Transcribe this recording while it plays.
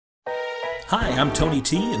Hi, I'm Tony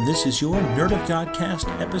T, and this is your Nerd of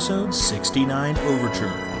Godcast episode 69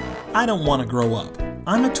 Overture. I don't want to grow up.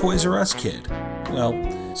 I'm a Toys R Us kid. Well,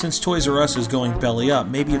 since Toys R Us is going belly up,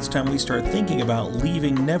 maybe it's time we start thinking about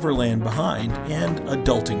leaving Neverland behind and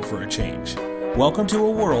adulting for a change. Welcome to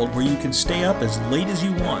a world where you can stay up as late as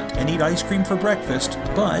you want and eat ice cream for breakfast,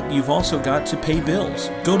 but you've also got to pay bills,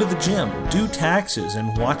 go to the gym, do taxes,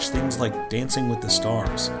 and watch things like Dancing with the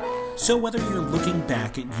Stars. So whether you're looking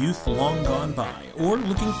back at youth long gone by, or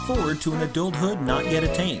looking forward to an adulthood not yet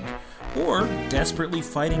attained, or desperately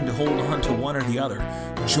fighting to hold on to one or the other,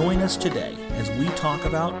 join us today as we talk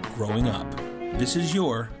about growing up. This is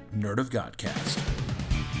your Nerd of Godcast.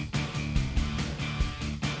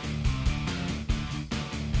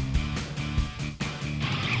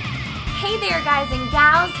 Hey there, guys and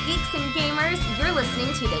gals, geeks and gamers. You're listening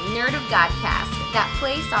to the Nerd of Godcast, that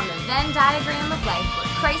place on the Venn diagram of life where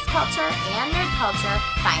Christ culture and nerd culture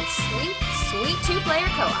find sweet, sweet two-player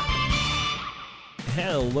co-op.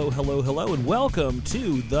 Hello, and welcome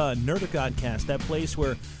to the Nerd of Godcast, that place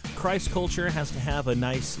where Christ culture has to have a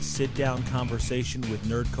nice sit-down conversation with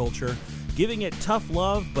nerd culture, giving it tough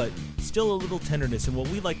love, but still a little tenderness in what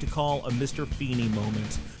we like to call a Mr. Feeney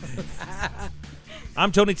moment.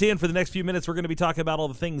 I'm Tony T, and for the next few minutes, we're going to be talking about all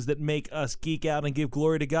the things that make us geek out and give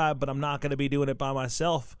glory to God, but I'm not going to be doing it by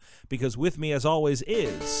myself, because with me, as always,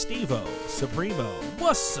 is Steve-O Supremo.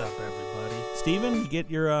 What's up, everybody? Steven, you get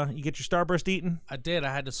your Starburst eaten? I did.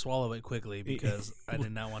 I had to swallow it quickly because I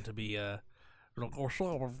did not want to be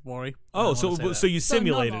Oh, so you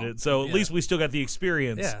simulated it. So at least we still got the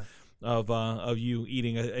experience. Yeah. Of you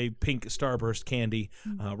eating a pink Starburst candy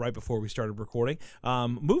right before we started recording.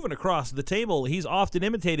 Moving across the table, he's often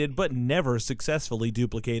imitated but never successfully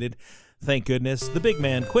duplicated. Thank goodness, the big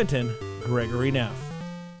man, Quentin Gregory Neff.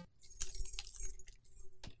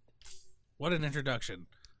 What an introduction.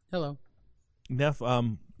 Hello. Neff,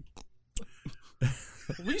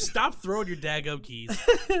 Will you stop throwing your daggum keys?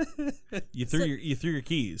 you threw your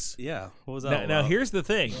keys. Yeah. What was that? Now here's the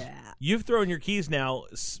thing. Yeah. You've thrown your keys now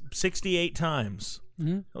 68 times.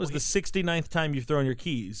 Mm-hmm. That was the 69th time you've thrown your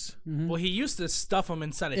keys. Mm-hmm. Well, he used to stuff them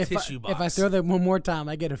inside a tissue box. If I throw them one more time,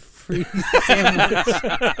 I get a free sandwich.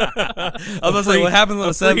 I was like, what happens on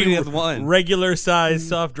the 70th one? Regular size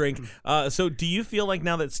soft drink. So do you feel like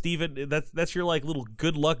now that Steven, that's your like little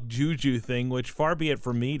good luck juju thing, which far be it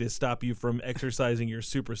from me to stop you from exercising your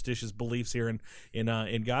superstitious beliefs here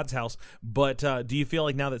in God's house, but do you feel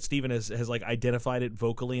like now that Steven has like identified it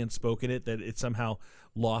vocally and spoken it, that it somehow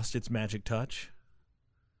lost its magic touch?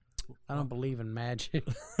 I don't believe in magic.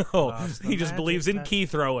 He just believes in key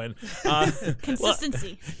throwing.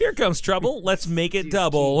 Consistency. Well, here comes trouble. Let's make it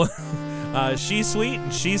double. She's sweet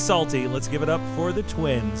and she's salty. Let's give it up for the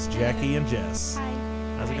twins, Jackie and Jess. Hi.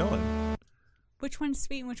 How's it going? Which one's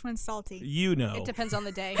sweet and which one's salty? You know. It depends on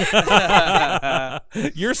the day.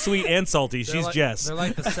 You're sweet and salty. She's Jess. They're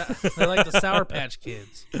like the Sour Patch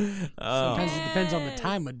Kids. Sometimes it depends on the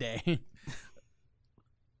time of day.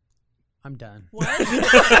 I'm done. What?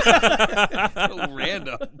 So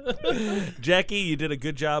random. Jackie, you did a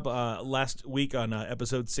good job last week on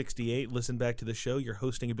episode 68. Listen back to the show. Your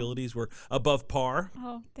hosting abilities were above par.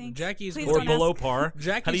 Oh, thanks. Jackie's Please or don't below ask. par.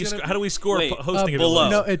 How do we score Wait, hosting below.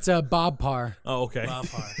 abilities? No, it's Bob Parr. Oh, okay. Bob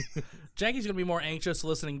Parr. Jackie's going to be more anxious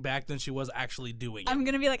listening back than she was actually doing it. I'm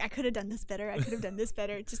going to be like, I could have done this better. I could have done this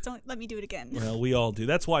better. Just don't let me do it again. Well, we all do.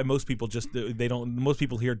 That's why most people most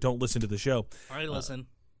people here don't listen to the show. All right, listen.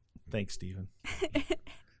 Thanks, Steven.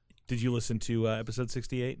 Did you listen to episode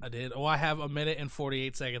 68? I did. Oh, I have a minute and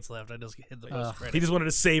 48 seconds left. I just hit the post credits. He just wanted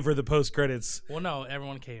to savor the post credits. Well, no,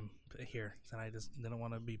 everyone came here, and I just didn't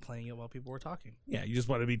want to be playing it while people were talking. Yeah, you just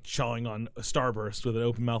want to be chawing on a Starburst with an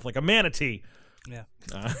open mouth like a manatee. Yeah.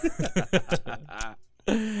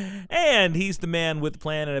 And he's the man with the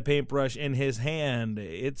plan and a paintbrush in his hand.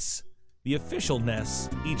 It's the official Ness,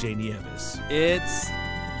 EJ Nieves. It's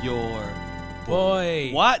your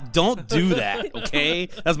boy. What? Don't do that, okay?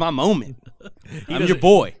 That's my moment. I'm your doesn't-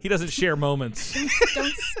 boy. He doesn't share moments.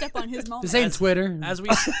 Don't step on his moment. This ain't Twitter. As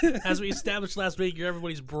we established last week, you're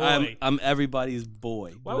everybody's bro. I'm everybody's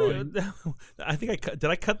boy. Why would I think did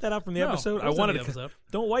I cut that out from the episode? it I was in wanted the to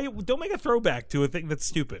episode. don't make a throwback to a thing that's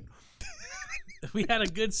stupid. We had a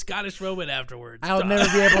good Scottish moment afterwards. I'll never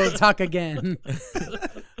be able to talk again.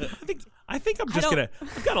 I think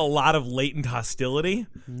I've got a lot of latent hostility,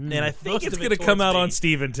 and I think Most it's of it gonna come towards out me. on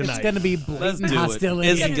Steven tonight. It's going to be Let's blatant do hostility.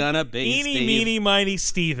 it. It's gonna be Eeny, Steve. meeny, miny,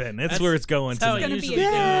 Steven. That's where it's going That's how tonight. it gonna be usually a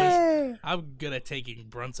goes. Yay! I'm good at taking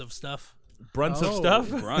brunts of stuff. Brunts of Oh, stuff?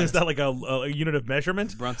 brunt. Is that like a unit of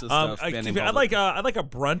measurement? Brunts of stuff. I'd like a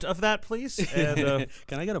brunt of that, please. And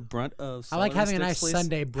Can I get a brunt of? I like having a sticks, nice please?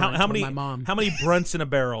 Sunday brunch how with many my mom. how many brunts in a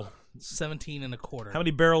barrel? 17 and a quarter. How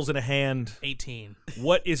many barrels in a hand? 18.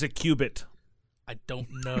 What is a cubit? I don't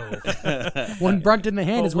know. One brunt in the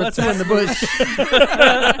hand is Well, worth let's two in the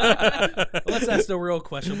bush. Let's ask the real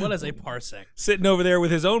question. What is a parsec? Sitting over there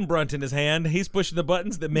with his own brunt in his hand, he's pushing the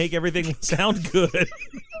buttons that make everything sound good.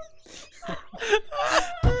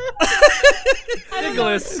 I don't know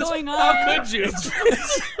what's going on. How could you?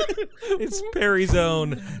 It's Perry's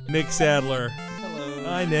own Nick Sadler. Hello.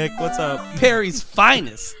 Hi, Nick. What's up? Perry's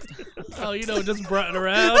finest. Oh, just brunting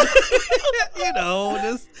around.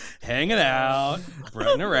 Just hanging out,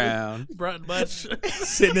 running around. Brunting much.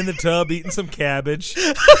 Sitting in the tub eating some cabbage.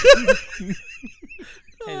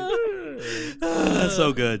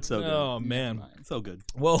 So good, so good. Oh, man. So good.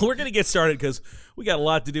 Well, we're going to get started because we got a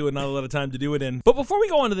lot to do and not a lot of time to do it in. But before we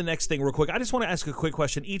go on to the next thing real quick, I just want to ask a quick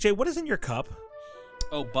question. EJ, what is in your cup?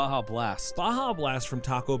 Oh, Baja Blast. Baja Blast from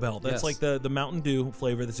Taco Bell. That's Yes. like the Mountain Dew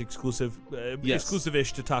flavor that's exclusive, Yes.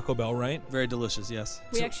 exclusive-ish to Taco Bell, right? Very delicious, yes.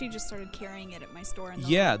 We actually just started carrying it at my store. In the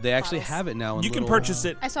Yeah, little they actually bottles. have it now. In You can little- purchase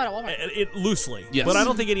it, I saw it at Walmart. it loosely, Yes. but I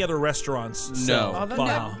don't think any other restaurants sell Oh,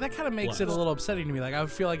 Baja. that kind of makes it a little upsetting to me. Like, I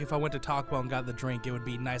would feel like if I went to Taco Bell and got the drink, it would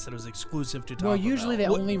be nice that it was exclusive to Taco Well, Bell. usually they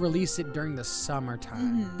only release it during the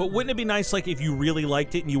summertime. But wouldn't it be nice, like, if you really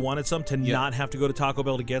liked it and you wanted some, to not have to go to Taco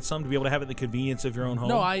Bell to get some, to be able to have it in the convenience of your own home?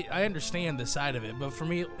 No, I understand the side of it, but for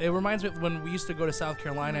me, it reminds me of when we used to go to South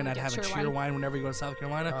Carolina and I'd have a cheer wine whenever you go to South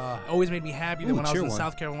Carolina. It always made me happy that Ooh, when I was cheer in wine.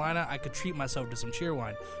 South Carolina, I could treat myself to some cheer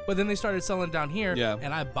wine. But then they started selling it down here, Yeah.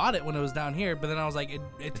 and I bought it when it was down here, but then I was like, it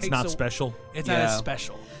it's takes not a- special. It's not as Yeah.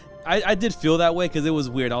 special. I did feel that way because it was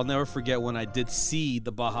weird. I'll never forget when I did see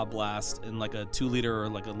the Baja Blast in like a 2-liter or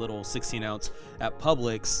like a little 16-ounce at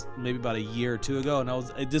Publix maybe about a year or two ago, and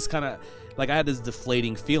it just kind of like I had this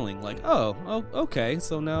deflating feeling like, oh, okay,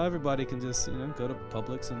 so now everybody can just go to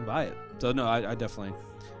Publix and buy it. So no, I definitely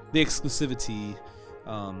the exclusivity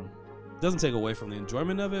doesn't take away from the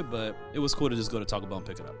enjoyment of it, but it was cool to just go to Taco Bell and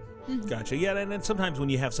pick it up. Gotcha. Yeah, and then sometimes when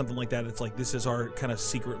you have something like that, it's like this is our kind of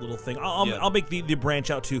secret little thing. I'll Yeah. make the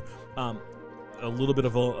branch out to a little bit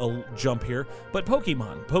of a jump here, but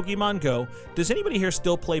Pokemon Go. Does anybody here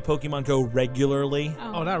still play Pokemon Go regularly?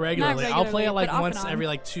 Oh, not regularly. I'll play it like but off once and on. every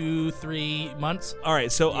like 2-3 months. All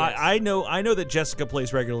right, so Yes. I know that Jessica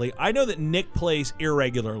plays regularly. I know that Nick plays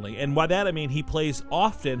irregularly, and by that I mean he plays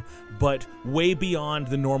often, but way beyond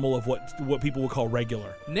the normal of what people would call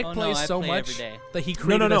regular. Nick Oh, no, plays I so play much every day. that he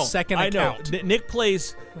created a second I know. account. Nick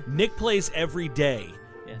plays every day,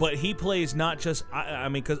 Yes. but he plays not just. I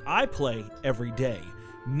mean, because I play every day.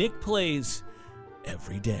 Nick plays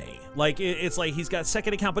every day. Like it's like he's got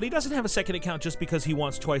second account, but he doesn't have a second account just because he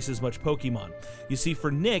wants twice as much Pokemon. You see,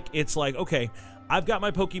 for Nick, it's like, okay, I've got my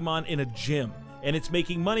Pokemon in a gym and it's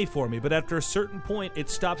making money for me, but after a certain point it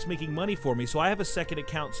stops making money for me, so I have a second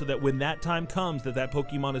account so that when that time comes that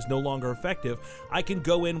Pokemon is no longer effective, I can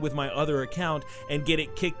go in with my other account and get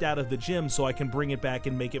it kicked out of the gym so I can bring it back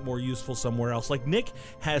and make it more useful somewhere else. Like Nick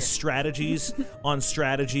has strategies on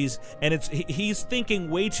strategies, and he's thinking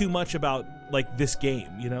way too much about like this game,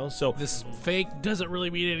 so This fake doesn't really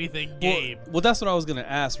mean anything game. Well, that's what I was gonna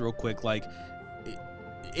ask real quick. Like,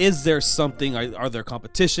 is there something? Are there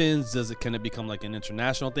competitions? Can it become like an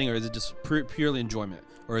international thing, or is it just purely enjoyment?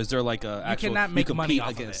 Or is there like a actual cannot make money compete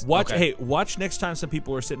off of against? it. Watch, Okay. watch next time some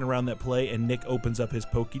people are sitting around that play and Nick opens up his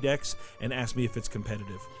Pokédex and asks me if it's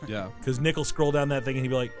competitive. Yeah. Because Nick will scroll down that thing and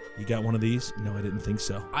he'll be like, "You got one of these?" "No, I didn't think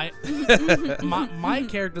so." My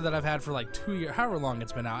character that I've had for like 2 years, however long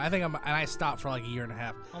it's been out, and I stopped for like a year and a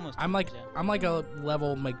half. Almost I'm like 2 years, I'm like a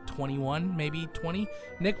level like 21, maybe 20.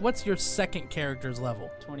 Nick, what's your second character's level?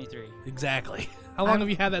 23. Exactly. How long have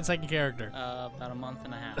you had that second character? About a month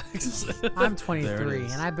and a half. I'm There 23, it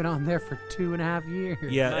is. and I've been on there for 2.5 years.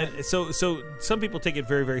 Yeah, and so some people take it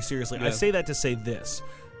very, very seriously. I Yeah. say that to say this,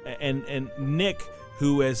 and Nick,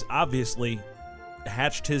 who has obviously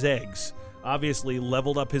hatched his eggs, obviously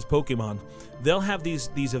leveled up his Pokemon, they'll have these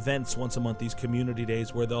events once a month, these community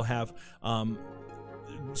days where they'll have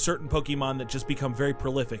certain Pokemon that just become very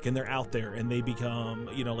prolific, and they're out there and they become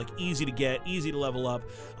like easy to get, easy to level up,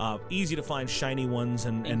 easy to find shiny ones,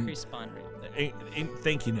 and Increased spawn rate.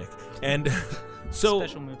 thank you, Nick. And so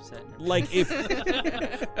Special moveset. like if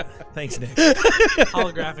thanks, Nick.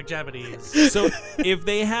 Holographic Japanese. So if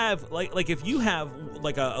they have like if you have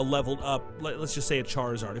like a leveled up, let's just say a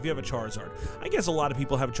Charizard. If you have a Charizard, I guess a lot of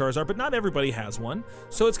people have a Charizard, but not everybody has one.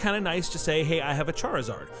 So it's kind of nice to say, hey, I have a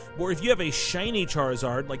Charizard. Or if you have a shiny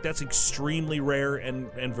Charizard, like that's extremely rare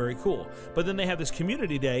and very cool. But then they have this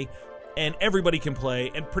community day, and everybody can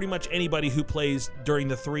play, and pretty much anybody who plays during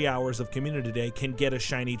the 3 hours of Community Day can get a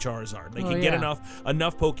shiny Charizard. They can get enough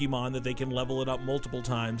Pokemon that they can level it up multiple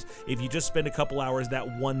times if you just spend a couple hours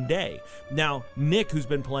that one day. Now, Nick, who's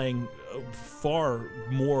been playing far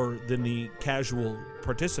more than the casual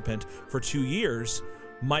participant for 2 years,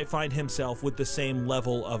 might find himself with the same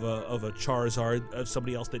level of a Charizard of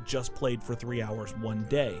somebody else that just played for 3 hours one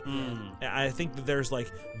day. I think that there's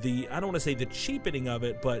like I don't want to say the cheapening of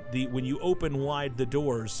it, but when you open wide the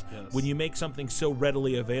doors, when you make something so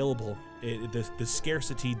readily available, the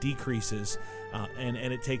scarcity decreases, and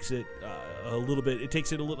it takes it a little bit. It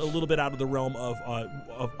takes it a little bit out of the realm of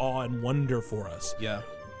awe and wonder for us. Yeah.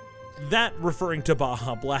 That referring to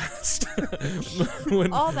Baja Blast.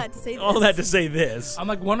 All that to say this. All that to say this. I'm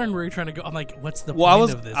like wondering where you're trying to go. I'm like, what's the Well,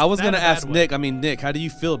 point of this? I was going to ask Way. Nick. I mean, Nick, how do you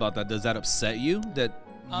feel about that? Does that upset you that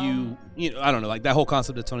you know, I don't know, like that whole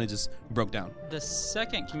concept that Tony just broke down? The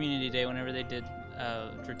second Community Day, whenever they did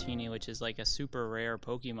Dratini, which is like a super rare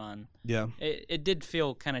Pokemon, Yeah. it did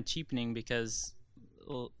feel kind of cheapening because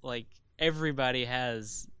like everybody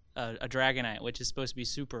has a Dragonite, which is supposed to be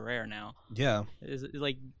super rare now. Yeah.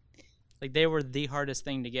 Like they were the hardest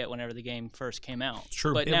thing to get whenever the game first came out.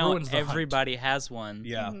 True. But It now ruins the hunt. everybody has one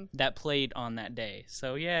that played on that day.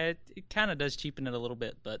 So yeah, it kind of does cheapen it a little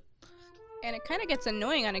bit, but And it kind of gets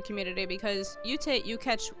annoying on a Community because you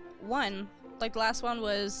catch one, like the last one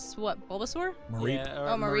was what, Bulbasaur? Mareep. yeah, or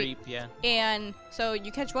Oh, Mareep. yeah. And so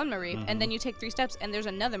you catch one Mareep, and then you take 3 steps, and there's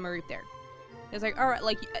another Mareep there. It's like, all right,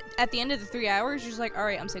 like at the end of the 3 hours, you're just like, all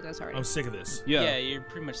right, I'm sick of this already. I'm sick of this. Yeah, you're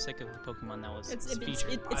pretty much sick of the Pokemon that was It's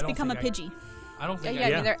featured. it's don't become a think Pidgey. I don't think Yeah,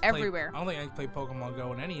 I mean, they're play- everywhere. I don't think I can play Pokemon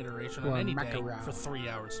Go in any iteration Or on any day Macaroon. for 3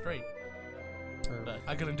 hours straight. But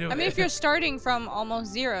I couldn't do it. I mean, if you're starting from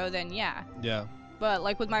almost 0, then yeah. Yeah. But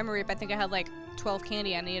like with my Mareep, I think I had like 12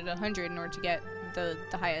 candy. I needed 100 in order to get the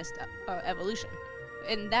highest evolution.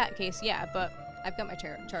 In that case, yeah. But I've got my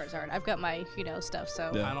Charizard. I've got my stuff.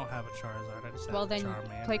 So Yeah. I don't have a Charizard. I just have well a then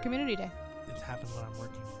Charmander. play Community Day. It happens when I'm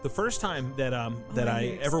working. The first time that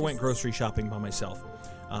I ever went grocery shopping by myself,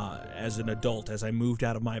 as an adult, as I moved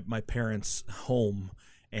out of my parents' home,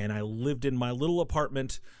 and I lived in my little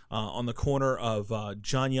apartment on the corner of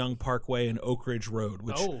John Young Parkway and Oak Ridge Road,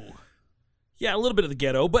 which. Yeah, a little bit of the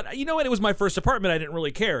ghetto, but you know what? It was my first apartment. I didn't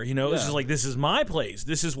really care. It was just like, this is my place.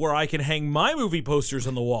 This is where I can hang my movie posters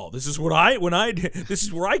on the wall. This is what this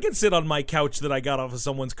is where I can sit on my couch that I got off of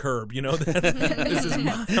someone's curb. This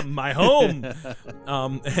is my home.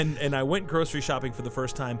 And I went grocery shopping for the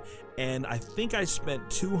first time, and I think I spent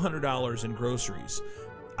 $200 in groceries.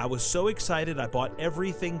 I was so excited. I bought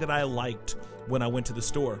everything that I liked when I went to the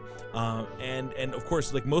store. And of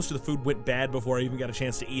course, like most of the food went bad before I even got a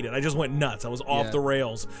chance to eat it. I just went nuts. I was off the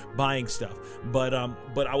rails buying stuff. But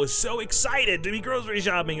I was so excited to be grocery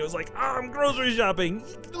shopping. It was like, I'm grocery shopping.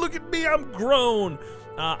 Look at me, I'm grown.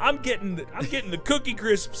 I'm getting the Cookie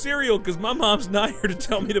Crisp cereal because my mom's not here to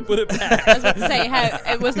tell me to put it back. I was about to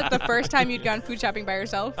say, was it the first time you'd gone food shopping by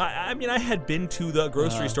yourself? I mean, I had been to the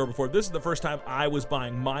grocery store before. This is the first time I was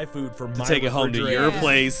buying my food from my Take it home to your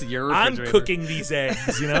place, your refrigerator. I'm cooking these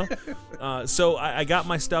eggs, So I got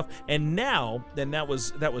my stuff, and now, then that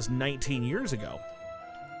was 19 years ago.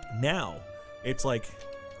 Now, it's like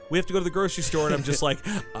we have to go to the grocery store, and I'm just like,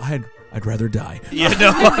 I'd rather die. Yeah,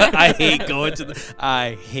 no, I hate going to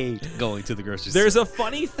the grocery store. There's a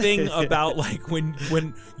funny thing about like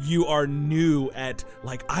when you are new at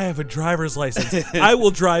like, I have a driver's license. I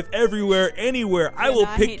will drive everywhere, anywhere. I will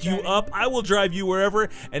pick you up. I will drive you wherever.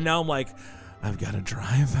 And now I'm like, I've got to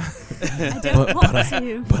drive.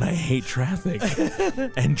 but I hate traffic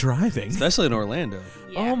and driving. Especially in Orlando.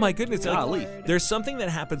 Oh my goodness. Golly. There's something that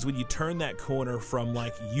happens when you turn that corner from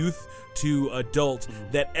like youth to adult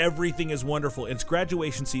that everything is wonderful. It's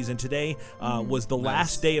graduation season. Today was the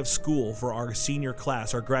last day of school for our senior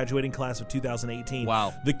class, our graduating class of 2018.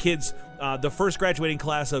 Wow. The kids, the first graduating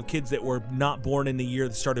class of kids that were not born in the year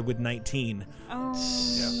that started with 19. Oh.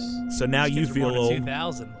 So now you Kids were feel born in old.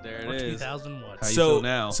 2000. There it or is. 2001. How you feel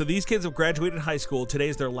now? So these kids have graduated high school.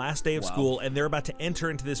 Today's their last day of school, and they're about to enter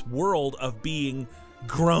into this world of being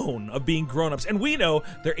grown-ups. And we know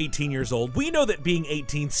they're 18 years old. We know that being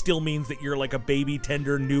 18 still means that you're like a baby,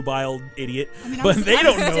 tender, nubile idiot. But they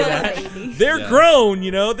don't know that. They're grown,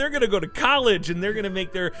 They're going to go to college, and they're going to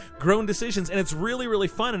make their grown decisions. And it's really, really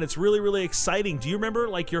fun, and it's really, really exciting. Do you remember,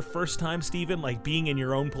 like, your first time, Steven, like, being in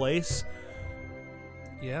your own place?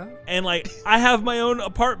 Yeah. And like, I have my own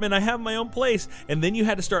apartment, I have my own place, and then you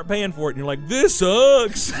had to start paying for it, and you're like, this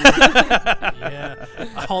sucks. Yeah.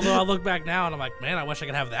 Although I look back now and I'm like, man, I wish I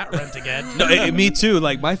could have that rent again. No, me too.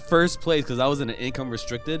 Like my first place, because I was in an income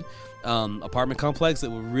restricted apartment complex that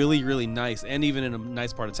was really, really nice, and even in a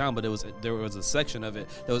nice part of town. But there was a section of it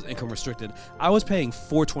that was income restricted. I was paying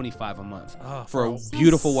 $425 a month for a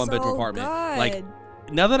beautiful one-bedroom apartment. Like.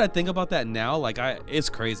 Now that I think about that now, like it's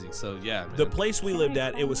crazy. So yeah, man. The place we lived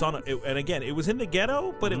at, it was on, and again, it was in the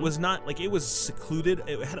ghetto, but it was not like, it was secluded.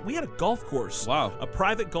 We had a golf course. Wow, a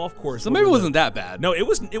private golf course. So maybe it wasn't that bad. No, it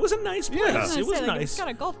was a nice place. Yeah. It was nice. It's got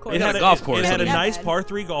a golf course. It had a golf course. It had a Not nice bad. par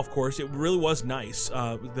 3 golf course. It really was nice.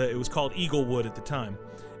 It was called Eaglewood at the time.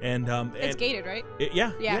 And It's gated, right?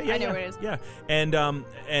 Yeah, I know where it is. Yeah,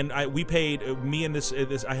 and we paid me and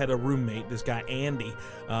this. I had a roommate, this guy Andy,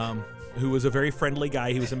 who was a very friendly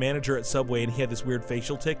guy. He was a manager at Subway, and he had this weird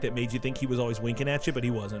facial tic that made you think he was always winking at you, but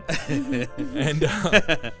he wasn't.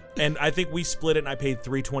 and I think we split it, and I paid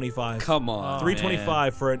 $325. Come on,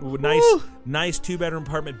 $325 for a nice 2-bedroom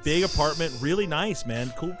apartment, big apartment, really nice,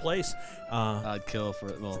 man, cool place. I'd kill for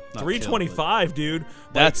it. Well, not $325, kill, dude.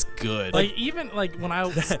 That's good. Like even like when I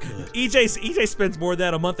was EJ spends more than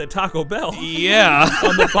that a month at Taco Bell. Yeah,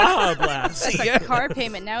 on the Baja Blast. That's like car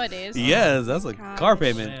payment nowadays. Yes, that's like car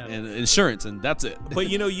payment and insurance, and that's it. But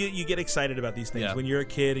you get excited about these things when you're a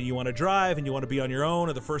kid and you want to drive and you want to be on your own,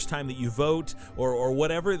 or the first time that you vote, or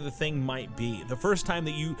whatever the thing might be. The first time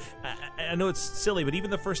that you, I know it's silly, but even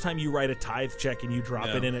the first time you write a tithe check and you drop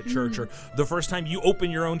it in at church, or the first time you open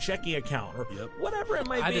your own checking account, or whatever it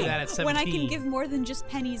might be. I did that at 17. When I can give more than just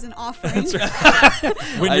pennies and offerings.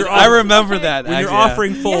 I remember that. When your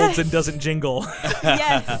offering folds and doesn't jingle.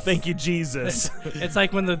 Yes. Thank you, Jesus. It's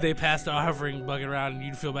like when they pass the offering bucket around and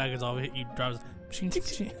you'd feel bad because all of it you drops.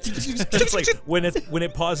 It's like when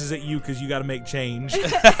it pauses at you because you got to make change.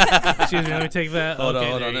 Excuse me, let me take that. Hold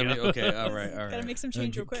on. Okay, all right. Gotta make some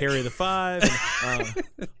change real quick. Carry the 5.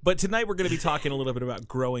 But tonight we're going to be talking a little bit about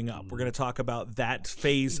growing up. We're going to talk about that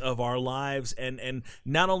phase of our lives, and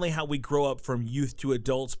not only how we grow up from youth to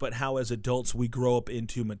adults, but how as adults we grow up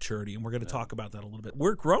into maturity. And we're going to talk about that a little bit.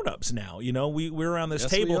 We're grown-ups now. You know, we're around this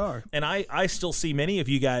table, we are. and I still see many of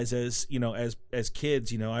you guys as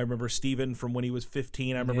kids. You know, I remember Steven from when he was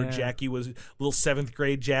 15. I remember Jackie was little 7th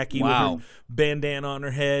grade Jackie with her bandana on her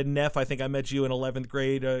head. Neff, I think I met you in 11th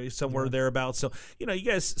grade, somewhere thereabouts. So, you know, you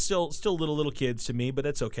guys still little kids to me, but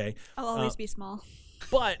that's okay. I'll always be small.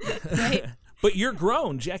 But but you're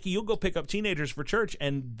grown, Jackie. You'll go pick up teenagers for church,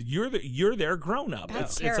 and you're their grown up.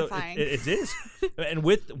 That's terrifying. It is, and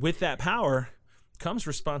with that power comes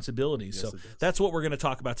responsibility. Yes, so that's what we're going to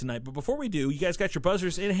talk about tonight. But before we do, you guys got your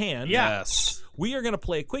buzzers in hand. Yes. We are going to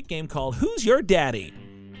play a quick game called Who's Your Daddy?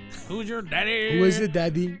 Who's your daddy? Who is your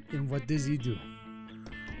daddy and what does he do?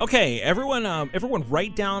 Okay, everyone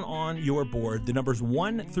write down on your board the numbers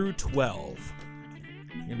 1 through 12.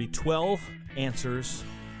 Going to be 12 answers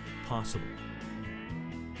possible.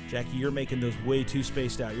 Jackie, you're making those way too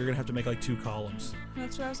spaced out. You're going to have to make like 2 columns.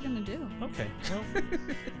 That's what I was going to do. Okay. Well,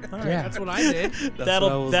 all right. Yeah. That's what I did.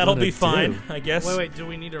 That'll be fine, I guess. Wait, do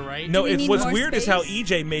we need to write? No, we need what's more weird is how space?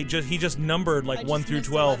 EJ he just numbered like I 1 just through missed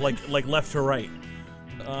 12, 11. like left to right.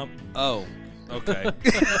 Oh, okay.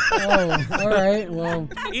 Oh, all right. Well,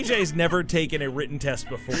 EJ's never taken a written test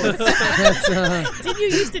before. that's Did you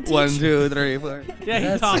used to teach? 1, 2, 3, 4. Yeah, he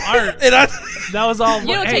That's- taught art. And That was all.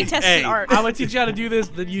 You don't take tests in art. I'm gonna teach you how to do this,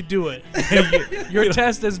 then you do it. Your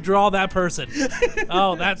test is draw that person.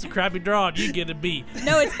 Oh, that's a crappy drawing. You get a B.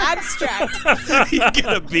 No, it's abstract. you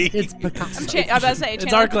get a B. it's Picasso. I'm about to say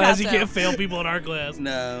It's art class. You Picasso. can't fail people in art class.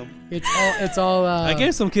 No. It's all. I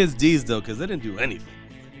gave some kids D's though, because they didn't do anything.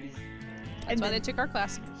 That's why they took our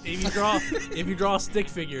class. If you draw a stick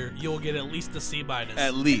figure, you'll get at least a C-.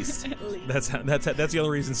 At least. That's the only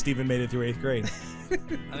reason Steven made it through 8th grade.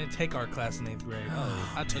 I didn't take art class in 8th grade.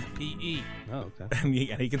 I took PE. Oh, okay. And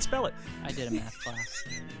he can spell it. I did a math class.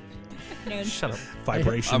 Shut up.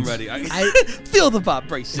 Vibrations. I'm ready. I feel the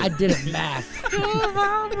vibration. I did a math.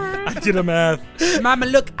 I did a math. Mama,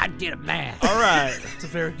 look, I did a math. All right. It's a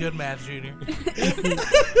very good math, Junior.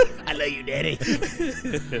 I love you, Daddy.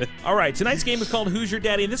 All right. Tonight's game is called Who's Your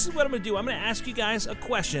Daddy? And this is what I'm going to do. I'm going to ask you guys a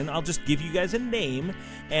question. I'll just give you guys a name,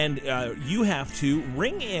 and you have to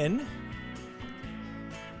ring in.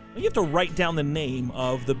 You have to write down the name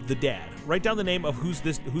of the dad. Write down the name of who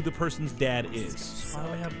the person's dad is. Why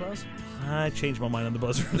do we have buzzers? I changed my mind on the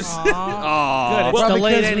buzzers. Good. It's Well,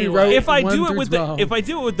 delayed because we anyway. wrote- If I 1 do it through with 12. if I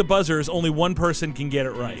do it with the buzzers, only one person can get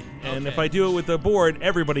it right. And if Okay. I do it with the board,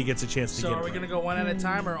 everybody gets a chance to So get are it we right. gonna go one at a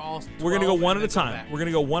time or all? We're gonna go 12 one and at a then go time. back? We're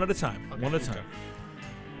gonna go one at a time. Okay, One at a okay. time.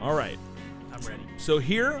 All right. I'm I'm ready. So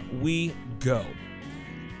here we go.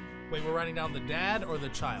 Wait, we're writing down the dad or the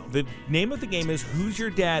child? The name of the game is Who's Your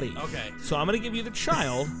Daddy? Okay. So I'm going to give you the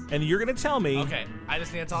child, and you're going to tell me Okay. I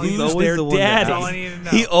just need to tell who's you. always their the one that daddy. That's all I needed to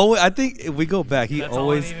know. He always. I think if we go back, he That's all I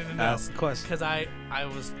always needed to know. asks questions. Because I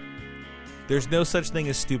was There's no such thing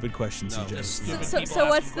as stupid questions, No. CJ. just So, stupid so, people so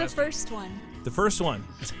what's asking the questions. first one? The first one,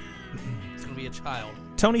 It's gonna be a child.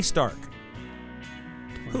 Tony Stark.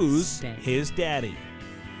 Who's Stank. his daddy?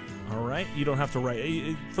 All right. You don't have to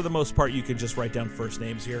write. For the most part, you can just write down first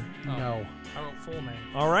names here. No. I wrote full name.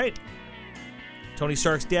 All right. Tony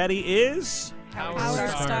Stark's daddy is. Howard Howard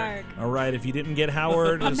Stark. Stark. All right. If you didn't get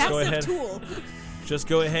Howard, A just go massive ahead. tool. Just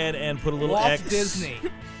go ahead and put a little Walt X. Disney.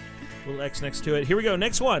 Little X next to it. Here we go.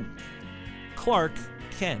 Next one. Clark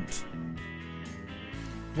Kent.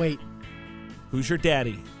 Wait. Who's your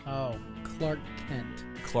daddy? Oh, Clark Kent.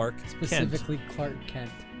 Clark Kent. Specifically Clark Kent.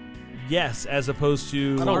 Yes, as opposed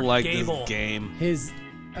to I Clark don't like Gable. this game. His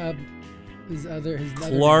other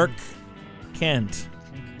Clark name. Kent.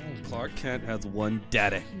 Okay. Clark Kent has one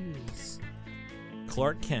daddy. Jeez.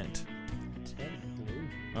 Clark Kent. Ted Blue.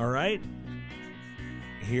 All right.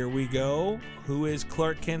 Here we go. Who is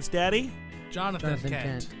Clark Kent's daddy? Jonathan Jonathan Kent.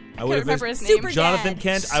 Kent. I would remember have his name. Super Jonathan Dad.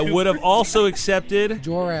 Kent. I would have also accepted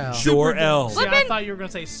Jor-El. Jor-El See, I thought you were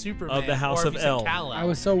gonna say Superman Of the House or of if you said El. Kal-El. I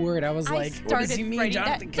was so worried. I was I like, what started does he mean, writing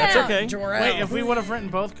Jonathan that Kent? That's okay. Jor-El. Wait, if we would have written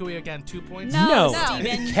both, could we have gotten 2 points? No.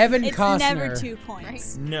 Steven. Kevin it's Costner. never 2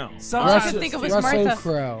 points. No. Sometimes Russell, it's think it was Russell Martha.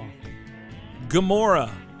 Crowe.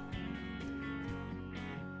 Gamora.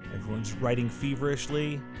 Everyone's writing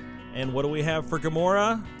feverishly. And what do we have for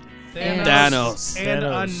Gamora? Thanos. And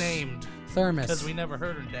Thanos. unnamed. Thermos. Because we never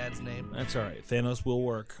heard her dad's name. That's all right. Thanos will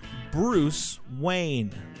work. Bruce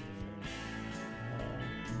Wayne.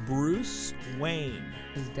 Bruce Wayne.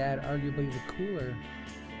 His dad, arguably the cooler.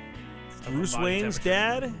 Bruce Body Wayne's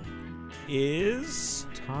temperature. dad is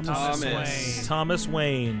Thomas Wayne. Thomas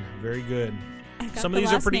Wayne. Very good. I got Some the of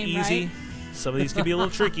these are last pretty name easy. right. Some of these can be a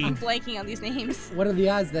little tricky. I'm blanking on these names. What are the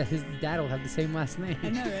odds that his dad will have the same last name? I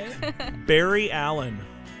know, right? Barry Allen.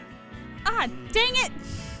 Ah, dang it!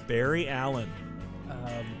 Barry Allen.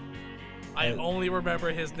 I only remember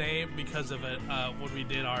his name because of it when we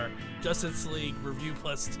did our Justice League review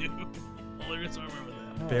 +2. Only reason I remember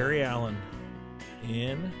that. Barry Allen.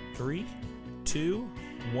 In 3, 2,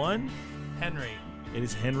 1. Henry. It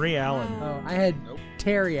is Henry Allen. Oh, I had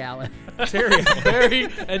Terry Allen. Terry. Barry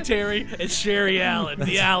and Terry and Sherry Allen,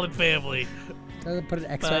 the Allen family. Doesn't put an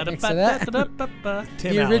X right next to that.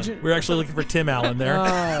 Tim The Allen. origin- We're actually looking for Tim Allen there.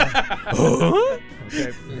 Oh.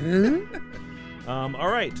 Okay. All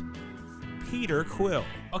right. Peter Quill.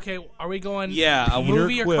 Okay, are we going Yeah, I Peter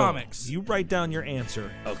movie or Quill. comics? You write down your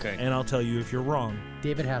answer, Okay. and I'll tell you if you're wrong.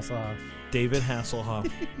 David Hasselhoff. David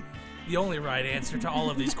Hasselhoff. The only right answer to all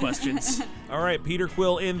of these questions. All right, Peter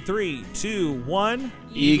Quill in 3, 2, 1.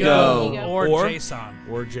 Ego. Ego. Or Jason.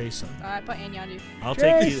 Or Jason. I put Anyandu. I'll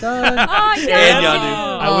take you. Jason. Oh, And yeah.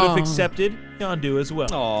 Yondu. I would have Oh. accepted Yondu as well.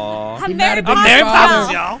 Aww. He I'm might very have been proud your of father,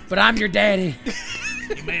 myself. y'all. but I'm your daddy.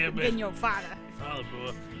 You may have And been your father. father,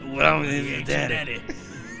 boy. Well, You ain't your daddy.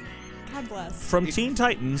 God bless. From Teen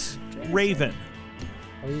Titans, Raven.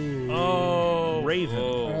 Ooh. Oh. Raven.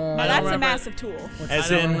 Oh. Oh, I don't that's a remember. massive tool. What's As I his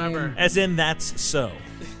don't in, name? remember. as in, that's so.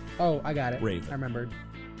 Oh, I got it. Raven. I remembered.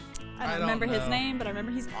 I I don't don't remember his know. name, but I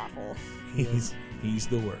remember he's awful. He's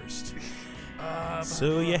the worst.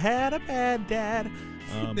 So you had a bad dad.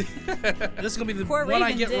 This is gonna be the Poor one I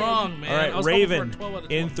Raven get did. wrong, man. All I right, was hoping for a Raven 12 out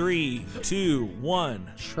of in 12. 3, 2,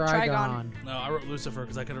 1. Trigon. No, I wrote Lucifer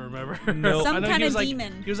because I couldn't remember. Nope. Some I know kind he was of like,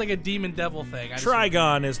 demon. He was like a demon devil thing. I just-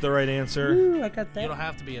 Trigon is the right answer. Ooh, I got You that. don't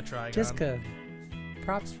have to be a Trigon. Jessica.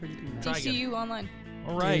 Props for doing that. Trigon. ECU online.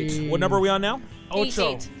 All right. Hey. What number are we on now?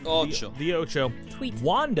 Ocho. Ocho. The Ocho. Tweet.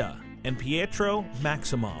 Wanda and Pietro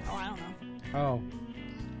Maximoff. Oh, I don't know. Oh.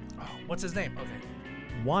 Oh, what's his name? Okay.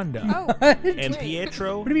 Wanda Oh, and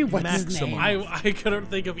Pietro What do you mean, what's his name? Maximoff. I couldn't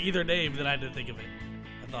think of either name, then I didn't think of it.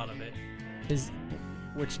 I thought of it.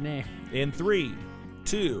 Which name? In 3,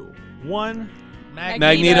 2, 1. Magneto.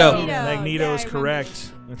 Magneto Yeah, is I remember.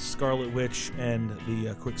 correct. That's Scarlet Witch and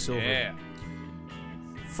the Quicksilver. Yeah.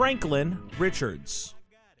 Franklin Richards.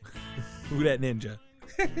 Who that ninja?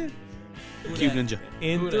 Cube Ninja.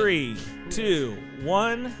 In Who dat? 3, 2,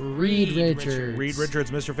 1. Reed Richards. Reed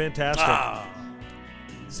Richards, Mr. Fantastic. Ah.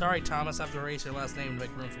 Sorry, Thomas. I have to erase your last name to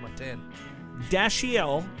make room for my 10.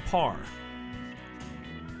 Dashiell Parr.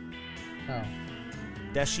 Oh.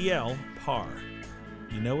 Dashiell Parr.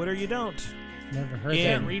 You know it or you don't. Never heard I In that.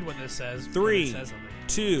 can't read what this says. but 3, it says something.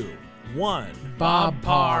 2, 1. Bob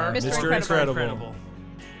Parr. Mr. Incredible.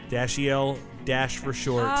 Dashiell Dash for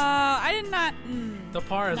short. I did not. The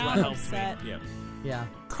par is Now what I'm helped me. upset. Yeah. Yeah.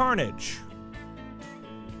 Carnage.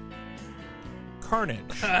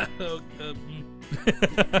 Carnage. What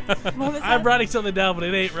was I'm that? writing something down, but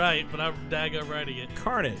it ain't right. But I'm writing it.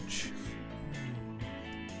 Carnage.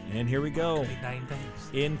 And here we go. 9 things.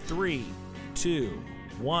 In 3, 2,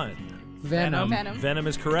 1. Venom. Venom. Venom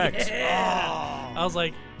is correct. I was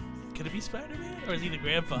like, could it be Spider-Man or is he the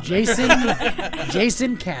grandfather?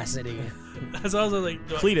 Jason Cassidy. That's also like,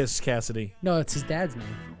 do I- Cletus Cassidy. No, it's his dad's name.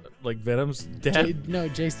 Like Venom's dad?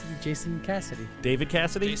 Jason Cassidy. David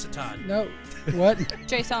Cassidy? Jason Todd, No, what?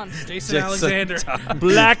 Jason. Jason Alexander.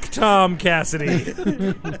 Black Tom Cassidy.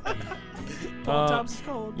 Tom's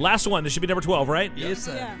cold. Last one. This should be number 12, right? Yes,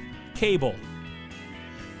 sir. Yeah. Cable.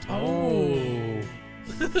 Oh.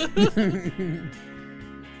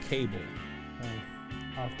 Cable.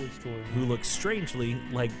 Awkward story. Who looks strangely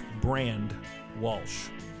like Brand Walsh.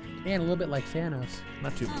 And a little bit like Thanos.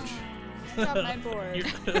 Not too much. Stop my board.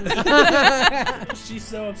 She's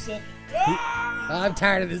so upset. I'm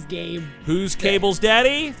tired of this game. Who's Cable's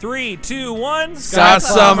daddy? 3, 2, 1. Scott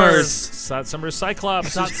Summers. Scott Summers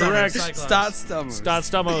Cyclops Scott is Summers, correct. Cyclops. Stott Stummers. Scott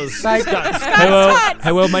Stummers. Scott-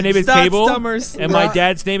 Hello, my name is Stott Cable. Stummers. And my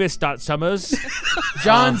dad's name is Stott Summers.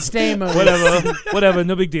 John Stamos. Whatever,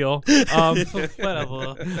 no big deal.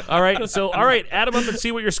 Whatever. All right, add them up and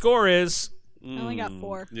see what your score is. I only got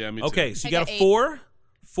 4. Yeah, me too. Okay, so you I got got a 8.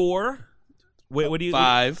 4. Wait, what do you?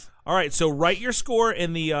 5. All right, so write your score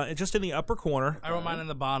in the just in the upper corner. I wrote mine in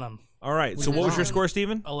the bottom. All right, so what was your score,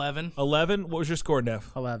 Steven? 11. 11. What was your score,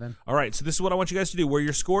 Neff? 11. All right, so this is what I want you guys to do. Where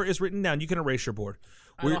your score is written down, you can erase your board.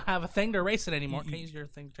 I don't have a thing to erase it anymore. Can I use your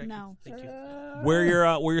thing to check? No. Thank you. Where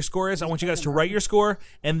your score is, I want you guys to write your score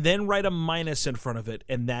and then write a minus in front of it,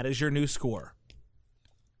 and that is your new score.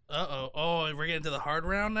 Uh-oh. Oh, we're getting to the hard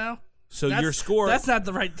round now? So your score. That's not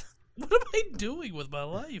the right... What am I doing with my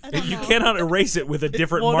life? You cannot erase it with a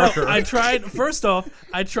different Well, marker. no, I tried. First off,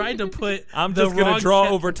 I tried to put. I'm the just going wrong to draw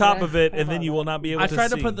cap- over top of it, and then you will not be able I to tried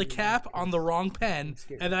see. to put the cap on the wrong pen,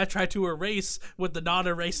 and then I tried to erase with the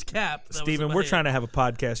non-erased cap. Steven, we're trying to have a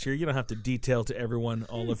podcast here. You don't have to detail to everyone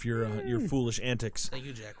all of your foolish antics. Thank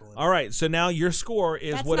you, Jacqueline. All right, so now your score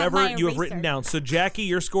is That's not whatever my you have eraser. written down. So Jackie,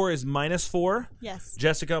 your score is -4. Yes.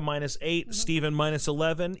 Jessica -8. Steven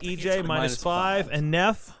 -11. EJ minus -5. And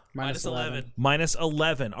Neff Minus 11.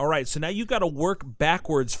 -11. All right, so now you've got to work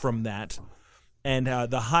backwards from that, and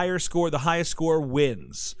the highest score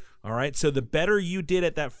wins. All right, so the better you did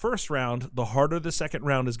at that first round, the harder the second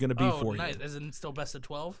round is going to be for nice. you. Isn't it still best of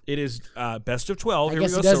 12? It is best of 12. I Here guess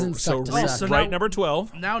we go. it doesn't So suck to right, suck. So right now- number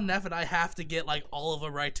 12. Now Neff and I have to get like all of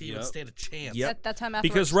them right to even Yep. stand a chance. Yep. That's how math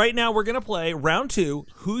Because works. right now we're going to play round 2,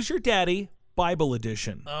 Who's Your Daddy? Bible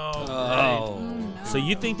Edition. So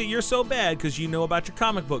you think that you're so bad because you know about your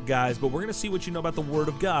comic book guys, but we're going to see what you know about the Word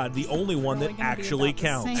of God, the only one Probably that gonna be actually about the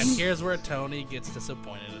counts. same. And here's where Tony gets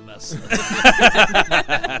disappointed in us.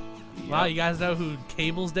 Wow, you guys know who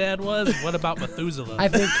Cable's dad was? What about Methuselah? I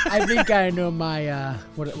think I know my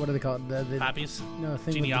what do they call it? The Poppies? no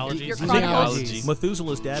thing Genealogy? With the, Your genealogies.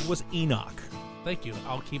 Methuselah's dad was Enoch. Thank you.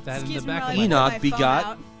 I'll keep that Excuse in me the back while of I my pull Enoch my begot-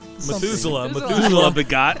 phone out. Methuselah Methuselah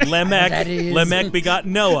begot. Lamech. That is- Lamech begot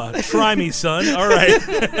Noah. Try me, son. All right.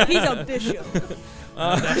 He's a bishop.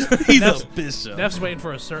 He's a bishop. Neff's waiting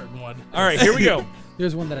for a certain one. All right, here we go.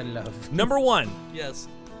 There's one that I love. Number 1. Yes.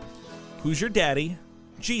 Who's your daddy?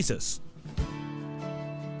 Jesus.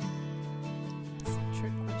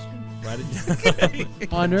 Trick question. Write it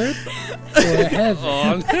down. On Earth or heaven?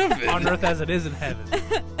 On heaven. On earth as it is in heaven.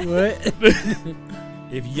 What?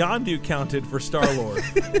 If Yondu counted for Star-Lord.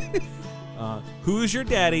 Who's your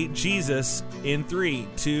daddy? Jesus. In 3,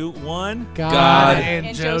 2, 1. God. And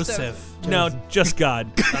And Joseph. Joseph. No, just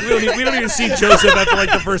God. we don't even see Joseph after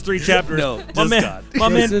like the first 3 chapters. No, my just man, God. My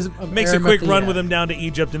man Joseph of makes a quick run Arimathea. with him down to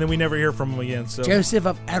Egypt, and then we never hear from him again. So Joseph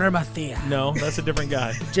of Arimathea. no, that's a different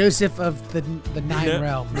guy. Joseph of the 9 No.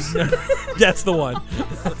 realms. That's the one.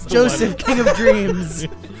 That's the Joseph, King of Dreams.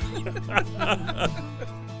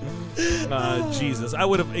 one. Jesus, I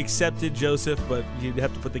would have accepted Joseph, but you'd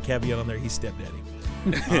have to put the caveat on there. He's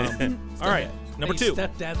stepdaddy. All right, number Hey, 2.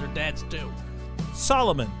 Stepdads are dads too.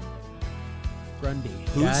 Solomon. Grundy.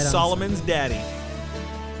 Who's Died on Solomon's Sunday. daddy?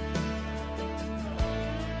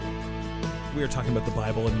 We are talking about the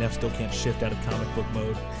Bible, and Neff still can't shift out of comic book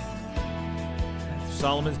mode.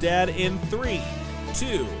 Solomon's dad in 3,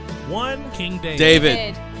 2, 1. King David.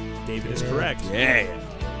 David. David is correct. Yeah.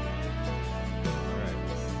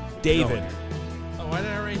 David. Oh, why did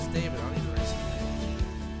I erase David? I don't need to erase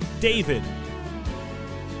David.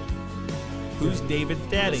 Who's David's the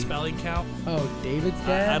daddy? spelling count. Oh, David's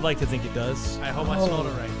dad? I'd like to think it does. I hope I spelled it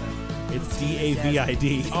right then. It's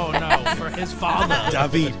D-A-V-I-D. Oh no, for his father.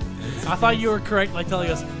 David. I thought you were correct, like telling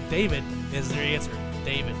us David is their answer.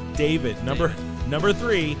 David. David. Number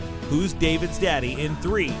 3. Who's David's daddy? In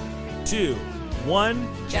 3, 2, 1.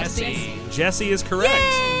 Jesse. Jesse is correct.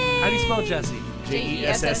 How do you spell Jesse?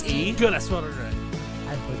 J-E-S-S-E. Good, I spelled it right.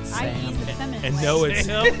 I put I Sam. used the feminine And way. no, it's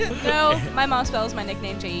No, my mom spells my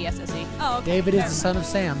nickname Jesse. Oh, okay. David is Never the son of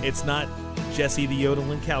Sam. it's not Jesse the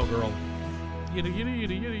yodeling cowgirl.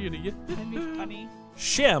 That'd be funny.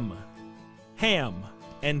 Shem, Ham,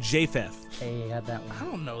 and Japheth. Hey, had that I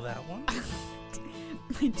one. don't know that one.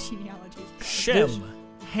 My genealogy. Shem,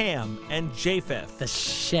 Ham, and Japheth. The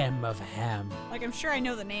Shem of Ham. Like, I'm sure I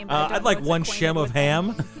know the name. But I don't I'd know like it's one acquainted Shem of with them.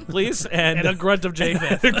 Ham, please, and, And a grunt of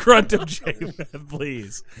Japheth. a grunt of Japheth,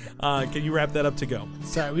 please. Can you wrap that up to go?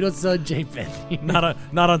 Sorry, we don't sell Japheth. Not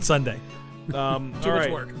on Sunday. Too all much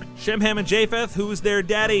right. work. Shem, Ham, and Japheth. Who's their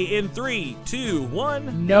daddy? In 3, 2,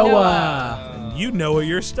 1. Noah. You know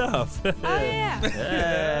your stuff. Oh,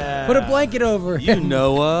 yeah. Put a blanket over You him.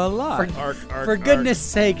 know a lot. For goodness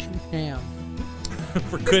sake, Ham.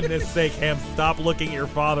 For goodness sake, Ham, stop looking at your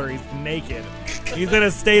father. He's naked. He's in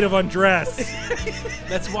a state of undress.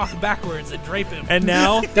 Let's walk backwards and drape him. And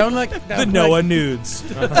now, Don't look. the Noah nudes.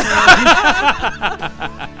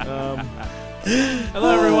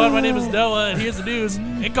 Hello, everyone. My name is Noah, and here's the news.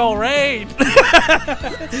 It gonna rain.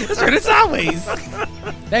 That's what it's always.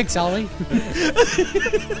 Thanks, Ollie.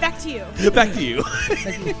 Back to you. Back to you.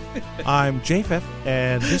 I'm Japheth,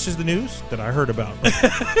 and this is the news that I heard about.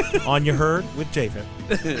 On You Heard with Japheth.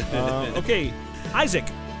 Okay, Isaac.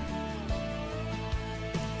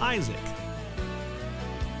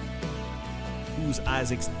 Who's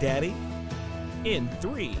Isaac's daddy? In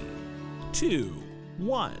 3, 2,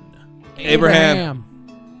 1. Abraham.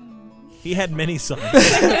 He had many sons.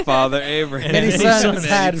 Father Abraham. Many Many sons sons.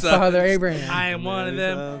 had Father Abraham. I am one of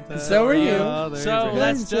them. So are you. So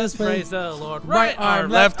let's just praise the Lord. Right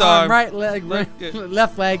arm, left arm. right leg, Left-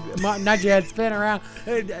 left leg. Nod your head, spin around,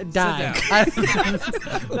 die.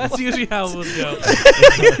 That's usually how it would go.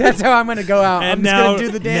 That's how I'm gonna go out. And I'm now just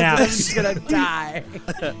gonna do the dance. And I'm naps. just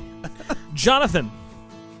gonna die. Jonathan.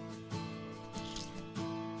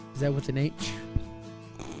 Is that with an H?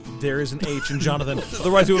 There is an H in Jonathan.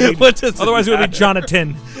 Otherwise, it would be. What does it Otherwise, it would be matter?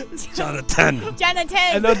 Jonathan. Jonathan. Jonathan.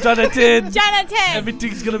 And then Jonathan. Jonathan.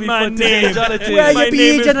 Everything's gonna be My fun name. today, Jonathan. Well, My you be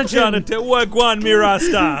name is Jonathan. Jonathan. Wagwan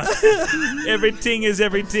Mirasta. Everything is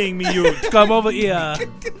everything, me you. Come over here.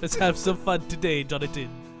 Let's have some fun today, Jonathan.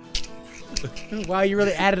 Wow, you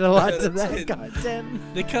really added a lot to that. God damn.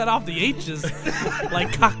 They cut off the H's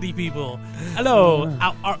like Cockney people. Hello.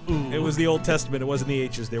 Ooh. It was the Old Testament. It wasn't the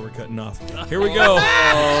H's they were cutting off. Here we go.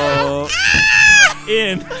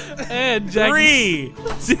 In And Jackie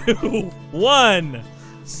 3, 2, 1.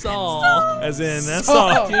 Saul. As in, that's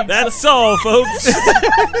Saul. Saul. That's Saul, folks.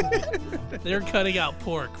 They're cutting out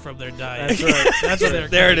pork from their diet. That's right. That's what they're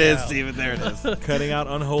There it cutting is, out. Steven. There it is. Cutting out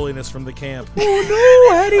unholiness from the camp. Oh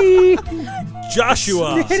no, Eddie.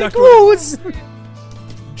 Joshua. Eddie Cruz.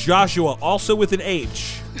 Joshua, also with an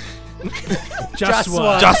H.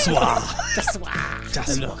 Joshua. Joshua.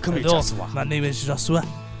 Hello. Come here, Hello. Joshua. My name is Joshua.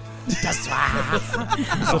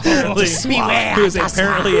 So apparently, he was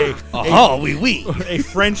apparently Oh, oui. a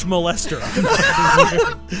French molester.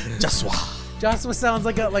 Joshua. Joshua sounds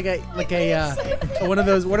like a one of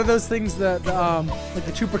those. What are those things? The like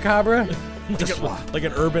the chupacabra. Like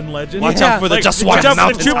an urban legend. Watch Yeah. out for the Like, Joshua. watch out for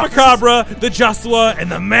mountain the tops. Chupacabra, the Joshua,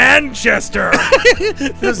 and the Manchester.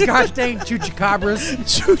 Those gosh dang chupacabras.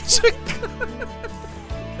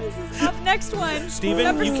 Up next one. Steven,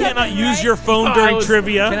 Number you 7, cannot use right? your phone Oh, during I was-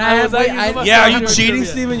 trivia. Can I have? was Wait, not using my Yeah, are phone you during cheating,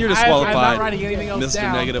 trivia. Steven? You're I'm disqualified. not writing anything else Mr.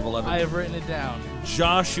 down. Negative 11. I have written it down.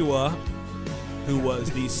 Joshua, who was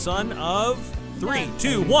the son of 3,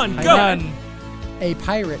 2, 1, go. None. A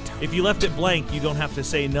pirate. If you left it blank, you don't have to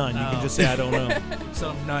say none. You can Oh. just say I don't know.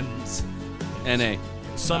 Some nuns. N.A.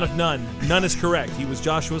 Son of none. None is correct. He was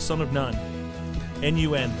Joshua, son of none.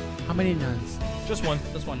 N-U-N. How many nuns? Just one.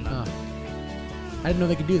 This one nun. Oh. I didn't know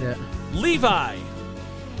they could do that. Levi.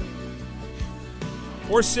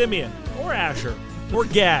 Or Simeon. Or Asher. Or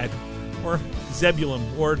Gad. Or Zebulun.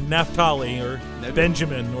 Or Naphtali. Or Nebula.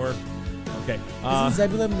 Benjamin. Or... Okay. Isn't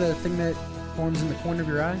Zebulun the thing that forms in the corner of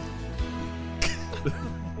your eye?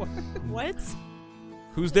 What?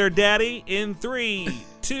 Who's their daddy? In 3,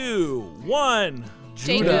 2, 1.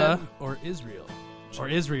 Judah or Israel. Or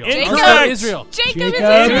Israel. Incorrect. Israel. Jacob is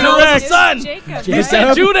Jacob. Israel. Incorrect. Son. Jacob. You said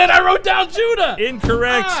Jacob. Judah, and I wrote down Judah.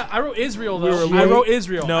 Incorrect. I wrote Israel We though. were I late. wrote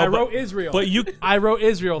Israel. No, I but- wrote Israel. But you. I wrote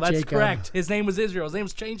Israel. That's Jacob. correct. His name was Israel. His name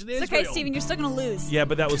was changed to It's Israel. okay, Steven. You're still gonna lose. Yeah,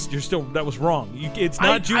 but that was that was wrong. It's I-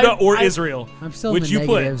 not Judah or I- Israel. I'm still Which in the you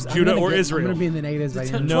put, negatives. I'm Judah gonna or get- Israel. I'm gonna be in the negatives by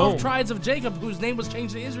The the end. 12 No. tribes of Jacob, whose name was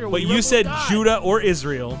changed to Israel. But We you both said died. Judah or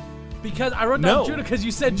Israel. Because I wrote down No. Judah because you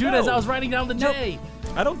said Judah as No. I was writing down the J.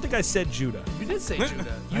 I don't think I said Judah. You did say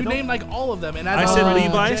Judah. I You don't- named like all of them, and as I was said writing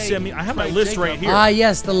Levi, the J, Simeon. I have my right, list Jacob. right here. Ah,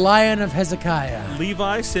 yes, the Lion of Hezekiah.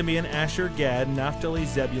 Levi, Simeon, Asher, Gad, Naphtali,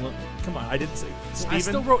 Zebulun. Come on, I didn't say I still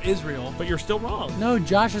Stephen. wrote Israel. But you're still wrong. No,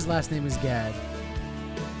 Josh's last name is Gad.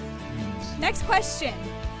 Next question.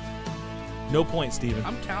 No point, Stephen.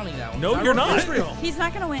 I'm counting that one. No, I you're wrote not. Israel. He's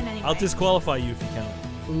not gonna win anyway. I'll disqualify you if you count.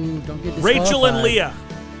 Ooh, don't get Rachel and disqualified. Leah.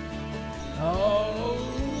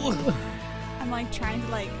 Oh. I'm like trying to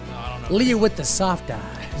like. No, I don't know. Leah with the soft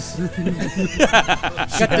eyes.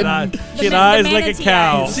 Kid eyes like a manatee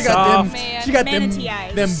cow. eyes. She got them. Man. She got them. Manatee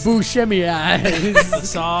eyes. Them Buscemi eyes.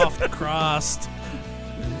 Soft, crossed,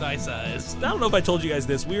 nice eyes. I don't know if I told you guys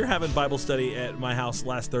this. We were having Bible study at my house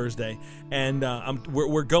last Thursday, and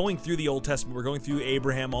we're going through the Old Testament. We're going through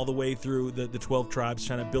Abraham all the way through the 12 tribes,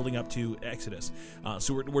 kind of building up to Exodus.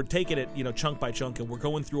 So we're taking it, chunk by chunk, and we're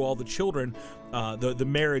going through all the children, the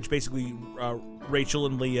marriage, basically Rachel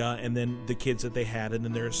and Leah, and then the kids that they had, and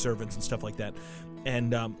then their servants and stuff like that.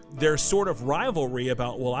 And there's sort of rivalry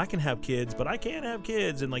about, well, I can have kids, but I can't have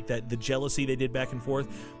kids, and like that, the jealousy they did back and forth.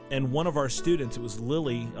 And one of our students, it was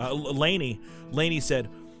Lainey said,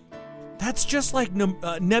 "That's just like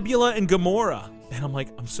Nebula and Gomorrah." And I'm like,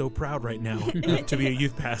 I'm so proud right now to be a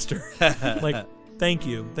youth pastor. Like, thank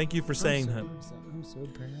you for saying that. I'm so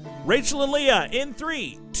proud. Rachel and Leah in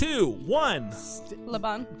 3, 2, 1.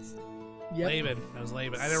 Laban. Yep. Laban. That was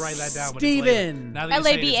Laban. I didn't write that down. But Steven. it's Laban. Now that you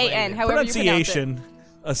say it, it's Laban. Laban. However you pronounce it. Pronunciation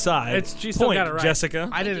aside, She still point, got it right. Jessica.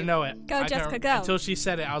 I didn't know it. Go, I can't- Jessica, go. Until she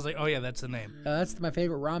said it, I was like, oh yeah, that's the name. That's my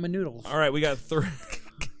favorite ramen noodles. All right, we got 3.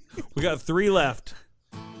 We got 3 left.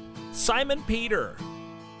 Simon Peter.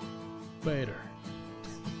 Peter.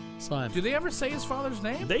 Slime. Do they ever say his father's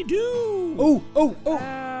name? They do.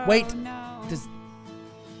 Oh. Wait. No. Does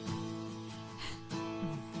I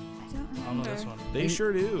don't I don't know remember. this one. They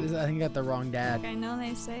sure do. I think I got the wrong dad. I know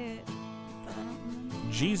they say it, but I don't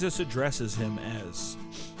remember. Jesus addresses him as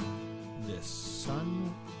this.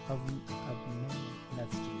 Son of man.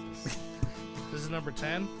 That's Jesus. This is number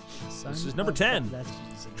 10. Son This is number of- 10. That's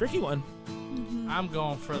Jesus. Tricky one. I'm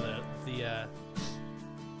going for the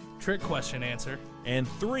trick question answer. And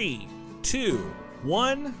 3, 2,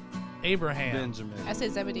 1. Abraham. Benjamin. I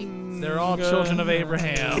said Zebedee. They're all children of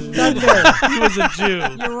Abraham. Thunder. He was a Jew.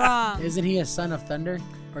 You're wrong. Isn't he a son of thunder?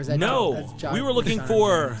 Or is that No, that's John, we were looking son of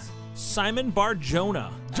for James? Simon Bar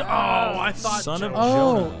Jonah. Oh, I thought Son of Jonah.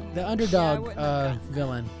 Oh, Jonah. the underdog wouldn't have guessed.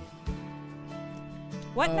 villain.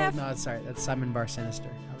 What, Oh, Neff? no, sorry. That's Simon Bar Sinister.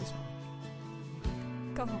 I was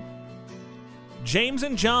wrong. Go home. James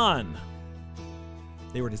and John.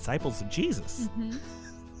 They were disciples of Jesus.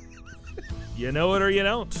 You know it or you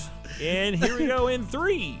don't. And here we go in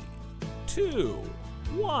 3, 2,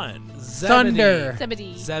 1. Thunder.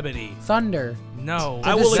 Zebedee. Zebedee. Thunder. No.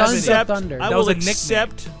 I the will sons of accept. thunder. I That will was a nickname.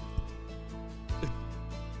 accept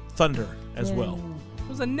Thunder as well. It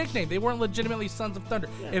was a nickname. They weren't legitimately Sons of Thunder.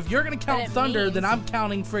 If you're going to count it Thunder, means- then I'm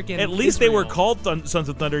counting freaking At least they were Israel. called Sons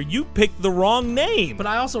of Thunder. You picked the wrong name. But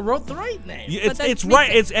I also wrote the right name. It's that it's makes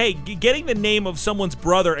right. it- It's getting the name of someone's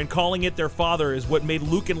brother and calling it their father is what made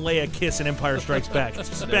Luke and Leia kiss in Empire Strikes Back. It's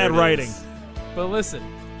just bad writing. But listen,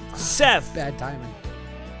 Seth, Bad timing.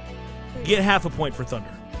 get half a point for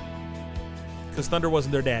Thunder. Because Thunder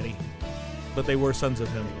wasn't their daddy, but they were sons of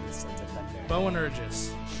him.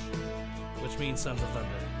 Boanerges, which means Sons of Thunder.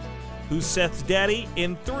 Who's Seth's daddy?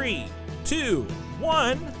 In 3, 2,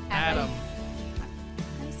 1. Adam.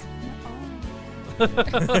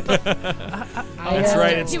 That's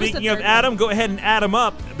right. And He was the speaking of third Adam, go ahead and add him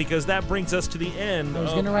up because that brings us to the end. I was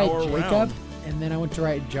of going to write our Jacob, round. and then I went to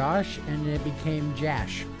write Josh, and it became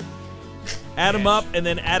Jash. Add them up and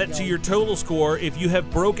then add it to your total score. If you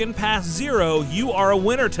have broken past 0, you are a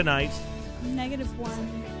winner tonight.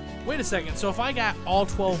 -1. Wait a second. So if I got all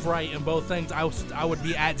 12 right in both things, I would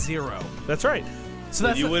be at 0. That's right. So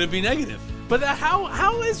that's You wouldn't be negative. But how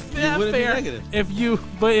is that wouldn't be fair? negative. If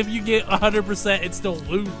you get 100%, it's still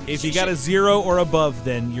lose. If you got a 0 or above,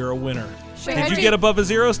 then you're a winner. Wait, Did how'd you get above a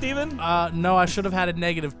 0, Steven? No, I should have had a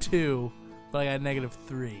 -2, but I got a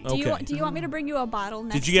 -3. Do Okay. you want me to bring you a bottle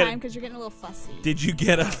next you get- time? Because you're getting a little fussy. Did you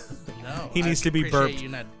get a No, He needs to be appreciate burped. You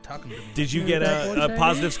not talking to me. Did you get a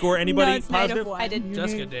positive score? Anybody No, it's 9 of positive? 1. I did.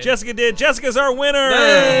 Jessica did. Jessica did. Jessica's our winner.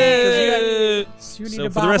 Hey! So you need So a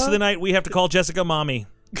for the rest of baba? the night, we have to call Jessica mommy.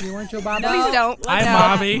 Do you want your baba? Please don't. Hi, No.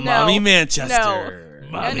 Mommy. No. Mommy Manchester.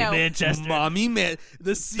 Mommy no. Manchester. Mommy Man.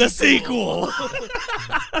 The sequel.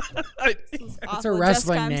 It's a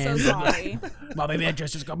wrestling Jessica, I'm name. so sorry. Mommy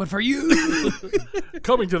Manchester's coming for you.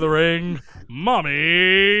 Coming to the ring,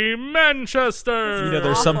 Mommy Manchester. You know,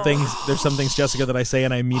 there's some things, Jessica, that I say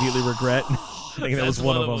and I immediately regret. I think that was That's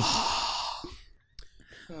one of them.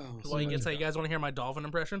 Well, you can say, you guys want to hear my dolphin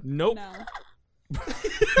impression? Nope. No.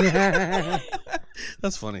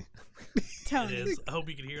 That's funny. Tony. It is. I hope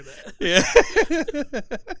you can hear that. Yeah.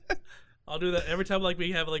 I'll do that every time. Like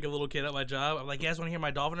we have like a little kid at my job. I'm like, you guys want to hear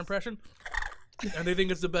my dolphin impression? And they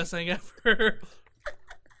think it's the best thing ever.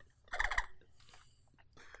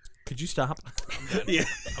 Could you stop? Yeah.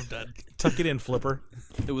 I'm done. Tuck it in, Flipper.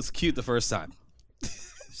 It was cute the first time.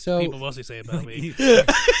 So People mostly say about me.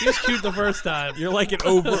 He's cute the first time. You're like an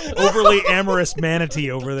overly amorous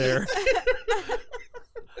manatee over there.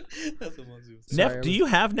 Neff, Sorry, do you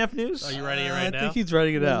have Neff news? Are you ready right I now? think he's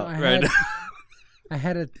writing it out I right had- now. I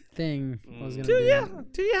had a thing I was gonna Do do. you?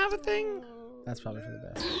 Do you have a thing? That's probably for the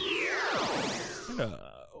best.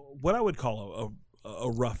 What I would call a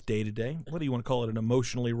rough day today. Whether you want to call it an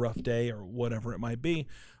emotionally rough day or whatever it might be,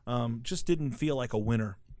 just didn't feel like a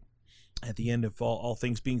winner at the end of all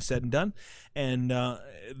things being said and done. And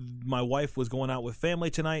my wife was going out with family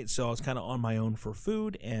tonight, so I was kind of on my own for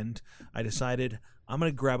food, and I decided I'm going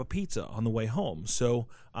to grab a pizza on the way home. So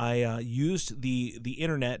I used the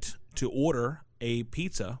internet to order a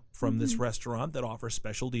pizza from this restaurant that offers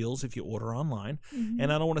special deals if you order online.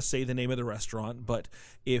 And I don't want to say the name of the restaurant, but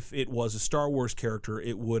if it was a Star Wars character,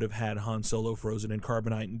 it would have had Han Solo frozen in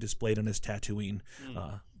carbonite and displayed on his Tatooine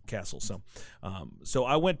castle. So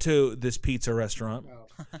I went to this pizza restaurant.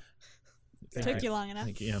 Took you long enough.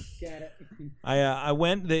 Thank you. Yeah. I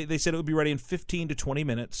went. They said it would be ready in 15 to 20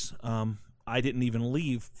 minutes. I didn't even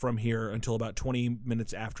leave from here until about 20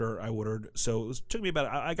 minutes after I ordered. So took me about.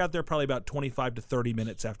 I got there probably about 25 to 30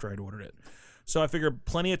 minutes after I'd ordered it. So I figured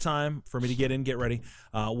plenty of time for me to get in, get ready.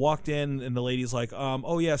 Walked in, and the lady's like,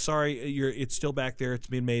 "Oh yeah, sorry, it's still back there. It's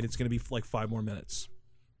being made. It's going to be like 5 more minutes."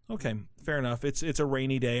 Okay, fair enough. It's a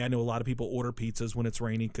rainy day. I know a lot of people order pizzas when it's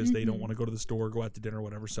rainy because they don't want to go to the store, go out to dinner, or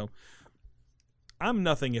whatever. So I'm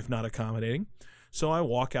nothing if not accommodating. So I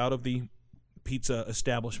walk out of the pizza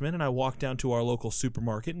establishment and I walk down to our local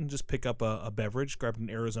supermarket and just pick up a beverage, grabbed an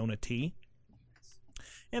Arizona tea.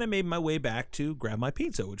 And I made my way back to grab my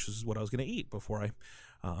pizza, which is what I was going to eat before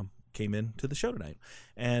I came in to the show tonight.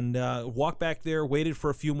 And walked back there, waited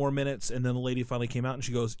for a few more minutes, and then the lady finally came out and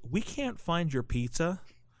she goes, "We can't find your pizza.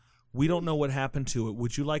 We don't know what happened to it.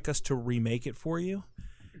 Would you like us to remake it for you?"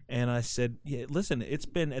 And I said, "Yeah, listen,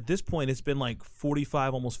 at this point, it's been like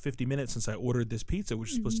 45, almost 50 minutes since I ordered this pizza, which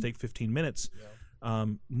is supposed to take 15 minutes.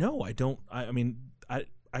 No, I don't. I mean, I'm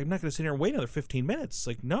not going to sit here and wait another 15 minutes.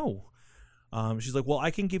 Like, no." She's like, "Well,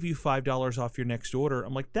 I can give you $5 off your next order."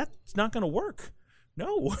 I'm like, "That's not going to work.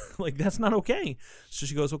 No, like that's not okay." So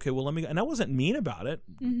she goes, "Okay, well, let me," and I wasn't mean about it.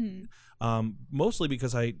 Mostly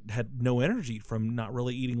because I had no energy from not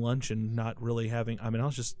really eating lunch and not really having, I mean, I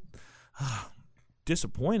was just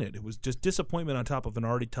disappointed. It was just disappointment on top of an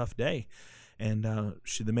already tough day. And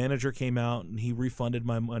the manager came out and he refunded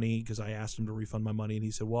my money because I asked him to refund my money, and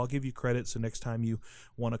he said, "Well, I'll give you credit, so next time you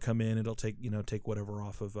want to come in, it'll take whatever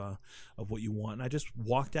off of what you want." And I just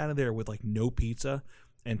walked out of there with like no pizza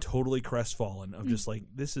and totally crestfallen of just like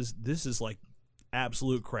this is like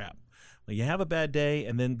absolute crap. Like, you have a bad day,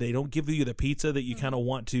 and then they don't give you the pizza that you kind of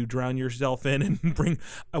want to drown yourself in and bring.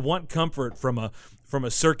 I want comfort from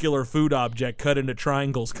a circular food object cut into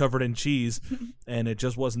triangles covered in cheese, and it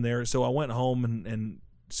just wasn't there. So I went home and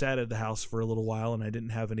sat at the house for a little while, and I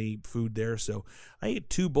didn't have any food there. So I ate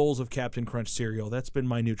 2 bowls of Captain Crunch cereal. That's been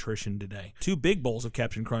my nutrition today. 2 big bowls of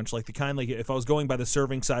Captain Crunch, like the kind like if I was going by the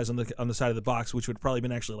serving size on the side of the box, which would probably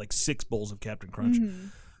been actually like 6 bowls of Captain Crunch.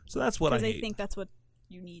 So that's what I ate. Because I think that's what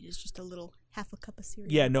you need is just a little half a cup of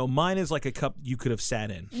cereal. Yeah, no, mine is like a cup you could have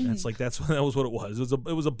sat in. That was what it was.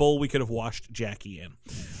 It was a bowl we could have washed Jackie in.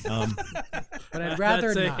 But I'd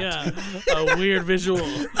rather That's not. a weird visual.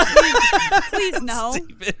 Please no.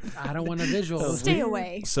 I don't want a visual. Stay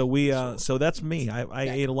away. So that's me. I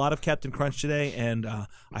ate a lot of Captain Crunch today, and I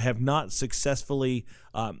have not successfully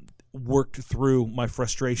worked through my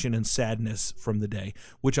frustration and sadness from the day,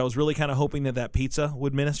 which I was really kind of hoping that pizza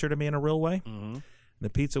would minister to me in a real way. The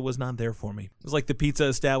pizza was not there for me. It was like the pizza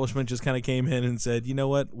establishment just kind of came in and said, you know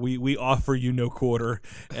what, we offer you no quarter.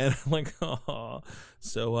 And I'm like, oh.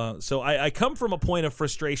 So I come from a point of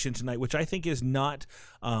frustration tonight, which I think is not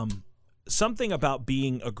something about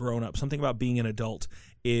being a grown-up, something about being an adult,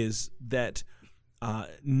 is that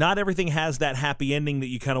not everything has that happy ending that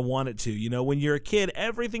you kind of want it to. You know, when you're a kid,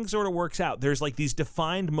 everything sort of works out. There's like these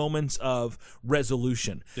defined moments of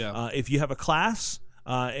resolution. Yeah. If you have a class,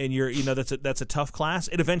 and you're, you know, that's a tough class,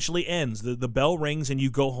 it eventually ends. The bell rings and you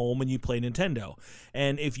go home and you play Nintendo.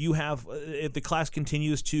 And if the class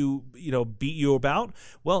continues to, you know, beat you about,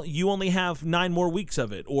 well, you only have 9 more weeks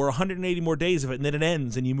of it or 180 more days of it, and then it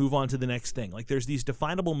ends and you move on to the next thing. Like there's these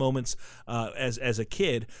definable moments as a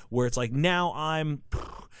kid where it's like, now I'm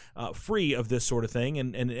free of this sort of thing.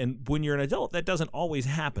 And when you're an adult, that doesn't always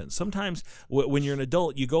happen. Sometimes when you're an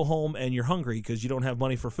adult, you go home and you're hungry because you don't have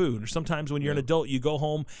money for food. Or sometimes when you're an adult, you go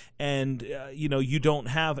home and you know, you don't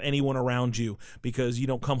have anyone around you because you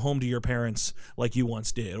don't come home to your parents like you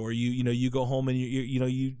once did. Or you go home and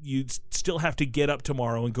you still have to get up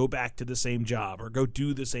tomorrow and go back to the same job or go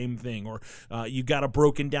do the same thing. Or you got a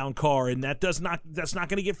broken down car and that's not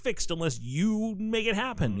going to get fixed unless you make it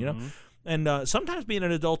happen. You know. And sometimes being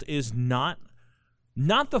an adult is not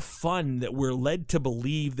the fun that we're led to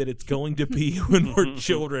believe that it's going to be when we're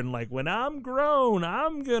children. Like, when I'm grown,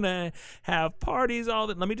 I'm going to have parties all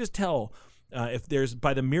that. Let me just tell, if there's,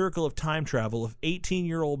 by the miracle of time travel, if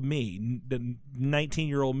 18-year-old me, the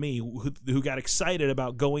 19-year-old me, who got excited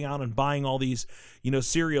about going out and buying all these, you know,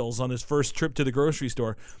 cereals on his first trip to the grocery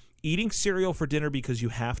store, eating cereal for dinner because you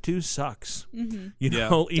have to sucks. Mm-hmm. You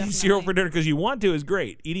know, eating Definitely. cereal for dinner because you want to is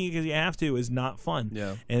great. Eating it because you have to is not fun.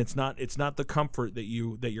 Yeah. And it's not the comfort that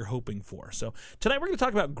you're hoping for. So tonight we're going to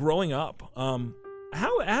talk about growing up.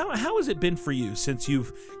 How has it been for you since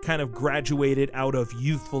you've kind of graduated out of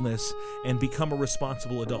youthfulness and become a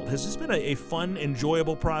responsible adult? Has this been a fun,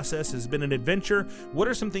 enjoyable process? Has it been an adventure? What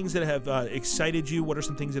are some things that have excited you? What are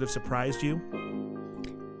some things that have surprised you?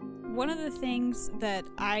 One of the things that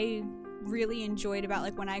I really enjoyed about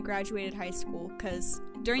like when I graduated high school, because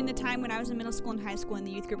during the time when I was in middle school and high school in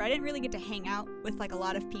the youth group, I didn't really get to hang out with like a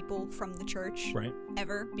lot of people from the church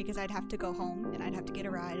ever, because I'd have to go home and I'd have to get a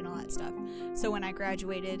ride and all that stuff. So when I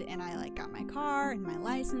graduated and I like got my car and my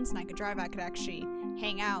license and I could drive, I could actually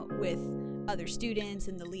hang out with other students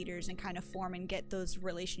and the leaders and kind of form and get those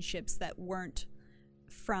relationships that weren't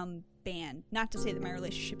from band. Not to say that my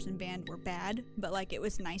relationships in band were bad, but like it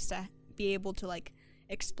was nice to be able to like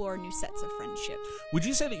explore new sets of friendship. Would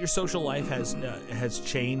you say that your social life has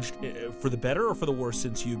changed for the better or for the worse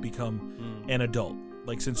since you've become an adult?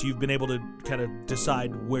 Like since you've been able to kind of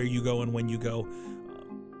decide where you go and when you go,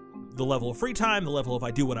 the level of free time, the level of I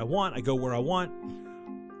do what I want, I go where I want.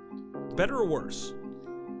 Better or worse?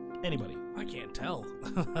 Anybody? I can't tell.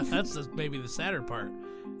 That's just maybe the sadder part,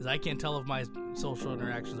 is I can't tell if my social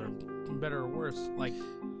interactions are better or worse. Like,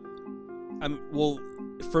 well,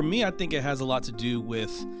 for me, I think it has a lot to do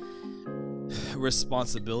with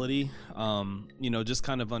responsibility. You know, just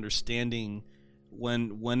kind of understanding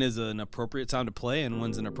when is an appropriate time to play and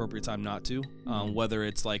when's an appropriate time not to. Whether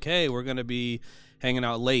it's like, hey, we're gonna be hanging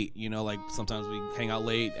out late, you know, like sometimes we hang out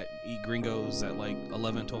late, eat gringos at like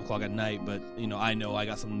 11, 12 o'clock at night, but you know I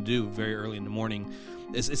got something to do very early in the morning.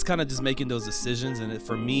 It's kind of just making those decisions. And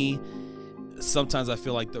for me, sometimes I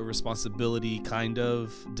feel like the responsibility kind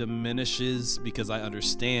of diminishes because I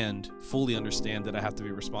fully understand that I have to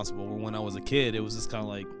be responsible. Where when I was a kid, it was just kind of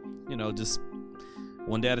like, you know, just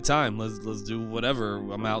one day at a time. Let's do whatever.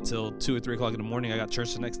 I'm out till 2 or 3 o'clock in the morning. I got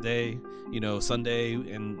church the next day, you know, Sunday,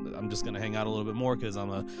 and I'm just gonna hang out a little bit more because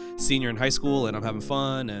I'm a senior in high school and I'm having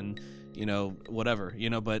fun and, you know, whatever, you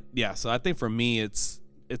know. But yeah, so I think for me it's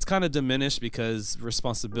kind of diminished because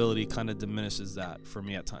responsibility kind of diminishes that for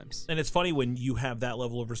me at times. And it's funny when you have that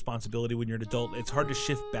level of responsibility when you're an adult, it's hard to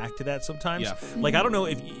shift back to that sometimes. Yeah. Like, I don't know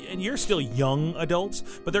if, and you're still young adults,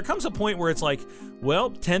 but there comes a point where it's like,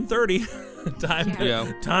 well, 10:30,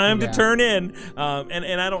 time to turn in.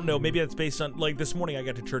 And I don't know, maybe that's based on, like this morning I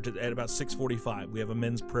got to church at about 6:45. We have a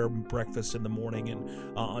men's prayer breakfast in the morning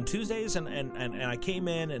and on Tuesdays, and I came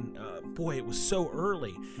in and boy, it was so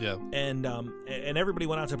early. Yeah. And everybody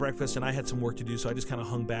went out to breakfast and I had some work to do, so I just kind of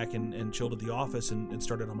hung back and chilled at the office and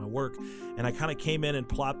started on my work. And I kind of came in and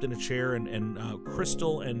plopped in a chair, and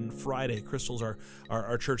Crystal and Friday, Crystal's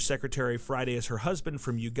our church secretary, Friday is her husband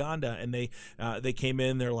from Uganda, and they came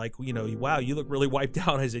in, they're like, you know, wow, you look really wiped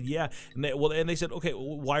out. I said, yeah. And they said, okay,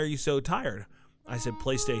 well, why are you so tired? I said,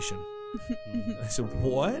 PlayStation. I said,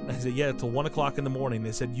 what? I said, yeah, till 1 o'clock in the morning.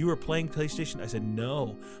 They said, you were playing PlayStation? I said,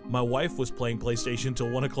 no. My wife was playing PlayStation till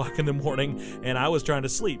 1 o'clock in the morning, and I was trying to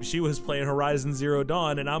sleep. She was playing Horizon Zero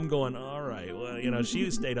Dawn, and I'm going, all right, well,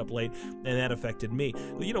 she stayed up late, and that affected me.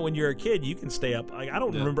 Well, when you're a kid, you can stay up. Like, I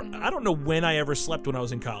don't remember. I don't know when I ever slept when I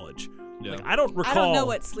was in college. Yeah. Like, I don't recall. I don't know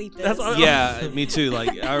what sleep is. Yeah, me too.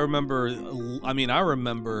 Like, I remember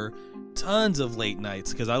tons of late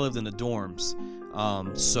nights because I lived in the dorms.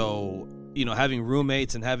 So, having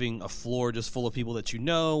roommates and having a floor just full of people that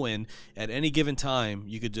and at any given time,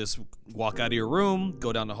 you could just walk out of your room,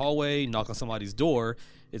 go down the hallway, knock on somebody's door.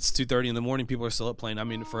 It's 2:30 in the morning. People are still up playing. I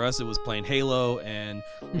mean, for us, it was playing Halo and,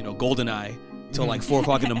 GoldenEye till like 4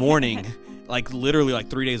 o'clock in the morning. Like literally like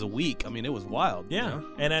 3 days a week. I mean, it was wild. Yeah,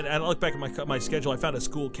 and I look back at my schedule. I found a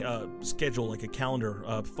school schedule, like a calendar,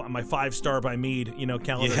 my 5-star by Mead,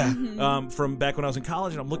 calendar, from back when I was in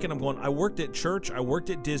college. And I'm looking, I'm going, I worked at church, I worked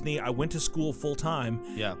at Disney, I went to school full time.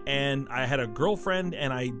 Yeah, and I had a girlfriend,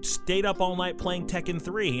 and I stayed up all night playing Tekken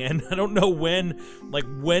 3. And I don't know when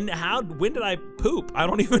did I poop? I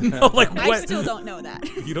don't even know. Like, I still don't know that.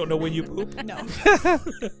 You don't know when you poop? No.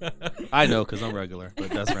 I know because I'm regular, but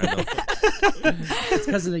that's random. It's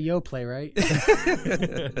because of the Yoplait, right?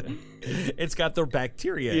 It's got their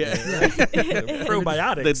bacteria. Yeah.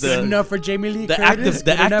 Probiotics. Good enough for Jamie Lee Curtis.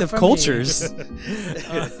 The active cultures.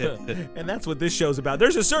 And that's what this show's about.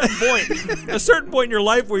 There's a certain point in your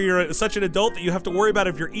life where you're such an adult that you have to worry about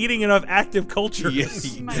if you're eating enough active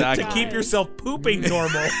cultures exactly. to keep yourself pooping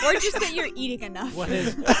normal. Or just that you're eating enough. What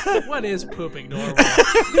is pooping normal?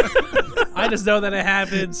 I just know that it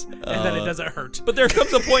happens and that it doesn't hurt. But there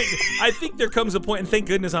comes a point, I think there comes a point, and thank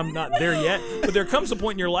goodness I'm not there yet, but there comes a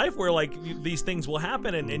point in your life where like these things will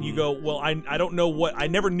happen and you go, well, I don't know I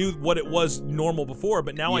never knew what it was normal before,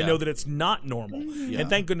 but now I know that it's not normal. Yeah. And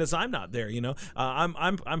thank goodness I'm not there,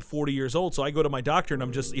 I'm 40 years old, so I go to my doctor and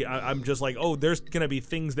I'm just like, oh, there's going to be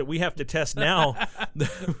things that we have to test now.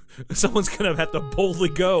 Someone's going to have to boldly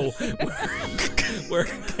go where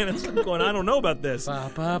Kenneth's going, I don't know about this.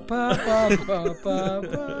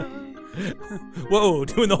 Whoa,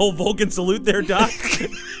 doing the whole Vulcan salute there, Doc.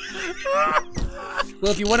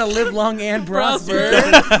 Well, if you want to live long and prosper,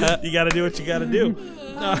 you got to do what you got to do.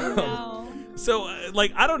 No. So,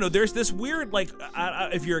 I don't know. There's this weird,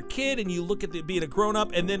 if you're a kid and you look at being a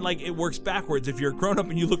grown-up, and then, it works backwards. If you're a grown-up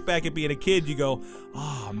and you look back at being a kid, you go,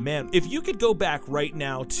 oh, man. If you could go back right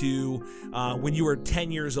now to when you were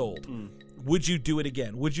 10 years old, would you do it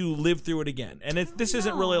again? Would you live through it again? And this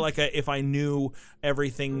isn't really like if I knew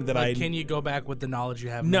everything that Can you go back with the knowledge you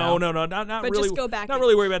have now? No, not but really. Just go back. Not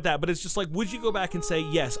really worried about that. But it's just would you go back and say,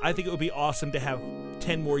 yes, I think it would be awesome to have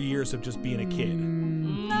 10 more years of just being a kid?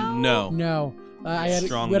 No. We had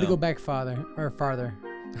to go back farther.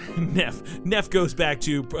 Neff goes back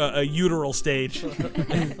to a uteral stage.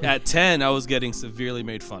 At 10, I was getting severely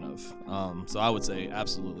made fun of. So I would say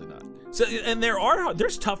absolutely not. So, and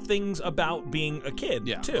there's tough things about being a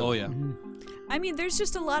kid, too. Oh, yeah. Mm-hmm. I mean, there's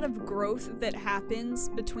just a lot of growth that happens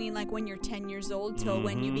between when you're 10 years old till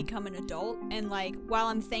when you become an adult. And while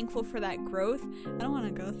I'm thankful for that growth, I don't want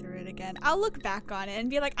to go through it again. I'll look back on it and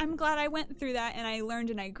be like, I'm glad I went through that and I learned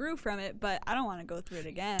and I grew from it, but I don't want to go through it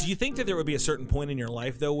again. Do you think that there would be a certain point in your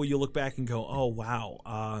life, though, where you look back and go, oh,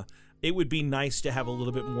 wow, it would be nice to have a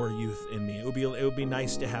little bit more youth in me. It would be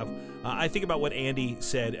nice to have. I think about what Andy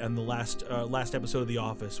said in the last episode of The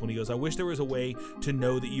Office when he goes, "I wish there was a way to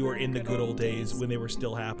know that you were in the good old days when they were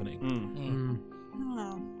still happening." I don't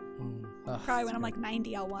know. Probably when I'm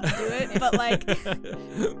 90, I'll want to do it. But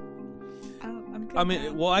I'm good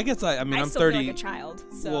now. Well, I guess I'm still 30. feel like a child.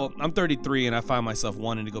 So. Well, I'm 33, and I find myself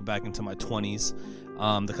wanting to go back into my 20s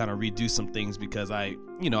to kind of redo some things because I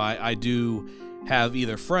do have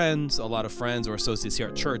either a lot of friends or associates here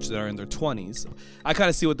at church that are in their 20s. I kind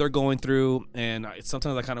of see what they're going through, and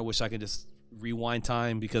sometimes I kind of wish I could just rewind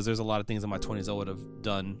time because there's a lot of things in my 20s I would have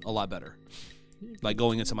done a lot better.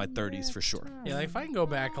 Going into my 30s for sure. Yeah, if I can go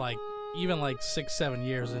back even 6-7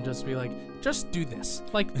 years and just be just do this.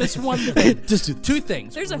 This one thing. Just do two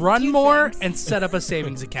things. There's a Run few more things. and set up a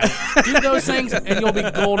savings account. Do those things and you'll be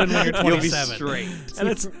golden when you're 27. You'll be straight. And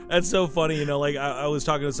that's so funny, I was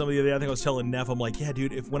talking to somebody the other day, I think I was telling Neff, I'm like, yeah,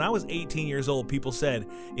 dude, when I was 18 years old, people said,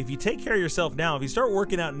 if you take care of yourself now, if you start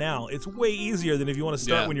working out now, it's way easier than if you want to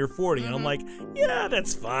start when you're 40. And I'm like, yeah,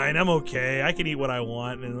 that's fine. I'm okay. I can eat what I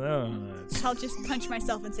want. And I'll just punch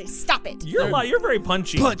myself and say, stop it. You're very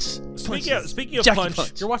punchy. Punch. Speaking of Jackie punch,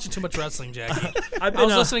 Punch. You're watching too much wrestling, Jackie. I I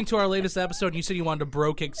was listening to our latest episode, and you said you wanted to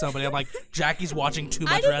bro kick somebody. I'm like, Jackie's watching too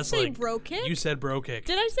much I didn't wrestling. say bro kick. You said bro kick.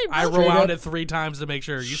 Did I say bro I kick? rewound it 3 times to make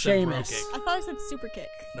sure. You said bro Sheamus. kick. I thought I said super kick.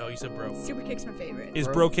 No, you said bro. Super kick's my favorite. Is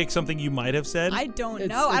bro kick something you might have said? I don't It's-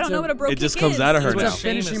 know. I it's don't know a- what a bro It kick just is. comes out of her It's what now. a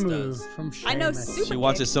finishing Sheamus move does. from Sheamus. I know super She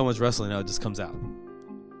watches kick. so much wrestling now, it just comes out.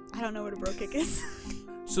 I don't know what a bro kick is.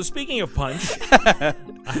 So speaking of punch,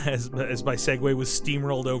 as my segue was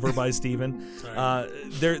steamrolled over by Steven,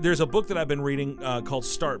 there's a book that I've been reading called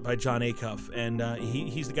Start by John Acuff, and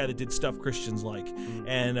he's the guy that did Stuff Christians Like,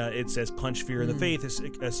 and it says punch fear in the face,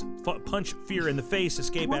 punch fear in the face,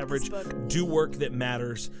 escape want average, this book. do work that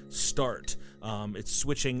matters, start. It's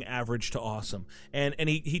switching average to awesome, and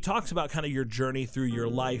he talks about kind of your journey through your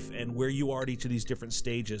life and where you are at each of these different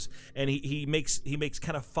stages, and he makes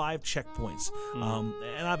kind of 5 checkpoints,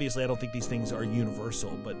 and obviously I don't think these things are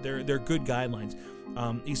universal, but they're good guidelines.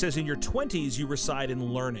 He says in your 20s you reside in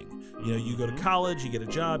learning. You know, you go to college, you get a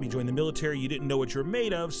job, you join the military, you didn't know what you're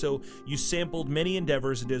made of, so you sampled many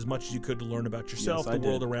endeavors and did as much as you could to learn about yourself, Yes, I the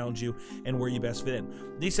world did. around you, and where you best fit in.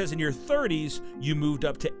 He says in your 30s you moved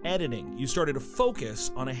up to editing. You started to focus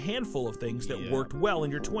on a handful of things that worked well in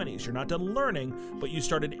your 20s. You're not done learning, but you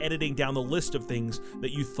started editing down the list of things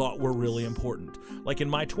that you thought were really important. Like in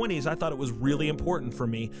my 20s, I thought it was really important for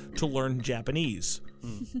me to learn Japanese.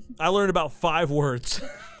 I learned about 5 words.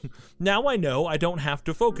 Now I know I don't have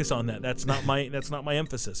to focus on that. That's not my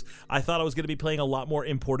emphasis. I thought I was going to be playing a lot more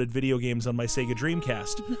imported video games on my Sega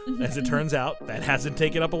Dreamcast. As it turns out, that hasn't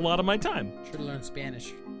taken up a lot of my time. Should have learned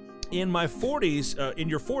Spanish. In my 40s, in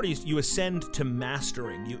your 40s, you ascend to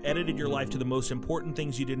mastering. You edited your life to the most important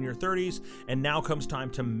things you did in your 30s, and now comes time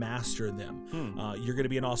to master them. You're going to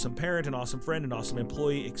be an awesome parent, an awesome friend, an awesome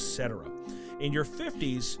employee, etc. In your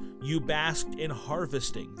 50s, you basked in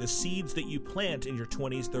harvesting. The seeds that you plant in your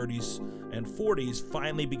 20s, 30s, and 40s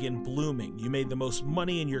finally begin blooming. You made the most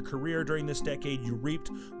money in your career during this decade. You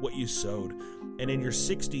reaped what you sowed. And in your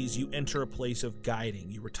 60s, you enter a place of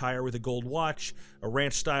guiding. You retire with a gold watch, a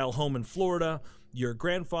ranch-style home in Florida. Your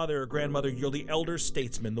grandfather or grandmother, you're the elder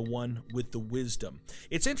statesman, the one with the wisdom.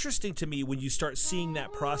 It's interesting to me when you start seeing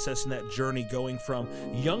that process and that journey going from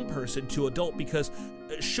young person to adult, because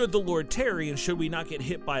should the Lord tarry and should we not get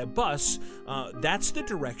hit by a bus, that's the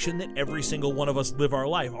direction that every single one of us live our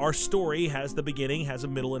life. Our story has the beginning, has a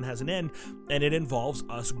middle, and has an end, and it involves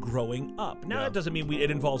us growing up. Now, that doesn't mean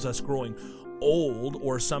it involves us growing old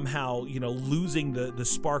or somehow, losing the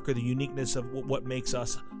spark or the uniqueness of what makes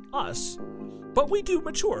us us. But we do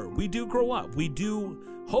mature. We do grow up. We do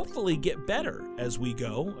hopefully get better as we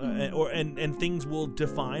go, and things will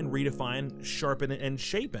define, redefine, sharpen, and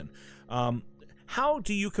shapen. How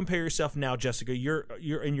do you compare yourself now, Jessica? You're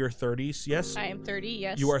in your 30s, yes? I am 30,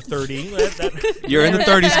 yes. You are 30. You're in the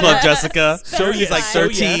 30s club, Jessica. So He's like so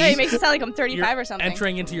 13. No, it makes it sound like I'm 35 You're or something.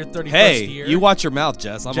 entering into your 31st Hey, year. you watch your mouth,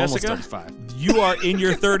 Jess. I'm Jessica? almost 35. You are in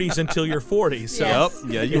your 30s until you're 40. So Yes.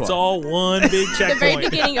 Yep. Yeah, you it's are. all one big the checkpoint. very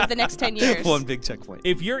beginning of the next 10 years. One big checkpoint.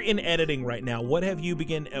 If you're in editing right now, what have you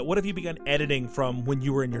begun editing from when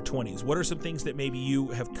you were in your 20s? What are some things that maybe you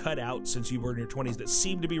have cut out since you were in your 20s that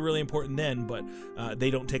seem to be really important then, but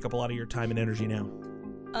they don't take up a lot of your time and energy now?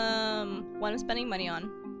 What I'm spending money on,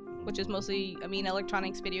 which is mostly,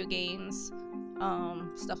 electronics, video games,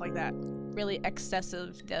 stuff like that. Really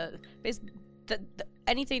excessive.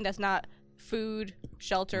 Anything that's not food,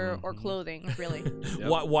 shelter, or clothing, really.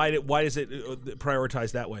 Yep. Why does it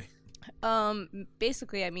prioritize that way?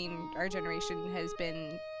 Basically, our generation has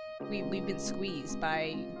been, we've been squeezed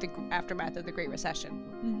by the aftermath of the Great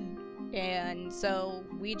Recession. And so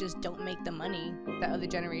we just don't make the money that other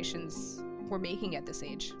generations were making at this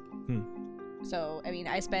age. So,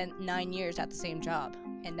 I spent 9 years at the same job,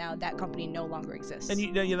 and now that company no longer exists.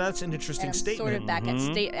 And that's an interesting and I'm statement. sort of back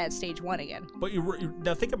at stage one again. But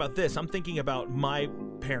now think about this. I'm thinking about my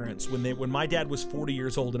parents when my dad was 40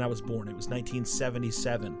 years old and I was born. It was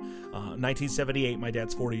 1977. 1978, my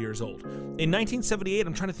dad's 40 years old. In 1978,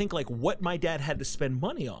 I'm trying to think like what my dad had to spend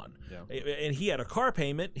money on. Yeah. And he had a car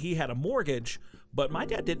payment, he had a mortgage, but my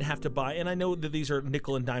dad didn't have to buy, and I know that these are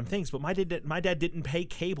nickel and dime things, but my dad didn't pay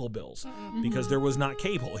cable bills because there was not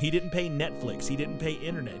cable. He didn't pay Netflix. He didn't pay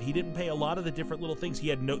internet. He didn't pay a lot of the different little things.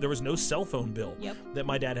 There was no cell phone bill that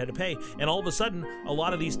my dad had to pay. And all of a sudden, a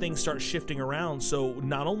lot of these things start shifting around. So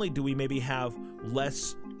not only do we maybe have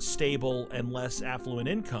less stable and less affluent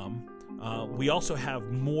income, we also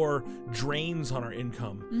have more drains on our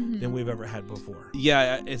income than we've ever had before.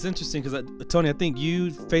 Yeah, it's interesting because, Tony, I think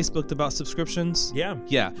you Facebooked about subscriptions. Yeah.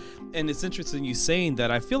 Yeah. And it's interesting you saying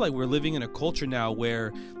that. I feel like we're living in a culture now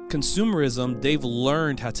where consumerism, they've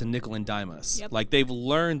learned how to nickel and dime us. Yep. Like they've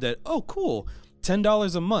learned that, oh, cool,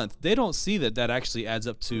 $10 a month. They don't see that actually adds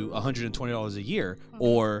up to $120 a year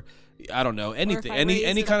or, I don't know, anything,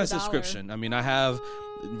 any kind of subscription. I mean, I have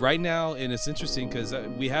right now, and it's interesting because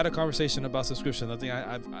we had a conversation about subscription. I think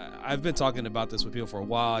I've been talking about this with people for a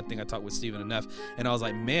while. I think I talked with Steven and Neff, and I was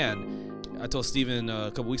like, man, I told Steven a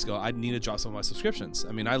couple weeks ago, I need to drop some of my subscriptions.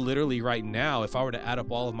 I mean, I literally right now, if I were to add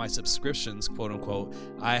up all of my subscriptions, quote unquote,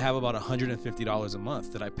 I have about $150 a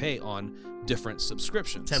month that I pay on different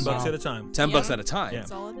subscriptions. $10 at a time. $10 at a time. Yeah.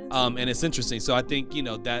 That's all it is. And it's interesting. So I think,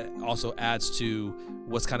 that also adds to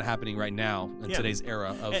what's kind of happening right now in today's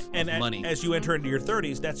era of money. As you enter into your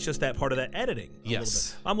 30s, that's just that part of that editing.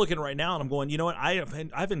 Yes. I'm looking right now and I'm going, you know what?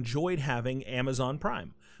 I've enjoyed having Amazon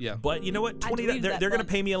Prime. Yeah. But you know what? They're going to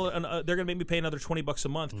pay me they're going to make me pay another $20 a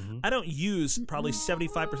month. I don't use probably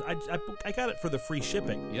 75%. I got it for the free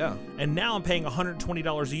shipping. Yeah. And now I'm paying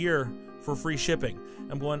 $120 a year for free shipping.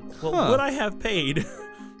 I'm going, well, would I have paid?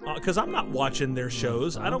 Because I'm not watching their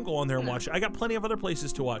shows. I don't go on there and watch it. I got plenty of other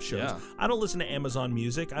places to watch shows. Yeah. I don't listen to Amazon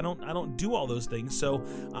Music. I don't do all those things. So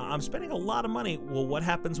I'm spending a lot of money. Well, what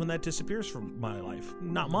happens when that disappears from my life?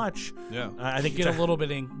 Not much. Yeah. I think You get a little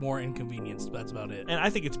bit more inconvenienced. That's about it. and I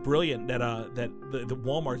think it's brilliant that the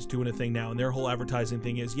Walmart's doing a thing now, and their whole advertising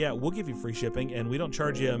thing is, we'll give you free shipping, and we don't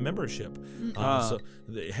charge you a membership.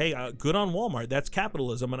 Hey, good on Walmart. That's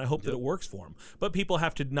capitalism, and I hope that it works for them. But people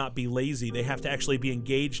have to not be lazy. They have to actually be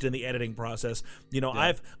engaged in the editing process.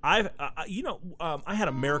 I had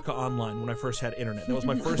America Online when I first had internet. That was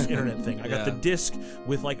my first internet thing. I got the disc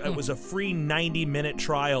with it was a free 90-minute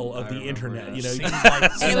trial of the internet.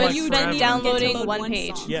 that. So you then downloading one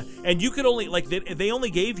page. Yeah, and you could only they only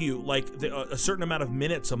gave you a certain amount of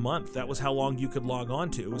minutes a month. That was how long you could log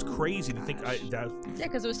on to. It was crazy to think. Yeah,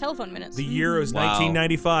 because it was telephone minutes. The year was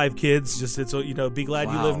 1995, kids. Just be glad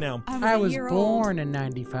you live now. I was born in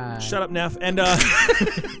 95. Shut up, Neff. And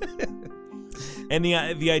and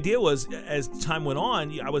the idea was, as time went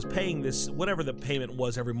on, I was paying this, whatever the payment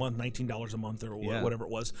was every month, $19 a month or whatever it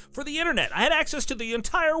was, for the internet. I had access to the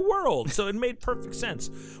entire world, so it made perfect sense.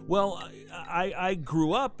 Well, I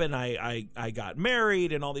grew up, and I got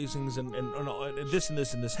married, and all these things, and this and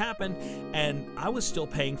this and this happened, and I was still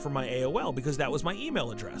paying for my AOL because that was my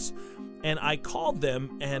email address. And I called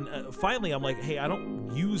them, and finally I'm like, hey, I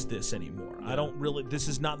don't use this anymore. This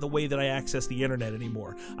is not the way that I access the internet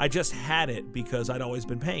anymore. I just had it because I'd always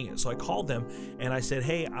been paying it. So I called them, and I said,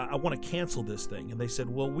 hey, I want to cancel this thing. And they said,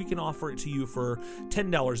 well, we can offer it to you for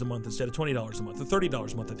 $10 a month instead of $20 a month, or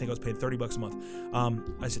 $30 a month. I think I was paid $30 a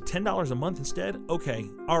month. I said, $10 a month instead? Okay,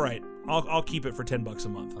 all right. I'll keep it for $10 a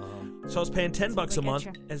month. So I was paying $10 a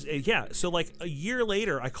month. So a year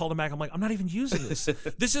later, I called him back. I'm like, I'm not even using this.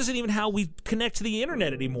 This isn't even how we connect to the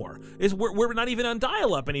internet anymore. We're not even on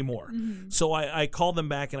dial-up anymore. So I called them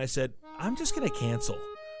back and I said, I'm just going to cancel.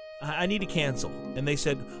 I need to cancel. And they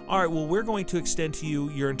said, all right, well, we're going to extend to you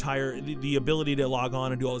your entire the ability to log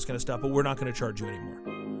on and do all this kind of stuff, but we're not going to charge you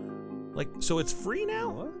anymore. So it's free now?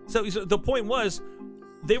 What? So the point was,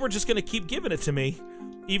 they were just going to keep giving it to me.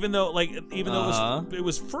 Even though it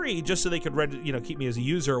was free, just so they could keep me as a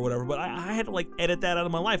user or whatever. But I had to edit that out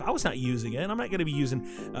of my life. I was not using it. I'm not going to be using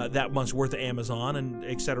that much worth of Amazon and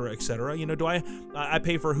et cetera, et cetera. Do I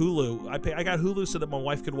pay for Hulu? I got Hulu so that my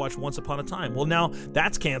wife could watch Once Upon a Time. Well, now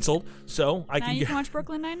that's canceled, so now you can watch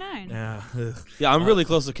Brooklyn Nine-Nine. Yeah, I'm really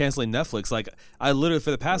close to canceling Netflix. I literally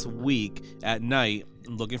for the past week at night,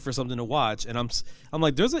 I'm looking for something to watch, and I'm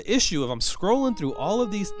like, there's an issue if I'm scrolling through all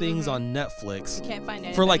of these things on Netflix. You can't find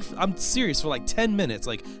anything. For I'm serious, for 10 minutes.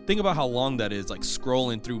 Think about how long that is,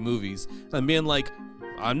 scrolling through movies and being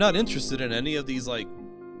I'm not interested in any of these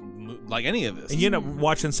any of this. And you end up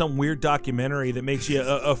watching some weird documentary that makes you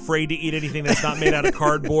afraid to eat anything that's not made out of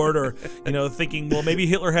cardboard, or thinking, well, maybe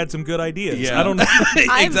Hitler had some good ideas. Yeah. I don't know.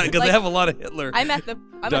 Exactly, because they have a lot of Hitler. I'm at the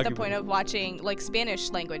point of watching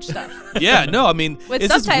Spanish language stuff. Yeah, no, I mean with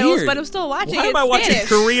it's subtitles, weird. but I'm still watching. Why am I watching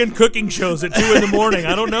Korean cooking shows at 2 a.m?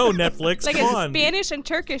 I don't know, Netflix. It's Come on. Spanish and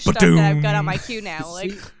Turkish stuff that I've got on my queue now.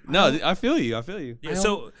 No, I feel you. Yeah,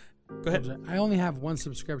 so go ahead. I only have one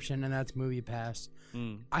subscription, and that's MoviePass.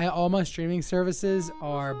 All my streaming services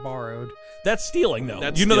are borrowed. That's stealing, though.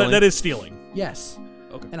 That's stealing. That is stealing. Yes.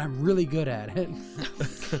 Okay. And I'm really good at it.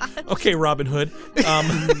 Okay, Robin Hood.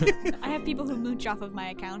 I have people who mooch off of my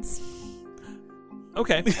accounts.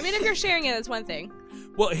 Okay. I mean, if you're sharing it, that's one thing.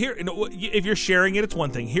 Well, here, if you're sharing it, it's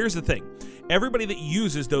one thing. Here's the thing. Everybody that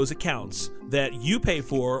uses those accounts that you pay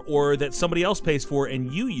for or that somebody else pays for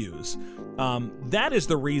and you use, that is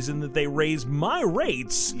the reason that they raise my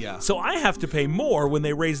rates. Yeah. So I have to pay more when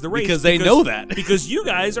they raise the rates. Because they know that. Because you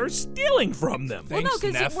guys are stealing from them. Well, no, Thanks,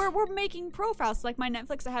 because Neff. we're making profiles. Like my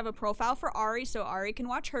Netflix, I have a profile for Ari, so Ari can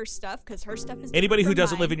watch her stuff because her stuff is. Anybody who different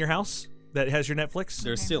doesn't from live in mine. your house that has your Netflix?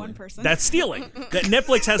 They're Okay, stealing. one person. That's stealing. That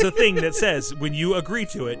Netflix has a thing that says when you agree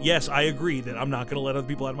to it, yes, I agree that I'm not going to let other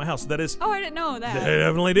people out of my house. That is, Oh, I didn't know that. they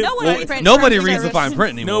definitely do. No one Well, prints Nobody terms of reads the service. fine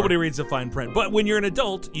print anymore. Nobody reads the fine print. But when you're an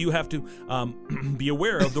adult, you have to be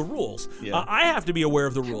aware of the rules. Yeah. I have to be aware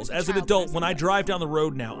of the rules. a As an child adult, person. when I drive down the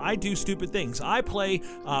road now, I do stupid things. I play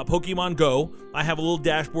Pokemon Go. I have a little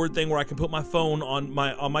dashboard thing where I can put my phone on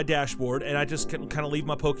my dashboard, and I just kind of leave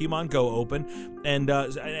my Pokemon Go open. And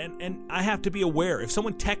I have to be aware. If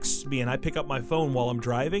someone texts me and I pick up my phone while I'm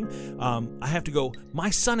driving, I have to go, my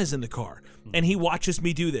son is in the car. And he watches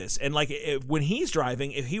me do this. And like when he's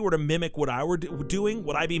driving, if he were to mimic what I were doing,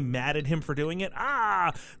 would I be mad at him for doing it?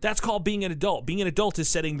 That's called being an adult. Being an adult is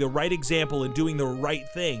setting the right example and doing the right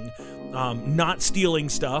thing, not stealing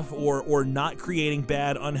stuff or not creating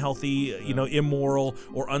bad, unhealthy, immoral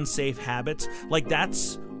or unsafe habits. Like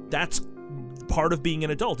that's part of being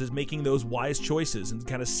an adult is making those wise choices and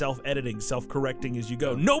kind of self-editing, self-correcting as you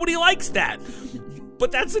go. Nobody likes that. But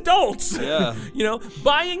that's adults. Yeah.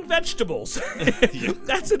 Buying vegetables.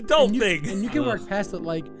 That's an adult thing. And you can work past it.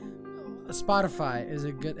 Like Spotify is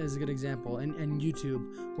a good example, and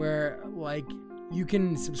YouTube, where like you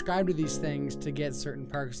can subscribe to these things to get certain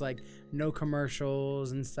perks, like no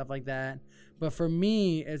commercials and stuff like that. But for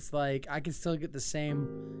me, it's like I can still get the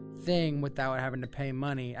same thing without having to pay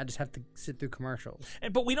money. I just have to sit through commercials.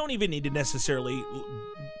 But we don't even need to necessarily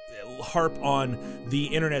harp on the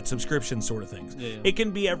internet subscription sort of things. Yeah. It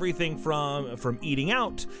can be everything from eating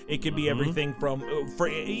out. It could be everything from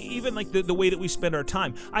even like the way that we spend our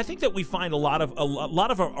time. I think that we find a lot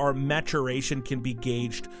of our maturation can be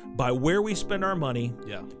gauged by where we spend our money.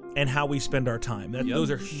 Yeah. And how we spend our time.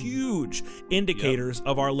 Those are huge indicators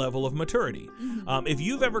of our level of maturity. If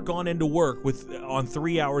you've ever gone into work on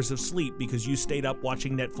 3 hours of sleep because you stayed up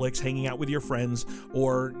watching Netflix, hanging out with your friends,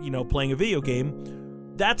 or playing a video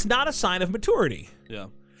game, that's not a sign of maturity. Yeah.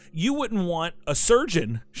 You wouldn't want a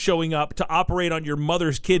surgeon showing up to operate on your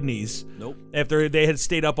mother's kidneys. Nope. After they had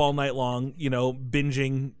stayed up all night long,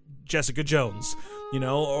 binging Jessica Jones.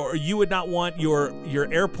 Or you would not want your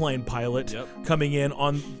airplane pilot coming in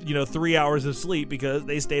on 3 hours of sleep because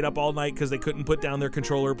they stayed up all night because they couldn't put down their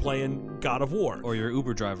controller playing God of War. Or your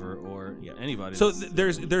Uber driver or anybody. So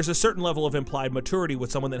there's a certain level of implied maturity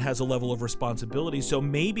with someone that has a level of responsibility. So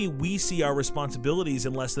maybe we see our responsibilities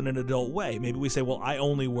in less than an adult way. Maybe we say, well, I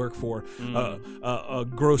only work for a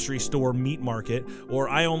grocery store meat market, or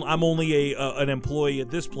I'm only an employee at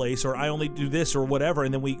this place, or I only do this or whatever,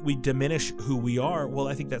 and then we diminish who we are. Well,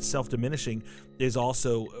 I think that self-diminishing is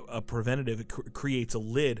also a preventative. It creates a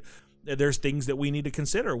lid. There's things that we need to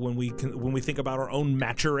consider when we think about our own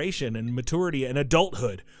maturation and maturity and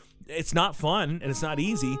adulthood. It's not fun and it's not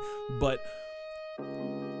easy, but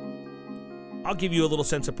I'll give you a little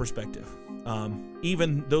sense of perspective.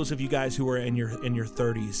 Even those of you guys who are in your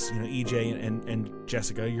 30s, EJ and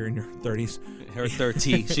Jessica, you're in your 30s. Her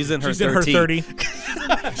 30. She's in her She's 30. in her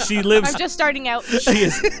 30. She lives. I'm just starting out. She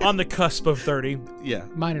is on the cusp of 30. Yeah.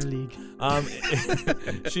 Minor league.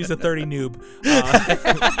 She's a 30 noob.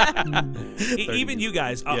 Even you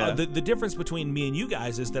guys, the difference between me and you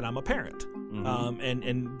guys is that I'm a parent.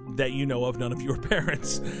 And that you know of, none of you are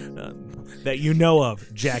parents. That you know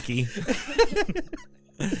of, Jackie.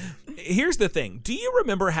 Here's the thing. Do you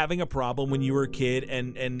remember having a problem when you were a kid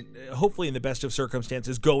and hopefully in the best of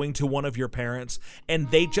circumstances going to one of your parents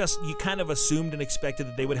and you kind of assumed and expected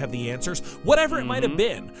that they would have the answers? Whatever it might have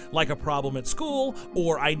been. Like a problem at school,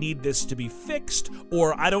 or I need this to be fixed,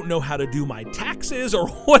 or I don't know how to do my taxes, or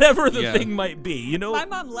whatever the thing might be. My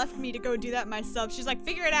mom left me to go do that myself. She's like,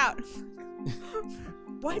 figure it out.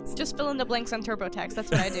 What? Just fill in the blanks on TurboTax.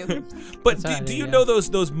 That's what I do. But do you know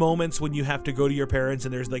those moments when you have to go to your parents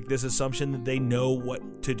and there's like this assumption that they know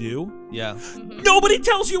what to do? Yeah. Nobody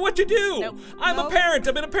tells you what to do. Nope. I'm a parent.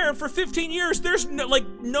 I've been a parent for 15 years. There's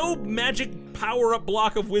no magic power-up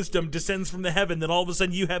block of wisdom descends from the heaven that all of a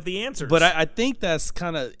sudden you have the answers. But I think that's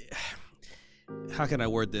kind of, how can I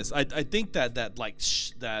word this? I think that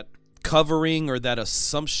that covering or that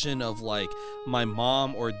assumption of like my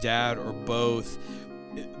mom or dad or both,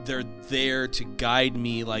 they're there to guide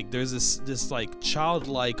me. Like there's this like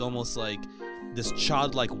childlike, almost like this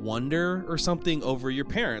childlike wonder or something over your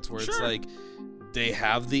parents, where it's like they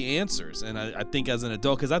have the answers. And I think as an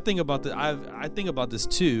adult, because I think about I think about this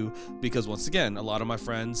too, because once again, a lot of my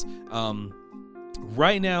friends,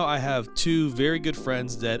 right now I have 2 very good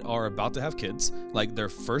friends that are about to have kids, like their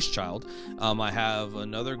first child. I have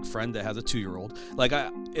another friend that has a 2-year-old. Like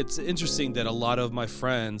it's interesting that a lot of my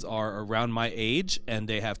friends are around my age and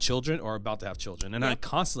they have children or about to have children. And I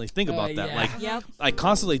constantly think about that. Yeah. Like I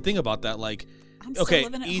constantly think about that. Like, I'm still okay,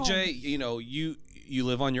 living at EJ, home. you know, you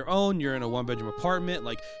live on your own, you're in a 1-bedroom apartment.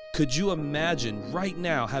 Like, could you imagine right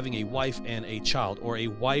now having a wife and a child, or a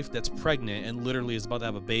wife that's pregnant and literally is about to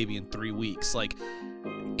have a baby in 3 weeks? Like,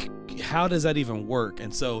 how does that even work?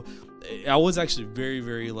 And so I was actually very,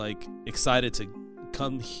 very like excited to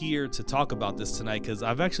come here to talk about this tonight, because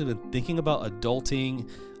I've actually been thinking about adulting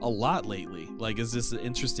a lot lately. Like, is this an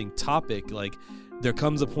interesting topic? Like, there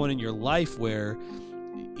comes a point in your life where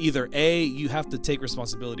either A, you have to take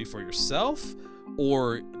responsibility for yourself,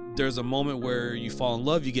 or there's a moment where you fall in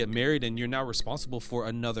love, you get married, and you're now responsible for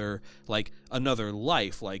another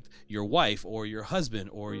life, like your wife or your husband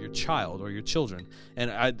or your child or your children.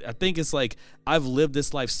 And I think it's like I've lived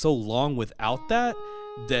this life so long without that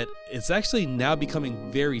it's actually now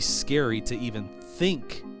becoming very scary to even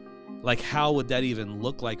think, like, how would that even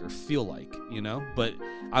look like or feel like, you know? But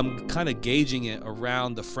I'm kind of gauging it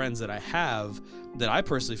around the friends that I have that I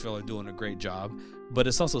personally feel are doing a great job, but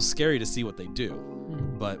it's also scary to see what they do.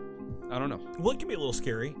 But I don't know. Well, it can be a little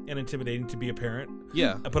scary and intimidating to be a parent.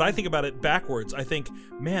 Yeah. But I think about it backwards. I think,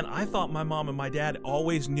 man, I thought my mom and my dad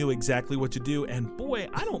always knew exactly what to do, and boy,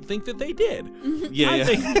 I don't think that they did.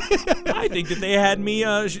 I think that they had me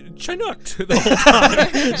chinooked the whole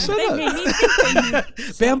time.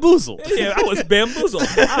 Bamboozled. Yeah, I was bamboozled.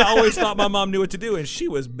 I always thought my mom knew what to do, and she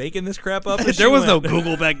was making this crap up. There was no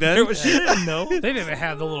Google back then. She didn't know. They didn't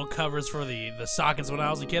have the little covers for the sockets when I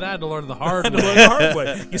was a kid. I had to learn the hard I had to way. learn the hard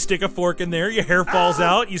way. You stick a fork in there, your hair falls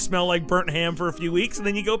out, you smell like burnt ham for a few weeks, and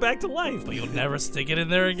then you go back to life. But you'll never stick it in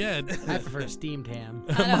there again. I prefer steamed ham.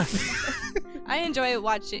 I enjoy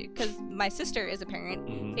watching because my sister is a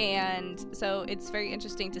parent, and so it's very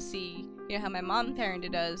interesting to see, you know, how my mom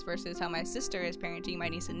parented us versus how my sister is parenting my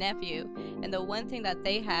niece and nephew. And the one thing that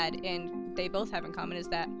they had, and they both have in common, is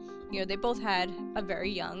that, you know, they both had a very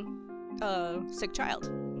young, sick child.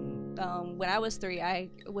 When I was 3, I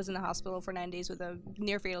was in the hospital for 9 days with a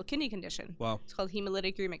near-fatal kidney condition. Wow. It's called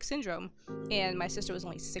hemolytic uremic syndrome, and my sister was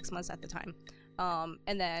only 6 months at the time.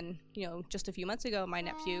 And then, you know, just a few months ago, my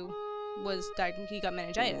nephew was diagnosed. He got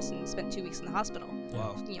meningitis and spent 2 weeks in the hospital.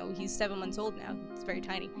 Wow. You know, he's 7 months old now. It's very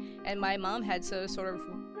tiny. And my mom had to sort of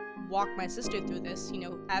walk my sister through this, you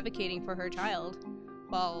know, advocating for her child,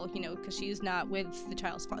 while, you know, because she's not with the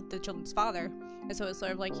children's father. And so it's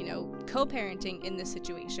sort of like, you know, co-parenting in this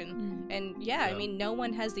situation. And yeah, I mean, no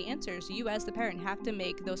one has the answers. You as the parent have to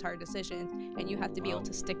make those hard decisions, and you have to be able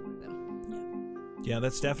to stick with them. Yeah,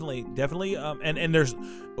 that's definitely, and there's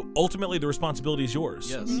ultimately the responsibility is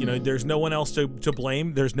yours. Yes. You know, there's no one else to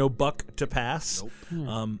blame. There's no buck to pass.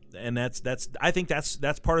 Nope. And that's I think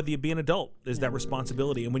that's part of being an adult is that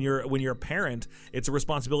responsibility. And when you're a parent, it's a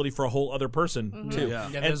responsibility for a whole other person too. Yeah.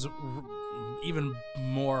 Yeah, there's even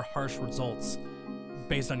more harsh results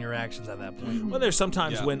based on your actions at that point. Well, there's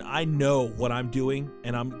sometimes Yeah. when I know what I'm doing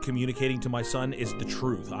and I'm communicating to my son is the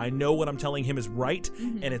truth. I know what I'm telling him is right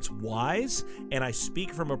and it's wise, and I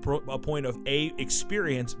speak from a point of A,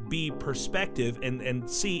 experience, B, perspective, and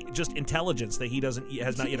C, just intelligence that he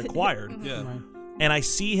has not yet acquired. Yeah. And I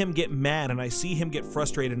see him get mad, and I see him get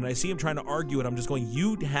frustrated, and I see him trying to argue, and I'm just going,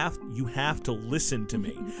 you have to listen to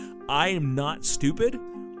me. I am not stupid,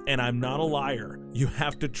 and I'm not a liar. You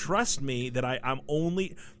have to trust me that I'm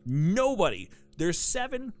only nobody. There's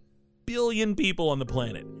 7 billion people on the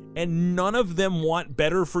planet, and none of them want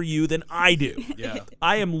better for you than I do. Yeah.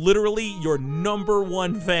 I am literally your number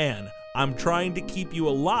 1 fan. I'm trying to keep you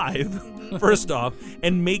alive, first off,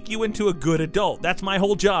 and make you into a good adult. That's my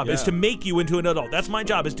whole job, is Yeah. to make you into an adult. That's my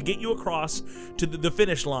job, is to get you across to the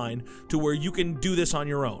finish line to where you can do this on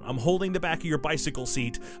your own. I'm holding the back of your bicycle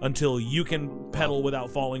seat until you can pedal without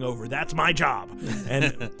falling over. That's my job.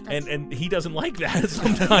 And he doesn't like that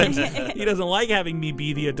sometimes. He doesn't like having me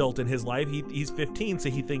be the adult in his life. He's 15, so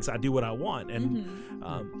he thinks I do what I want. And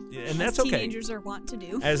that's okay. Teenagers are wont to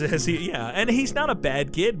do. As he, yeah, and he's not a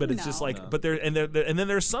bad kid, but it's just like, but and then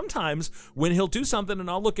there's sometimes when he'll do something, and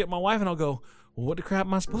I'll look at my wife and I'll go, well, what the crap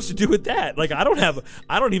am I supposed to do with that? Like, I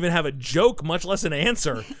don't even have a joke, much less an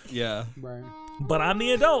answer. Yeah. Right. But I'm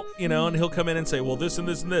the adult, you know, and he'll come in and say, well, this and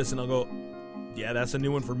this and this, and I'll go, yeah, that's a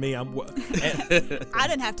new one for me. I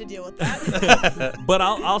didn't have to deal with that. But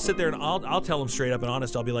I'll sit there and I'll tell him straight up and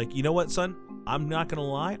honest. I'll be like, you know what, son? I'm not going to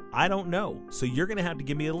lie, I don't know. So you're going to have to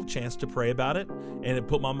give me a little chance to pray about it and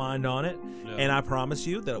put my mind on it. Yeah. And I promise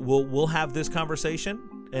you that we'll have this conversation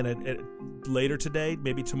and later today,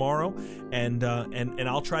 maybe tomorrow, and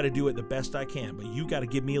I'll try to do it the best I can. But you got to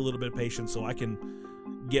give me a little bit of patience so I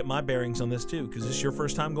can get my bearings on this too, because this is your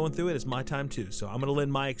first time going through it. It's my time too. So I'm going to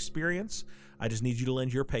lend my experience. I just need you to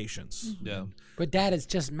lend your patience. Yeah. But Dad, it's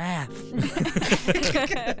just math. Well,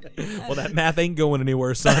 that math ain't going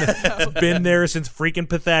anywhere, son. It's been there since freaking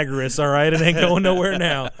Pythagoras, all right? It ain't going nowhere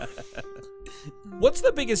now. What's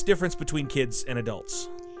the biggest difference between kids and adults?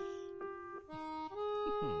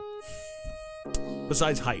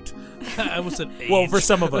 Besides height. I was an age. Well, for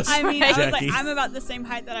some of us. I mean, I was Jackie. like, I'm about the same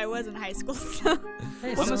height that I was in high school. So.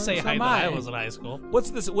 Hey, I'm gonna say height that I am was in high school. What's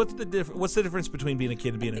the difference between being a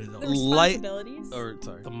kid and being an adult? The Light-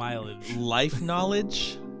 responsibilities. The mileage. Life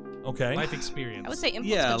knowledge. Okay. Life experience. I would say impulse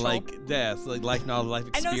Yeah, control. like that's like life knowledge, life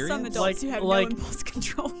I experience. know some adults who have Like- no impulse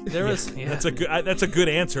control. There was That's a good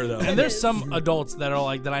answer though. and there's some adults that are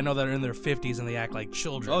like that I know that are in their 50s and they act like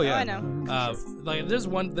children. Oh yeah, I know. Like there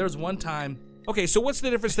was one time. Okay, so what's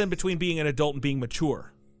the difference then between being an adult and being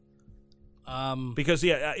mature? Because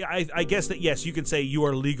I guess that yes, you can say you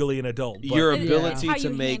are legally an adult. But Your It- ability how to you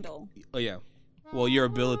make. handle. Oh yeah. Well, your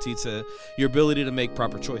ability to make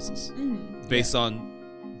proper choices based on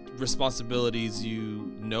responsibilities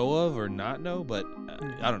you know of or not know, but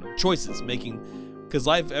I don't know, choices making. Because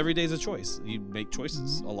life every day is a choice. You make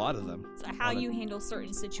choices, a lot of them. So how you handle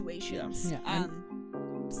certain situations. Yeah.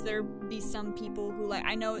 So there be some people who, like,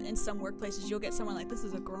 I know in some workplaces you'll get someone like, this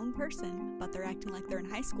is a grown person, but they're acting like they're in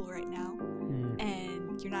high school right now,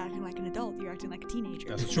 and you're not acting like an adult, you're acting like a teenager.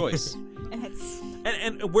 That's a choice. And it's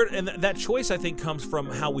and that choice I think comes from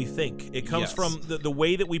how we think. It comes Yes. from the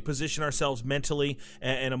way that we position ourselves mentally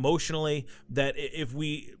and emotionally. That if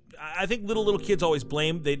we, I think little kids always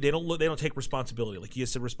blame. They don't take responsibility. Like you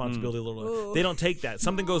said, responsibility. Ooh. They don't take that.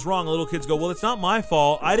 Something goes wrong. Little kids go, well, it's not my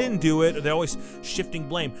fault. I didn't do it. They're always shifting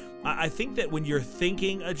blame. I think that when your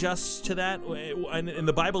thinking adjusts to that, and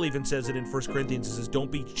the Bible even says it in 1 Corinthians, it says,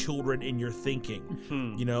 "Don't be children in your thinking."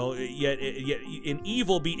 You know, yet in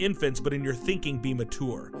evil be infants, but in your thinking be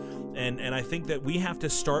mature. And I think that we have to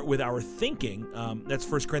start with our thinking. That's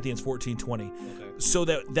 1 Corinthians 14:20, so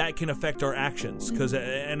that can affect our actions. Because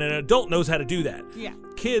and an adult knows how to do that. yeah.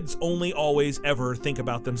 Kids only always ever think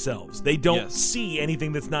about themselves. They don't see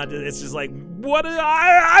anything that's not. It's just like, what?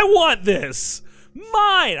 I want this.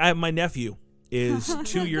 Mine. My nephew is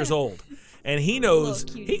 2 years old, and he knows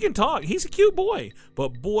Little cutie. he can talk. He's a cute boy,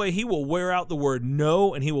 but boy, he will wear out the word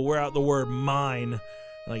no, and he will wear out the word mine.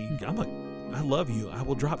 Like I love you. I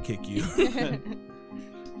will drop kick you.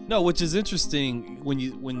 No, which is interesting when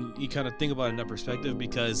you kind of think about it in that perspective,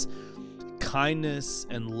 because kindness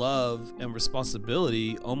and love and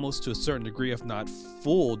responsibility, almost to a certain degree, if not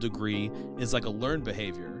full degree, is like a learned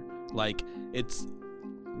behavior. Like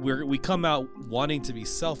we come out wanting to be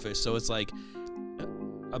selfish, so it's like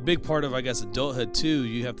a big part of, I guess, adulthood too.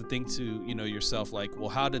 You have to think to yourself, like, well,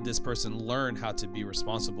 how did this person learn how to be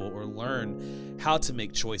responsible, or learn how to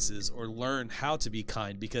make choices, or learn how to be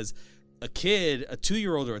kind? Because a kid, a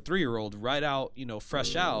 2-year-old or a 3-year-old, right out,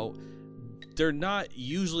 fresh out, they're not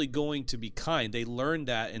usually going to be kind. They learn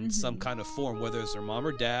that in some kind of form, whether it's their mom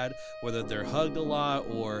or dad, whether they're hugged a lot,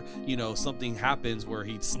 or something happens where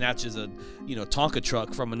he snatches a Tonka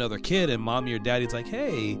truck from another kid, and mommy or daddy's like,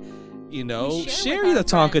 hey, share with the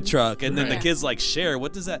our Tonka friends. truck, and then the Right. kid's like, share,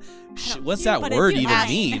 what does that what's Yeah, that but if word you even ask-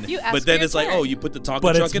 mean? if you ask But for then your it's like, kid. oh, you put the Tonka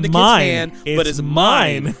But truck it's in the mine. kid's hand, but It's it's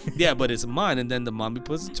mine. mine. Yeah, but it's mine, and then the mommy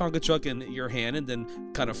puts the Tonka truck in your hand, and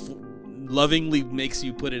then kind of lovingly makes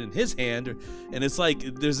you put it in his hand, and it's like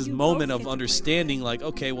there's this You moment both of get to play understanding, like,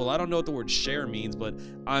 okay, well, I don't know what the word share means, but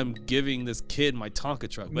I'm giving this kid my Tonka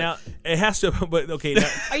truck. But Now it has to, but okay. Now,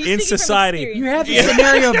 Are you in speaking from society, experience? You have the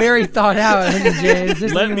scenario very thought out, James.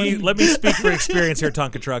 This let is me really- speak for experience here,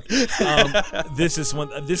 Tonka Truck. This is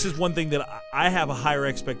one thing that I have a higher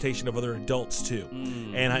expectation of other adults too,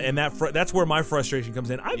 and that's where my frustration comes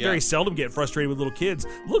in. I very seldom get frustrated with little kids.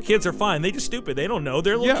 Little kids are fine; they just stupid. They don't know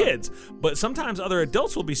they're little kids. But sometimes other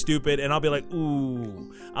adults will be stupid, and I'll be like,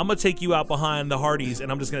 "Ooh, I'm gonna take you out behind the Hardee's,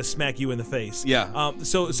 and I'm just gonna smack you in the face." Yeah.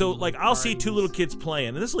 So like I'll see two little kids playing,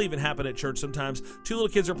 and this will even happen at church sometimes. Two little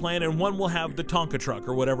kids are playing, and one will have the Tonka truck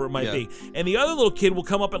or whatever it might be, and the other little kid will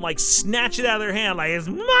come up and like snatch it out of their hand, like it's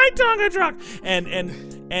my Tonka truck,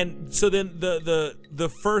 and so then the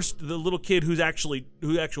little kid who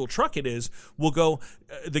actual truck it is will go.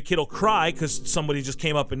 The kid will cry because somebody just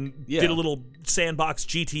came up and did a little sandbox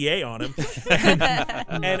GTA on him,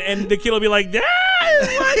 and the kid will be like,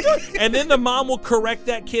 "Ah, and then the mom will correct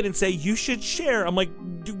that kid and say, "You should share." I'm like,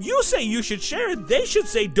 you say you should share, they should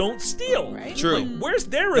say don't steal. Right? True. Like, where's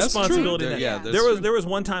their That's true. responsibility? in that? Yeah, that's there was true. there was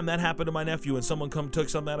one time that happened to my nephew, and someone took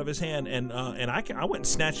something out of his hand, and I went and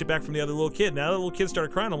snatched it back from the other little kid. Now the little kid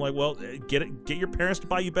started crying. I'm like, well, get your parents to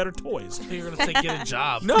buy you better toys. You're gonna say get a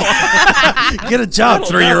job. No, Get a job,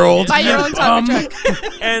 3-year-old. Buy your own Tonka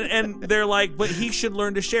truck. and they're like, but he should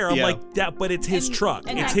learn to share. I'm Yeah. like that, but it's his truck.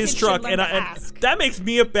 and It's that his kid should truck, learn and to and ask. that makes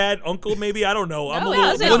me a bad uncle. Maybe I don't know. I'm a No, little. it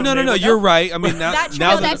doesn't. Well, no. You're right. I mean, now, That now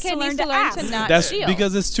child that that kid needs to learn to not that's steal.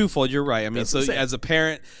 because it's twofold. You're right. I mean, That's so what I'm saying. as a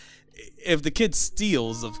parent, if the kid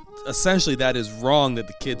steals, essentially that is wrong that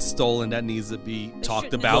the kid stole, and that needs to be talked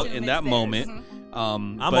shouldn't about assume in it's that theirs. moment.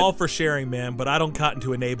 I'm but- all for sharing, man, but I don't cotton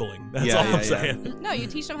to enabling. That's Yeah, all yeah, I'm yeah. saying. No, you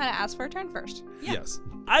teach them how to ask for a turn first. Yes.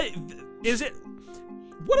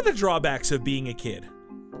 What are the drawbacks of being a kid?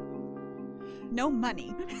 No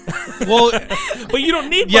money. Well, But you don't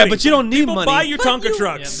need Yeah, money. but you don't need People money. buy your Tonka Yeah,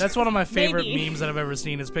 trucks. that's one of my favorite Maybe. memes that I've ever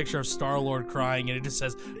seen. Is a picture of Star-Lord crying, and it just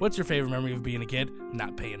says, "What's your favorite memory of being a kid?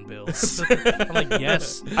 Not paying bills." I'm like,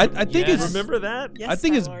 yes. I think Yes. it's Remember that? Yes, I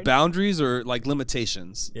think it's Star-Lord. boundaries or like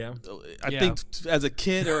limitations. Yeah. I Yeah. think as a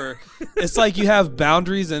kid, or it's like you have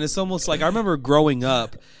boundaries, and it's almost like I remember growing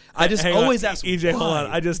up. I just Hang on, always ask EJ, hold why?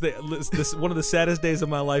 on. This one of the saddest days of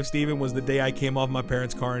my life, Steven, was the day I came off my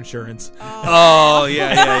parents' car insurance. Oh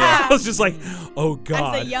yeah. I was just like, oh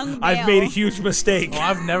God, young I've male. made a huge mistake. Well,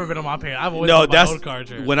 I've never been on my parents. I've always No, been on my that's own car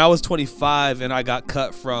insurance. when I was 25 and I got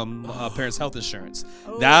cut from parents' health insurance.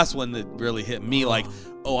 That's when it really hit me. Like,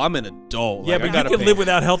 oh, I'm an adult. Yeah, Like, I but you gotta can pay. live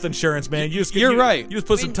without health insurance, man. You're right. You just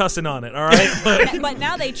put some tussin on it, all right? But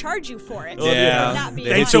now they charge you for it. Yeah, Not being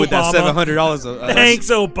they hit Thanks, you with that Obama. $700.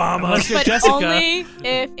 Thanks, Obama. Unless you're But Jessica. only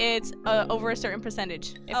if it's over a certain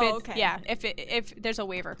percentage. If Oh, it's, okay. Yeah, if there's a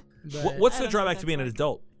waiver. What's I the don't know drawback if to being an that's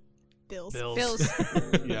adult? Bills. bills. Bills.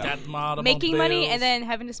 Yeah. Got multiple Making money bills. and then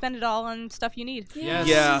having to spend it all on stuff you need. Yes.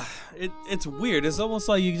 Yeah, it's weird. It's almost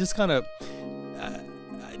like you just kind of.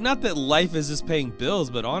 Not that life is just paying bills,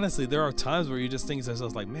 but honestly, there are times where you just think to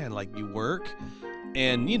yourself, like, man, like you work,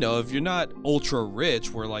 and you know, if you're not ultra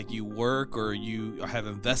rich, where like you work or you have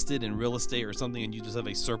invested in real estate or something, and you just have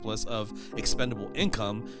a surplus of expendable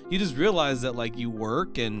income, you just realize that like you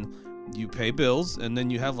work and you pay bills, and then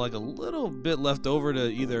you have like a little bit left over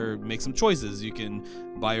to either make some choices. You can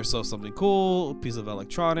buy yourself something cool, a piece of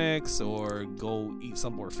electronics, or go eat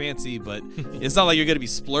somewhere fancy, but it's not like you're going to be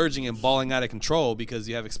splurging and balling out of control because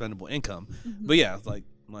you have expendable income. But yeah, it's like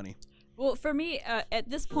money. Well, for me, at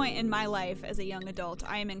this point in my life as a young adult,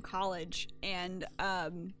 I am in college and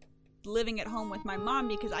living at home with my mom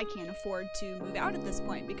because I can't afford to move out at this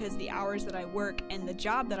point because the hours that I work and the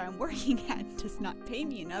job that I'm working at does not pay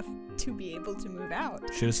me enough to be able to move out.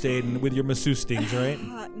 Should have stayed with your masseuse things, right?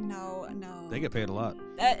 No. They get paid a lot.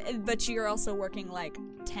 But you're also working like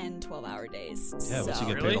 10, 12-hour days. Yeah, but so. you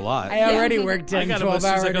get Really? paid a lot. I already work 10, I got a 12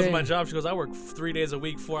 masseuse hour that goes to days. my job. She goes, I work 3 days a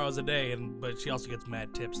week, 4 hours a day, but she also gets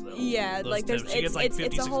mad tips though. Yeah, Those like there's tips. She gets, like, it's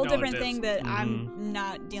a $50, whole $60 different tips. thing that I'm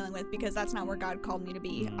not dealing with because that's not where God called me to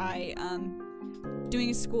be. I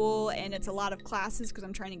doing school and it's a lot of classes because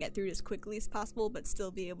I'm trying to get through it as quickly as possible, but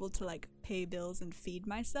still be able to like pay bills and feed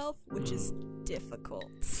myself, which is difficult.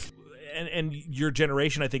 And your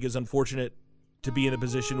generation, I think, is unfortunate to be in a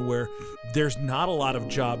position where there's not a lot of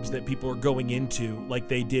jobs that people are going into like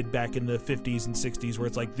they did back in the 50s and 60s, where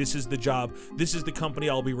it's like, this is the job, this is the company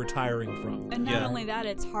I'll be retiring from. And not Yeah. only that,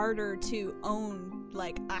 it's harder to own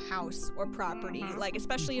like a house or property. Like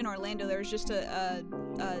especially in Orlando, there was just a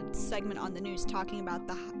segment on the news talking about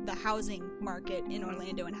the housing market in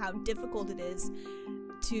Orlando and how difficult it is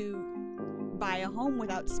to buy a home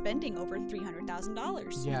without spending over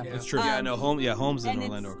 $300,000. Yeah. It's true. Yeah, I know. Homes in and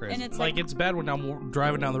Orlando are crazy. And it's Like it's bad when I'm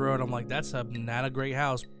driving down the road. I'm like, that's not a great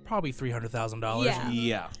house. Probably $300,000. Yeah.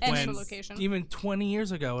 yeah. and Extra When location. even 20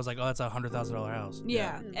 years ago, I was like, oh, that's a $100,000 house.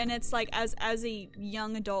 Yeah, and it's like as a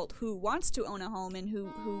young adult who wants to own a home and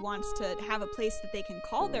who wants to have a place that they can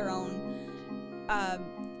call their own,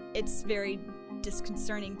 it's very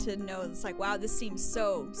disconcerting to know it's like, wow, this seems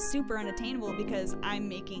so super unattainable because I'm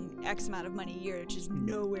making X amount of money a year, which is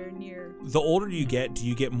nowhere near. The older you get, do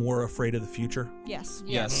you get more afraid of the future? Yes,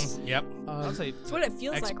 Yes. Yep. I'll say it's what it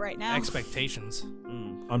feels like right now. expectations.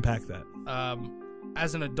 Unpack that.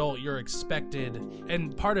 As an adult, you're expected,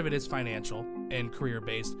 and part of it is financial and career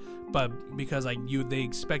based, but because like they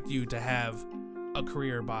expect you to have a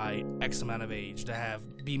career by X amount of age, to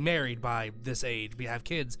be married by this age, have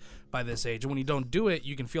kids by this age, and when you don't do it,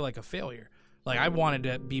 you can feel like a failure. Like I wanted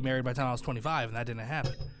to be married by the time I was 25, and that didn't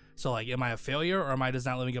happen. So like, am I a failure, or am I just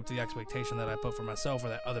not living up to the expectation that I put for myself or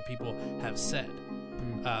that other people have said?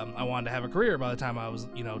 I wanted to have a career by the time I was,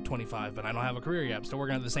 25, but I don't have a career yet. I'm still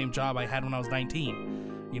working at the same job I had when I was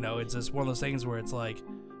 19. You know, it's just one of those things where it's like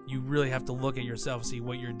you really have to look at yourself, see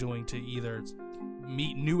what you're doing to either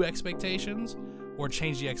meet new expectations or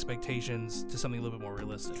change the expectations to something a little bit more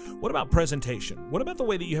realistic. What about presentation? What about the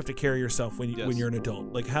way that you have to carry yourself when you're an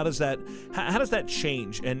adult? Like, how does that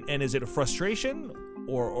change? And is it a frustration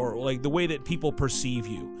or like the way that people perceive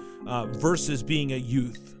you versus being a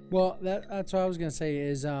youth? Well, that's what I was gonna say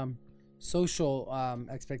is social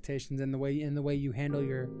expectations and the way you handle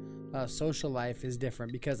your social life is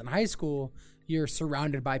different, because in high school you're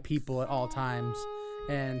surrounded by people at all times,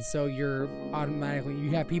 and so you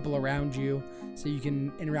have people around you, so you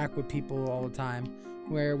can interact with people all the time.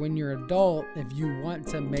 Where when you're an adult, if you want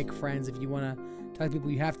to make friends, if you want to talk to people,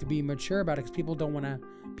 you have to be mature about it, because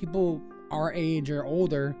people our age or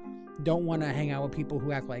older don't want to hang out with people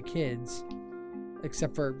who act like kids,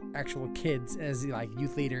 except for actual kids as like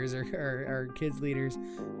youth leaders or kids leaders.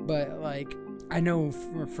 But like, I know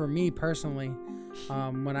for me personally,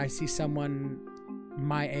 when I see someone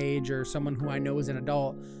my age or someone who I know is an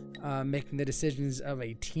adult making the decisions of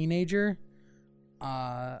a teenager,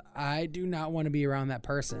 I do not want to be around that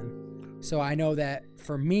person. So I know that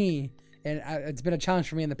for me, and it's been a challenge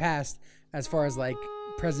for me in the past as far as like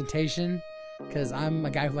presentation, because I'm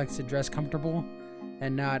a guy who likes to dress comfortable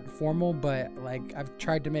and not formal, but like I've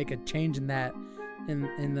tried to make a change in that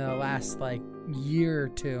in the last like year or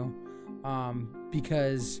two,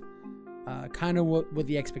 because kind of what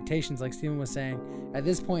the expectations, like Steven was saying, at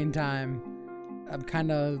this point in time, I'm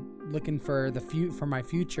kind of looking for for my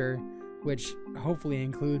future, which hopefully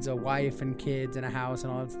includes a wife and kids and a house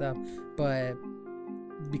and all that stuff. But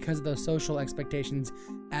because of those social expectations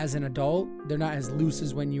as an adult, they're not as loose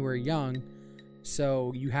as when you were young.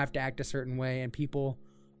 So you have to act a certain way, and people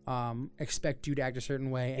expect you to act a certain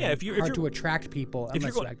way. And if you're to attract people. If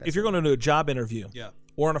you're going to do a job interview,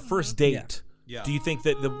 or on a first date, do you think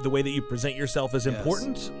that the way that you present yourself is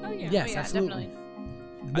important? Oh yeah. Yes, oh, yeah, absolutely. Definitely.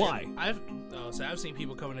 Why? I've seen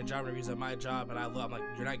people come into job interviews at my job, and I'm like,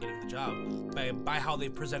 you're not getting the job by how they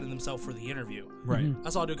presented themselves for the interview. Right. I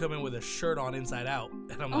saw a dude come in with a shirt on inside out,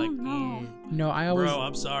 and I'm like, No, I always, bro,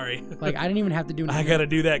 I'm sorry. like, I didn't even have to do. I got to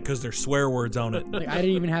do that because there's swear words on it. Like, I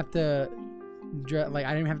didn't even have to. I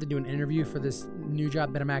didn't even have to do an interview for this new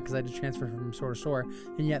job that I'm at, because I just transferred from store to store.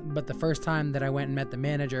 And yet, but the first time that I went and met the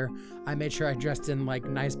manager, I made sure I dressed in like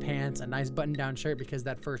nice pants, a nice button-down shirt, because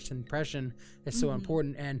that first impression is so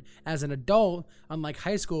important. And as an adult, unlike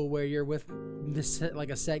high school where you're with this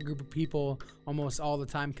like a set group of people almost all the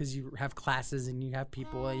time, because you have classes and you have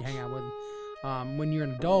people that you hang out with, when you're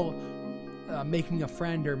an adult, making a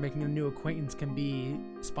friend or making a new acquaintance can be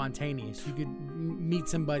spontaneous. You could meet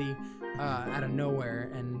somebody out of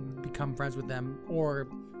nowhere and become friends with them, or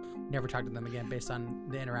never talk to them again based on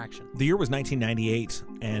the interaction. The year was 1998,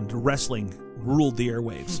 and wrestling ruled the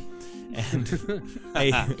airwaves. And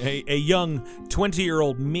a young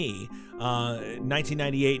 20-year-old me,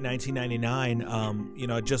 1998,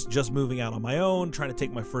 1999, just moving out on my own, trying to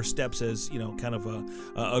take my first steps as, kind of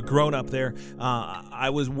a grown-up there. I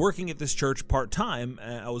was working at this church part-time.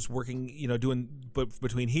 I was working, doing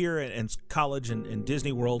between here and college and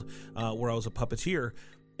Disney World, where I was a puppeteer.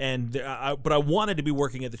 But I wanted to be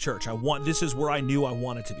working at the church. This is where I knew I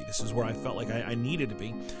wanted to be. This is where I felt like I needed to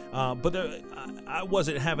be. But I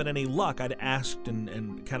wasn't having any luck. I'd asked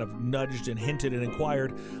and kind of nudged and hinted and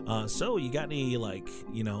inquired. So you got any,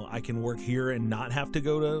 I can work here and not have to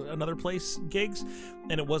go to another place gigs?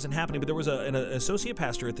 And it wasn't happening. But there was an associate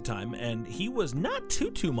pastor at the time, and he was not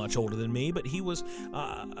too much older than me, but he was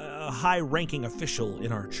a high-ranking official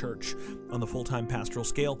in our church on the full-time pastoral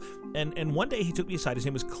scale. And one day he took me aside. His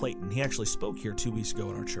name was Clayton. He actually spoke here 2 weeks ago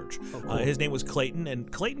in our church. Oh, cool. His name was Clayton, and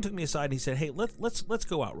Clayton took me aside and he said, "Hey, let's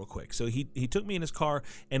go out real quick." So he took me in his car,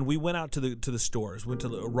 and we went out to the stores. Went to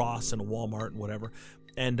the Ross and a Walmart and whatever.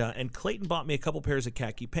 And Clayton bought me a couple pairs of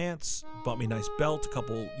khaki pants, bought me a nice belt, a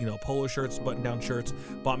couple polo shirts, button-down shirts,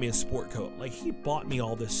 bought me a sport coat. Like, he bought me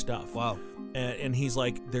all this stuff. Wow. And he's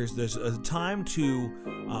like, there's a time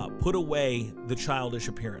to put away the childish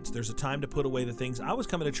appearance. There's a time to put away the things. I was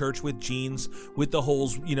coming to church with jeans with the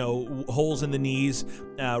holes in the knees,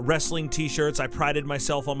 wrestling T-shirts. I prided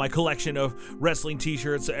myself on my collection of wrestling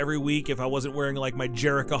T-shirts every week. If I wasn't wearing like my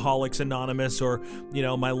Jerichoholics Anonymous or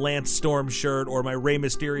my Lance Storm shirt or my Rey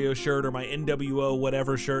Mysterio shirt or my NWO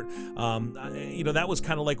whatever shirt, that was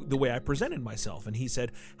kind of like the way I presented myself. And he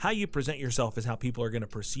said, how you present yourself is how people are going to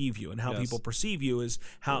perceive you, and how people perceive you is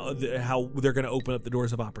how they're going to open up the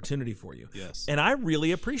doors of opportunity for you. Yes. And I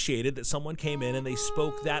really appreciated that someone came in and they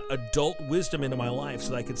spoke that adult wisdom into my life so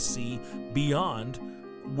that I could see beyond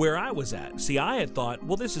where I was at. See, I had thought,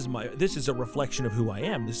 well, this is a reflection of who I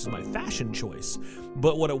am. This is my fashion choice.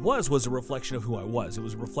 But what it was a reflection of who I was. It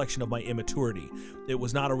was a reflection of my immaturity. It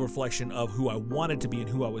was not a reflection of who I wanted to be and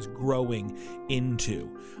who I was growing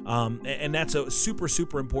into. And that's a super,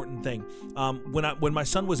 super important thing. When my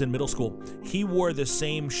son was in middle school, he wore the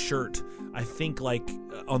same shirt, I think, like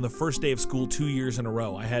on the first day of school 2 years in a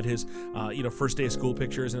row. I had his first day of school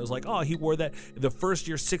pictures, and it was like, oh, he wore that. The first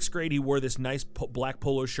year, 6th grade, he wore this nice black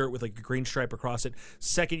polo shirt with like a green stripe across it.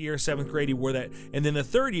 2nd year, 7th grade, he wore that. And then the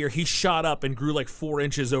 3rd year, he shot up and grew like 4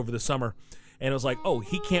 inches over the summer. And it was like, oh,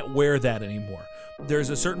 he can't wear that anymore. There's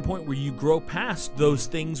a certain point where you grow past those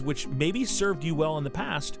things which maybe served you well in the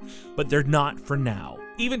past, but they're not for now.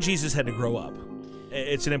 Even Jesus had to grow up.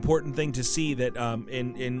 It's an important thing to see that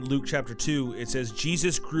in Luke chapter 2, it says,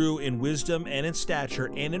 Jesus grew in wisdom and in stature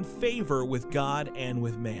and in favor with God and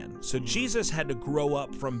with man. So Jesus had to grow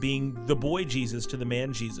up from being the boy Jesus to the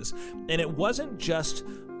man Jesus. And it wasn't just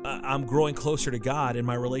I'm growing closer to God in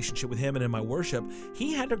my relationship with him and in my worship.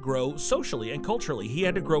 He had to grow socially and culturally. He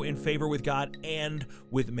had to grow in favor with God and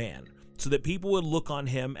with man, so that people would look on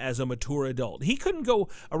him as a mature adult. He couldn't go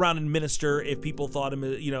around and minister if people thought him,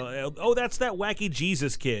 oh, that's that wacky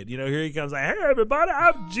Jesus kid. Here he comes like, hey, everybody,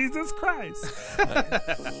 I'm Jesus Christ.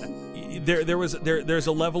 There's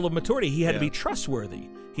a level of maturity. He had to be trustworthy.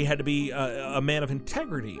 He had to be a man of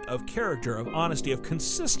integrity, of character, of honesty, of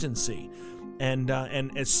consistency. And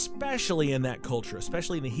especially in that culture,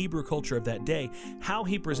 especially in the Hebrew culture of that day, how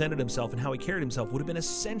he presented himself and how he carried himself would have been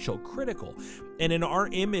essential, critical. And in our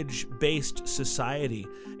image-based society,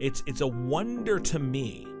 it's a wonder to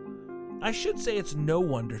me. I should say it's no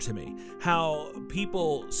wonder to me how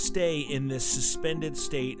people stay in this suspended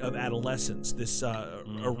state of adolescence, this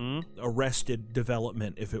arrested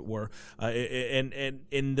development, if it were, and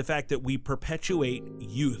in the fact that we perpetuate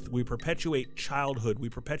youth, we perpetuate childhood, we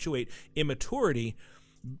perpetuate immaturity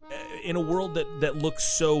in a world that looks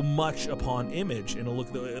so much upon image and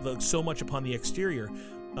looks so much upon the exterior,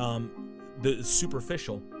 the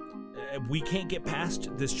superficial. We can't get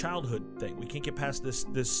past this childhood thing. We can't get past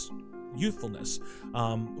this youthfulness,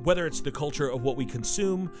 whether it's the culture of what we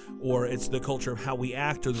consume or it's the culture of how we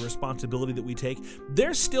act or the responsibility that we take.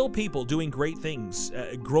 There's still people doing great things,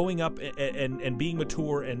 growing up and being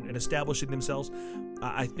mature and establishing themselves.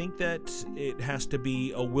 I think that it has to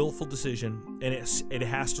be a willful decision, and it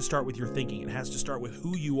has to start with your thinking. It has to start with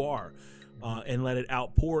who you are, and let it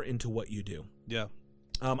outpour into what you do. Yeah.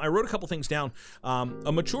 I wrote a couple things down.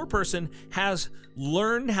 A mature person has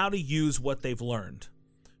learned how to use what they've learned.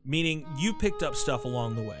 Meaning you picked up stuff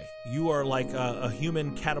along the way. You are like a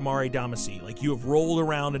human Katamari Damacy. Like you have rolled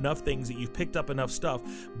around enough things that you've picked up enough stuff.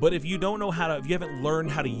 But if you don't know if you haven't learned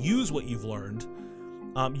how to use what you've learned,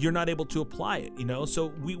 you're not able to apply it, So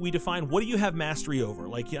we define, what do you have mastery over?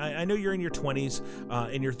 Like, I know you're in your 20s,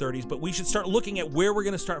 in your 30s, but we should start looking at where we're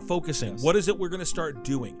going to start focusing. Yes. What is it we're going to start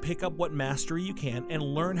doing? Pick up what mastery you can and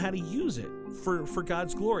learn how to use it for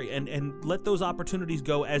God's glory, and let those opportunities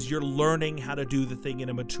go as you're learning how to do the thing in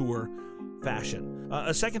a mature fashion.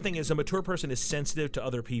 A second thing is, a mature person is sensitive to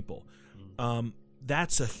other people.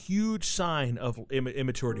 That's a huge sign of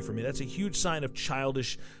immaturity for me. That's a huge sign of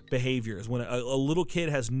childish behaviors. When a little kid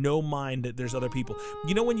has no mind that there's other people.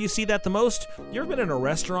 When you see that the most? You ever been in a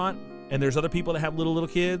restaurant and there's other people that have little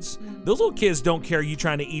kids? Those little kids don't care you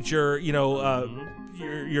trying to eat your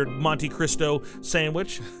your Monte Cristo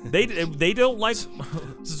sandwich. They don't like.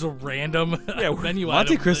 This is a random menu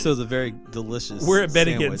Monte item. Cristo is a very delicious. We're at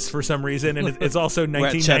Bennigan's sandwich. for some reason, and it's also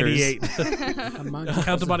 1998.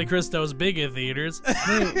 Count the Monte Cristo is big in theaters.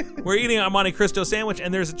 We're eating a Monte Cristo sandwich,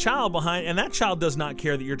 and there's a child behind, and that child does not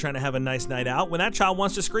care that you're trying to have a nice night out. When that child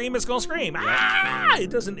wants to scream, it's gonna scream. Ah! It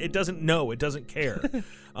doesn't know. It doesn't care.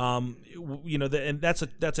 And that's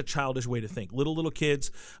a childish way to think. Little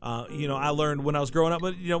kids. I learned when I was growing up,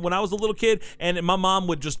 but when I was a little kid, and my mom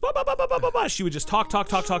would just she would just talk,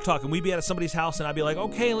 and we'd be at somebody's house, and I'd be like,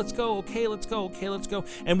 okay, let's go,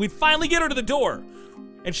 and we'd finally get her to the door.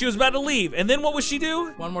 And she was about to leave. And then what would she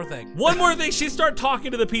do? One more thing. She'd start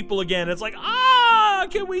talking to the people again. It's like,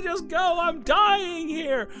 can we just go? I'm dying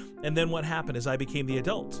here. And then what happened is I became the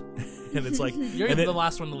adult. And it's like... You're the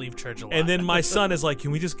last one to leave church alive. And then my son is like,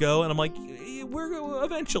 can we just go? And I'm like,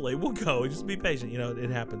 eventually, we'll go. Just be patient.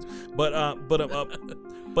 It happens. But a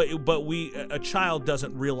child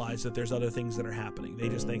doesn't realize that there's other things that are happening. They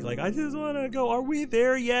just think like, I just want to go. Are we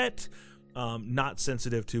there yet? Not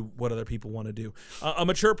sensitive to what other people want to do. A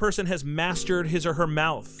mature person has mastered his or her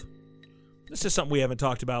mouth. This is something we haven't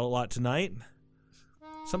talked about a lot tonight.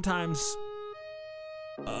 Sometimes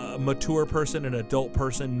a mature person, an adult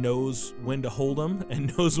person, knows when to hold them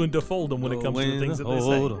and knows when to fold them when it comes to the things that they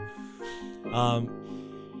say.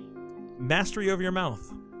 Mastery over your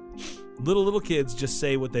mouth. Little kids just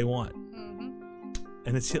say what they want,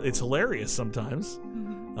 and it's hilarious sometimes.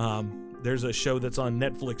 There's a show that's on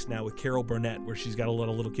Netflix now with Carol Burnett where she's got a lot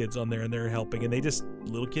of little kids on there and they're helping, and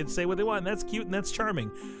little kids say what they want, and that's cute and that's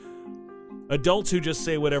charming. Adults who just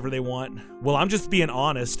say whatever they want. Well, I'm just being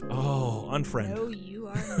honest. Oh, unfriend. No, you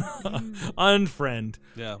are not. Unfriend.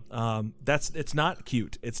 Yeah. It's not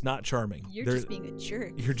cute. It's not charming. You're just being a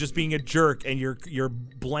jerk. You're just being a jerk, and you're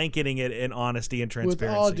blanketing it in honesty and transparency.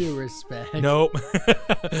 With all due respect. Nope.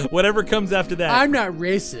 Whatever comes after that. I'm not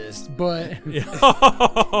racist, but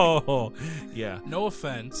yeah. No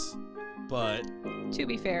offense, But To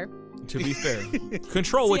be fair.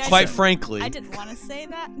 Control what you quite say. frankly, I didn't want to say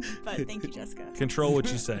that, but thank you, Jessica. Control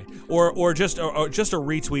what you say, or just a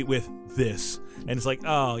retweet with this, and it's like,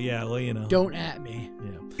 oh yeah, well, you know, don't at me.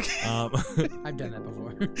 Yeah. I've done that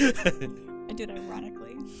before. I did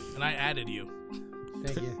ironically. and I added you.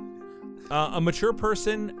 Thank you. A mature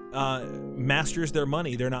person masters their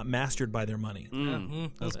money. They're not mastered by their money.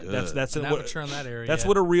 That's good. That's An amateur in that area. That's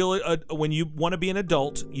what a real when you want to be an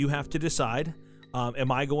adult, you have to decide.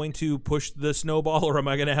 Am I going to push the snowball, or am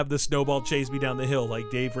I going to have the snowball chase me down the hill, like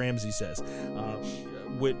Dave Ramsey says?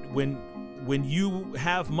 When you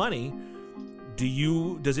have money,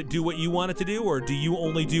 does it do what you want it to do, or do you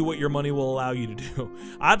only do what your money will allow you to do?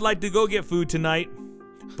 I'd like to go get food tonight,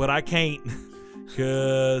 but I can't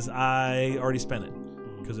because I already spent it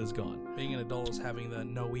because it's gone. Being an adult is having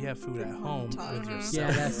we have food at home with yourself.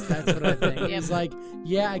 Yeah, that's what I think. It's like,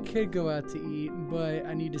 yeah, I could go out to eat, but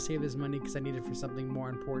I need to save this money because I need it for something more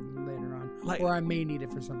important later on, or I may need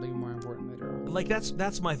it for something more important later on. Like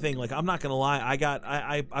that's my thing. Like, I'm not gonna lie,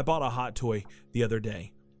 I bought a hot toy the other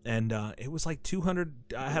day, and it was like $200.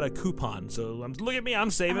 I had a coupon, so look at me,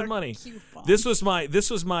 I'm saving money. This was my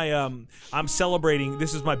I'm celebrating.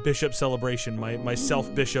 This is my bishop celebration, my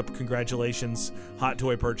self bishop congratulations hot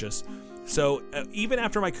toy purchase. So even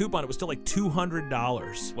after my coupon, it was still like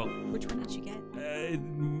 $200. Well, Which one did you get?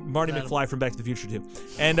 Marty McFly from Back to the Future 2.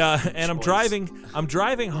 And I'm driving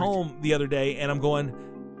home the other day, and I'm going,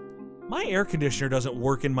 my air conditioner doesn't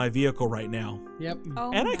work in my vehicle right now. Yep.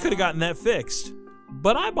 Oh, And I could have gotten that fixed,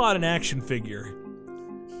 but I bought an action figure.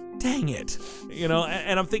 Dang it. You know,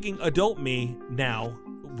 and I'm thinking adult me now,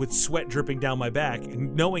 with sweat dripping down my back,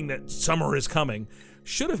 knowing that summer is coming,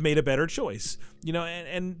 should have made a better choice. You know,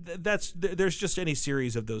 and there's just any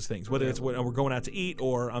series of those things, whether it's when we're going out to eat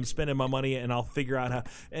or I'm spending my money and I'll figure out how.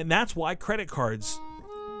 And that's why credit cards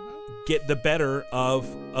get the better of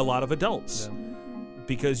a lot of adults,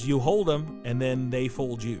 because you hold them and then they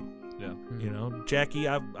fold you. Yeah. You know, Jackie,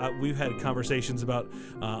 we've had conversations about,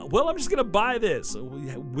 well, I'm just going to buy this.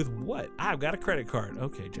 With what? I've got a credit card.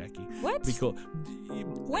 Okay, Jackie. What? Be cool.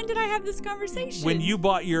 When did I have this conversation? When you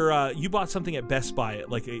bought you bought something at Best Buy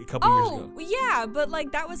like a couple years ago. Oh, yeah, but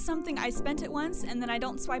like that was something I spent it once and then I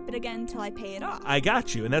don't swipe it again until I pay it off. I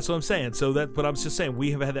got you, and that's what I'm saying. So but I'm just saying we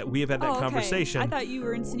have had that Okay. conversation. I thought you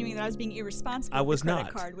were insinuating that I was being irresponsible. I with was the credit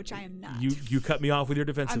not. Card, which I am not. You cut me off with your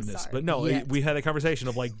defensiveness, sorry. but no, Yet. we had a conversation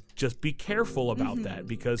of like, just be careful about that,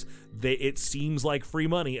 because it seems like free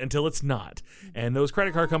money until it's not. And those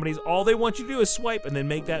credit card companies, all they want you to do is swipe and then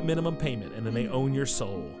make that minimum payment, and then they own your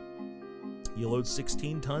soul. You load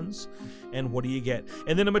 16 tons, and what do you get?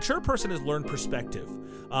 And then a mature person has learned perspective.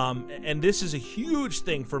 And this is a huge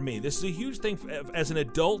thing for me. This is a huge thing as an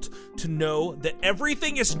adult to know that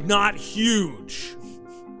everything is not huge.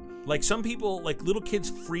 Like some people, like little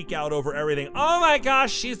kids freak out over everything. Oh my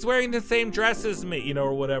gosh, she's wearing the same dress as me, you know,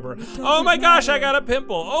 or whatever. Oh my gosh, I got a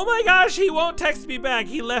pimple. Oh my gosh, he won't text me back.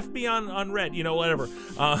 He left me on red, you know, whatever.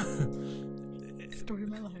 Story of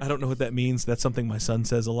my life. I don't know what that means. That's something my son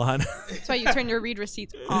says a lot. That's why you turn your read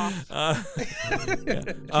receipts off.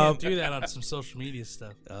 Can't do that on some social media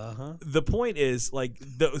stuff. The point is, like,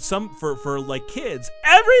 for like kids,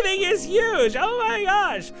 everything is huge. Oh my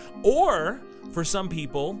gosh. Or for some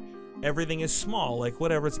people, everything is small. Like,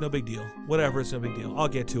 whatever, it's no big deal. Whatever, it's no big deal. I'll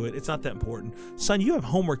get to it. It's not that important. Son, you have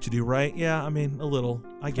homework to do, right? Yeah, I mean, a little,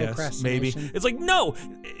 I guess, maybe. It's like, no,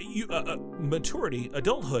 maturity,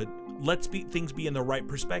 adulthood, let's things be in the right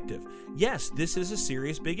perspective. Yes, this is a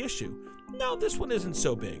serious, big issue. No, this one isn't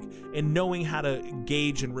so big. And knowing how to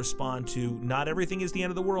gauge and respond to not everything is the end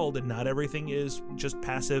of the world, and not everything is just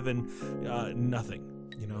passive and nothing.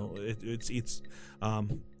 You know, it's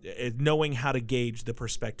knowing how to gauge the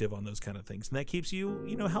perspective on those kind of things, and that keeps you,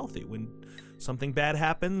 you know, healthy when something bad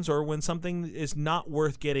happens, or when something is not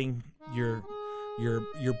worth getting your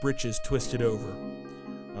britches twisted over.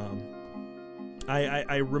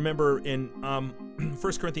 I remember in 1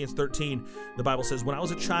 Corinthians 13, the Bible says, when I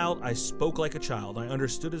was a child, I spoke like a child. I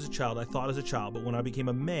understood as a child. I thought as a child. But when I became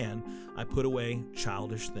a man, I put away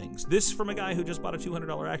childish things. This from a guy who just bought a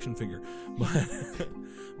 $200 action figure.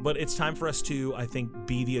 But it's time for us to, I think,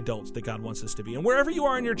 be the adults that God wants us to be. And wherever you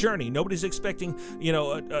are in your journey, nobody's expecting,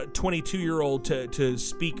 a 22-year-old to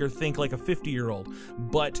speak or think like a 50-year-old.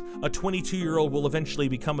 But a 22-year-old will eventually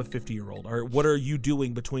become a 50-year-old. Or what are you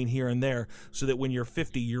doing between here and there so that when you're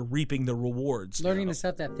 50, you're reaping the rewards? Learning the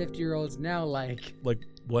stuff that 50-year-olds now like. Like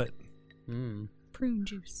what? Prune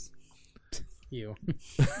juice. You.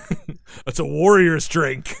 That's a warrior's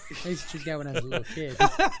drink. I used to drink that when I was a little kid.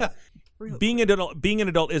 Being an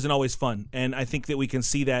adult isn't always fun, and I think that we can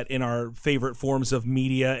see that in our favorite forms of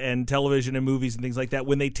media and television and movies and things like that.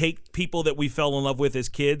 When they take people that we fell in love with as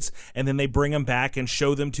kids and then they bring them back and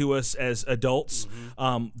show them to us as adults.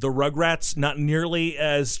 The Rugrats, not nearly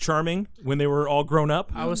as charming when they were all grown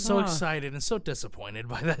up. I was so excited and so disappointed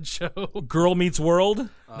by that show. Girl Meets World.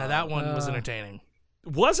 Now that one was entertaining.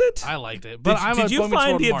 Was it? I liked it. But did you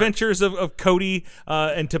find the adventures of Cody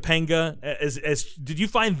and Topanga as did you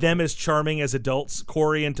find them as charming as adults,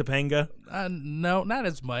 Corey and Topanga? No, not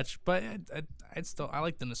as much, but I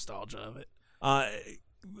like the nostalgia of it.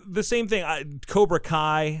 The same thing. Cobra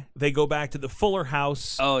Kai. They go back to the Fuller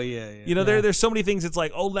House. Oh yeah. There's so many things. It's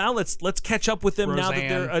like, now let's catch up with them now that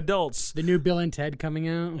they're adults. The new Bill and Ted coming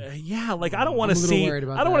out. I don't want to see. I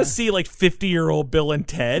don't want to see like 50-year-old Bill and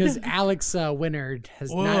Ted. Because Alex Winter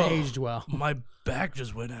has not aged well. My back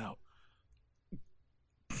just went out.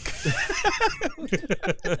 That was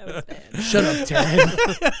bad. Shut up,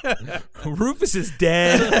 Ted. Rufus is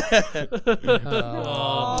dead.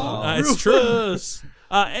 It's true.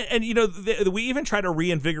 And we even try to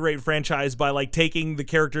reinvigorate franchise by like taking the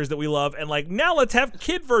characters that we love and like now let's have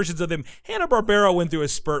kid versions of them. Hanna-Barbera went through a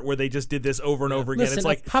spurt where they just did this over and over again. Listen, it's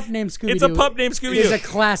like a pup named Scooby-Doo. It's a pup named Scooby-Doo. It's a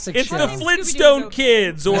classic It's show. the Flintstone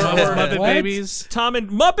Kids or Muppet What? Babies. Tom and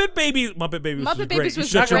Muppet Babies. Muppet Babies Muppet was Babies great. was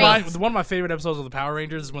Shut your great. mouth. One of my favorite episodes of the Power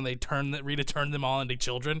Rangers is when they Rita turned them all into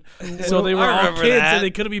children. So they were I all remember kids that. and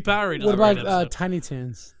they couldn't be Power Rangers. What I remember about that Tiny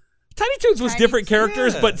Toons? Tiny Toons was Tiny different Toons.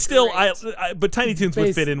 characters, but still, Great. but Tiny Toons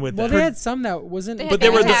would fit in with Well, that. they had some that wasn't. They had But they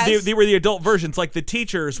were Taz. they were the adult versions. Like the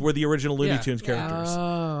teachers were the original Looney Yeah. Tunes characters,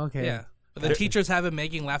 Oh, okay. Yeah. But the teachers have been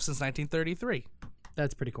making laughs since 1933.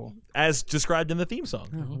 That's pretty cool. as described in the theme song.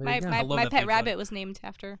 Oh, there My you go. love my that pet theme rabbit song. was named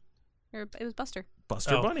after. Or it was Buster.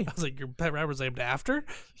 Buster Bunny. I was like, your pet rabbit was named after?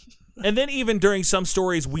 And then even during some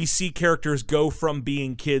stories, we see characters go from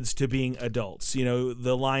being kids to being adults.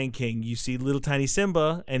 The Lion King. You see little tiny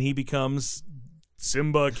Simba, and he becomes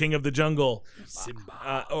Simba, King of the Jungle.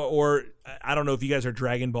 Simba. Or I don't know if you guys are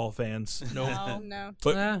Dragon Ball fans. No.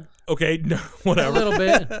 But okay, no, A whatever. little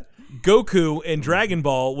bit. Goku in Dragon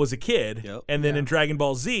Ball was a kid, Yep. and then in Dragon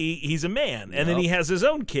Ball Z, he's a man, and then he has his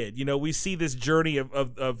own kid. We see this journey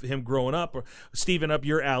of him growing up. Steven, up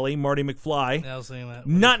your alley, Marty McFly. I was saying that.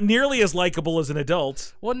 Not nearly as likable as an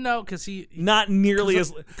adult. Well, no, because Not nearly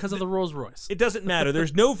as. because of the Rolls Royce. It doesn't matter.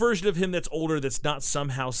 There's no version of him that's older that's not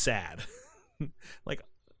somehow sad. Like,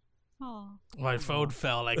 My phone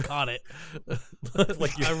fell and I caught it.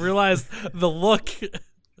 like you. I realized the look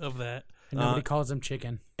of that. And nobody calls him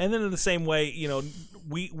chicken. And then in the same way,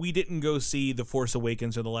 we didn't go see The Force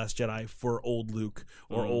Awakens or The Last Jedi for old Luke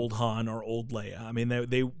or old Han or old Leia. I mean,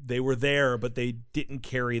 they were there, but they didn't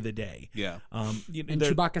carry the day. Yeah. And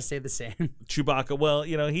Chewbacca stayed the same. Chewbacca, well,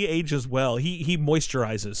 he ages well. He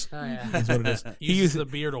moisturizes. Oh, yeah. That's what it is. He uses the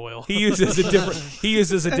beard oil. He uses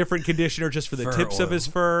a different conditioner just for the Fur tips of oil. his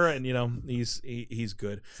fur, and he's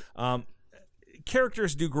good.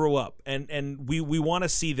 Characters do grow up, and we want to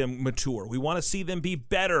see them mature. We want to see them be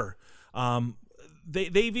better.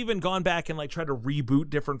 They've even gone back and like tried to reboot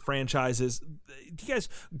different franchises. Do you guys,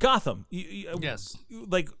 Gotham? Yes.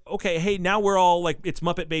 Like, okay, hey, now we're all like, it's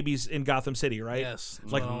Muppet Babies in Gotham City, right? Yes.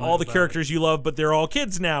 Like Well, all the about characters you love, but they're all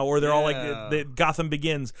kids now, or they're all like Yeah. Gotham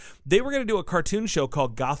Begins. They were going to do a cartoon show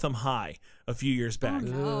called Gotham High a few years back.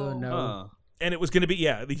 Oh, no. And it was going to be,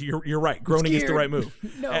 you're right. Groaning is the right move.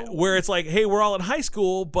 No. Where it's like, hey, we're all in high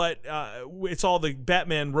school, but it's all the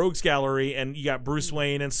Batman Rogues Gallery, and you got Bruce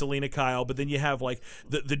Wayne and Selena Kyle, but then you have like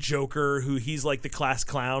the Joker, who he's like the class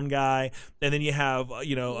clown guy, and then you have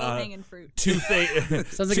Low-hanging fruit. Two-Face.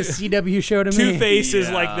 Sounds like a CW show to me. Two-Face is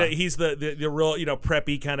Yeah. like he's the real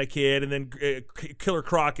preppy kind of kid, and then Killer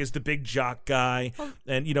Croc is the big jock guy,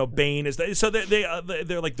 and Bane is so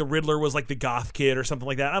they're like the Riddler was like the goth kid or something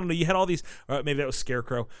like that. I don't know. You had all these. Maybe that was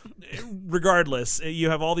Scarecrow. Regardless, you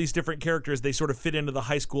have all these different characters. They sort of fit into the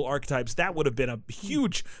high school archetypes. That would have been a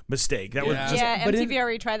huge mistake. That was Yeah. just Yeah, but MTV in-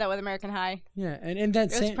 already tried that with American High. Yeah, and in that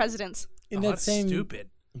It was same Presidents. in That's stupid.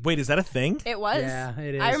 Wait, is that a thing? It was. Yeah,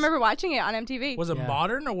 it is. I remember watching it on MTV. Was it Yeah.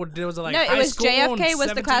 modern or was it like no, high it was school in JFK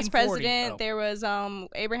was the class 1740? president. Oh. There was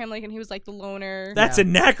Abraham Lincoln. He was like the loner. That's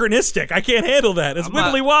anachronistic. I can't handle that. It's I'm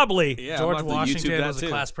not- wibbly wobbly. Yeah, George I'm about to YouTube Washington that was the too.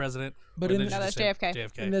 class president. But Or in they the- just No, that's said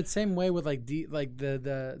JFK. in that same way with like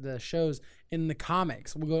the shows in the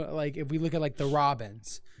comics, we'll go like if we look at like the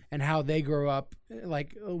Robins and how they grow up,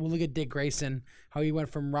 like we'll look at Dick Grayson, how he went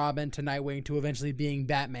from Robin to Nightwing to eventually being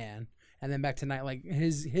Batman, and then back to Night. Like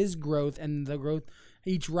his growth and the growth,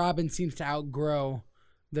 each Robin seems to outgrow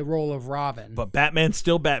the role of Robin. But Batman's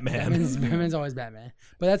still Batman. Batman's always Batman.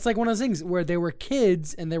 But that's like one of those things where they were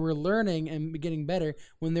kids and they were learning and getting better.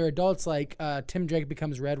 When they're adults, like Tim Drake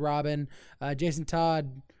becomes Red Robin, Jason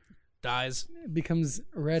Todd Dies. becomes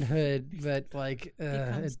Red Hood, but like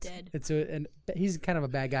Becomes dead. He's kind of a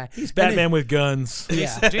bad guy. He's Batman with guns.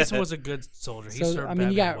 Yeah. Jason was a good soldier. He So served I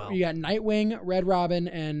mean, Batman you got Nightwing, Red Robin,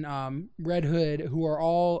 and Red Hood, who are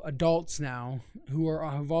all adults now,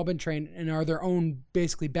 have all been trained and are their own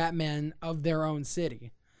basically Batman of their own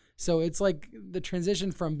city. So it's like the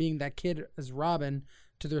transition from being that kid as Robin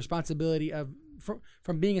to the responsibility of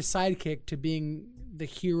from being a sidekick to being the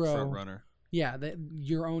hero. Front runner. Yeah,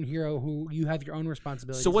 your own hero who you have your own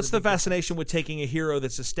responsibilities. So what's It's the a big difference. fascination with taking a hero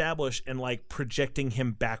that's established and like projecting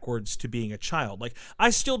him backwards to being a child? Like I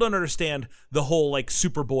still don't understand the whole like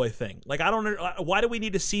Superboy thing. Like I don't why do we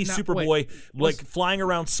need to see Now, Superboy wait, like flying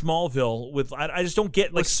around Smallville with I just don't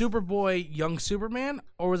get like Was Superboy young Superman,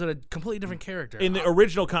 or was it a completely different character? in the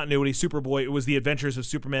original continuity Superboy, it was the adventures of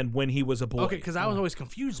Superman when he was a boy. Okay, because I was always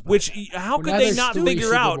confused. By Which that. how Well, could now they there's not 3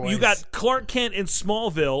 figure out? You Superboys. got Clark Kent in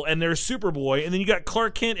Smallville and there's Superboy, and then you got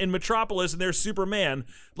Clark Kent in Metropolis and there's Superman.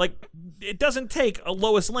 Like it doesn't take a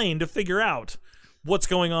Lois Lane to figure out what's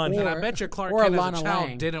going on and here. I bet you Clark or Kent as Lana a child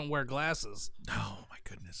Lang. didn't wear glasses. Oh my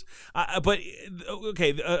goodness! But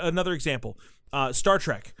okay, another example: Star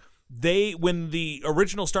Trek. When the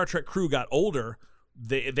original Star Trek crew got older,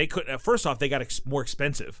 they couldn't. First off, they got more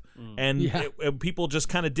expensive, and people just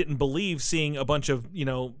kind of didn't believe seeing a bunch of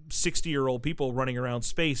 60-year-old people running around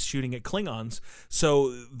space shooting at Klingons.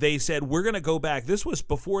 So they said, we're going to go back. This was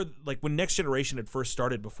before, like when Next Generation had first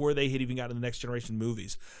started, before they had even gotten the Next Generation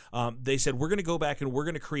movies. They said, we're going to go back and we're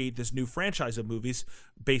going to create this new franchise of movies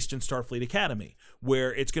based in Starfleet Academy,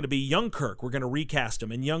 where it's going to be young Kirk. We're going to recast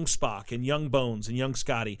him, and young Spock, and young Bones, and young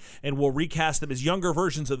Scotty, and we'll recast them as younger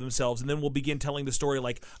versions of themselves, and then we'll begin telling the story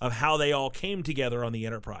like of how they all came together on the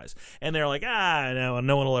Enterprise. And they're like, no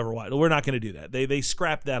one will ever watch. We're not going to do that. They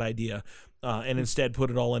scrapped that idea. And instead put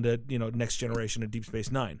it all into Next Generation and Deep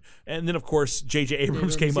Space Nine, and then of course J.J.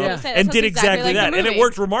 Abrams came yeah. up That's and what's did exactly exactly like the that, and it movie.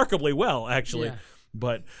 worked remarkably well actually. Yeah.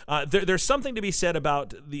 But there's something to be said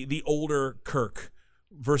about the older Kirk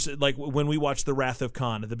versus like when we watched The Wrath of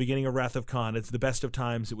Khan. At the beginning of Wrath of Khan, it's the best of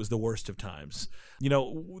times, it was the worst of times.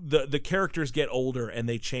 The characters get older and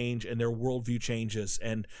they change and their worldview changes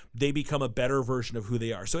and they become a better version of who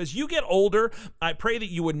they are. So as you get older, I pray that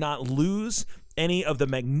you would not lose any of the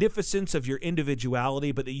magnificence of your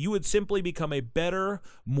individuality, but that you would simply become a better,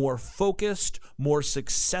 more focused, more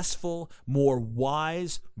successful, more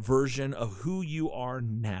wise version of who you are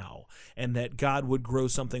now, and that God would grow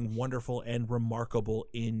something wonderful and remarkable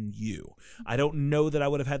in you. I don't know that I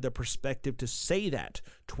would have had the perspective to say that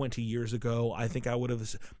 20 years ago. I think I would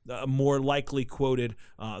have more likely quoted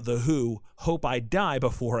The Who, "Hope I die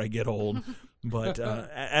before I get old." But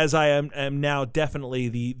as I am now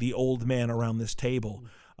definitely the old man around this table,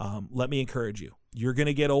 let me encourage you. You're going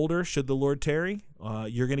to get older should the Lord tarry.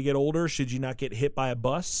 You're going to get older should you not get hit by a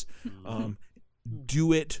bus.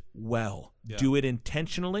 Do it well. Yeah. Do it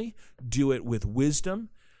intentionally. Do it with wisdom,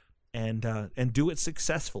 and do it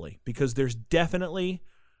successfully, because there's definitely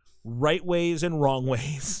right ways and wrong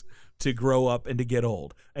ways to grow up and to get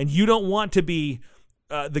old. And you don't want to be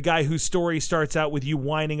the guy whose story starts out with you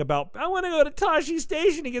whining about, I want to go to Tashi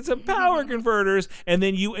Station to get some power converters, and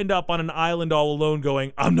then you end up on an island all alone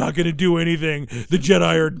going, I'm not going to do anything. The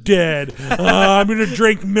Jedi are dead. I'm going to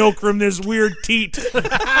drink milk from this weird teat.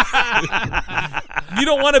 You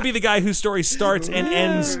don't want to be the guy whose story starts and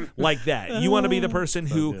ends like that. You want to be the person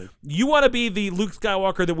who, you want to be the Luke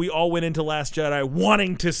Skywalker that we all went into Last Jedi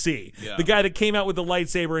wanting to see. Yeah. The guy that came out with the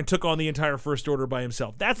lightsaber and took on the entire First Order by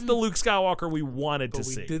himself. That's the Luke Skywalker we wanted to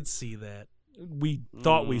see. We did see that. We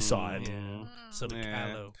thought we saw it. Yeah. So did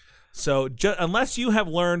Kylo. So unless you have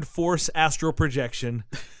learned Force astral projection,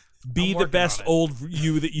 be the best old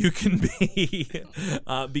you that you can be.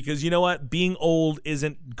 Because you know what? Being old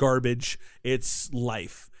isn't garbage. It's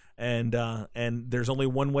life. And there's only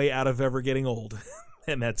one way out of ever getting old,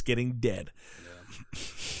 and that's getting dead. Yeah.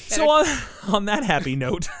 So on that happy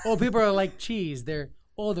note. Old people are like cheese. They're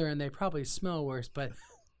older and they probably smell worse, but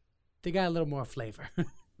they got a little more flavor.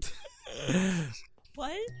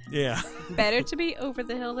 What? Yeah. Better to be over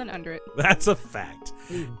the hill than under it. That's a fact.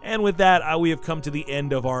 And with that, we have come to the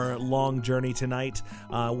end of our long journey tonight.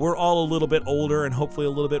 We're all a little bit older and hopefully a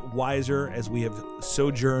little bit wiser as we have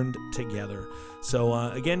sojourned together. So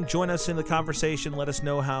again, join us in the conversation. Let us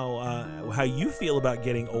know how you feel about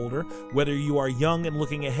getting older, whether you are young and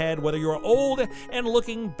looking ahead, whether you are old and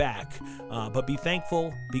looking back. But be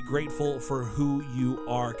thankful, be grateful for who you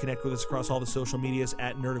are. Connect with us across all the social medias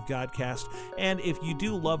at Nerd of Godcast. And if you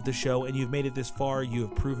do love the show and you've made it this far, you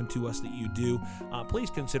have proven to us that you do, please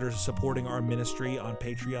consider supporting our ministry on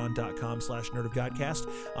patreon.com/Nerd of Godcast.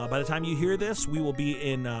 By the time you hear this, we will be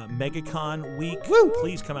in MegaCon week. Woo!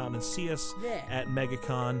 Please come out and see us at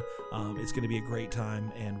MegaCon. It's going to be a great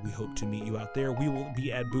time, and we hope to meet you out there. We will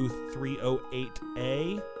be at booth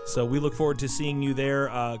 308A, so we look forward to seeing you there.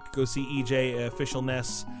 Go see EJ, Official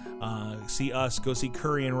Ness, see us, go see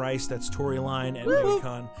Curry and Rice, that's Tory Line at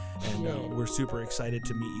MegaCon, and we're super excited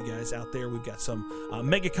to meet you guys out there. We've got some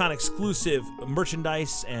MegaCon exclusive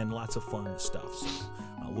merchandise and lots of fun stuff, so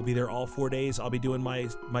we'll be there all 4 days. I'll be doing my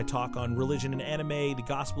talk on religion and anime, the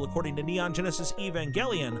gospel according to Neon Genesis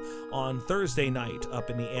Evangelion, on Thursday night up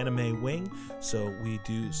in the anime wing. So we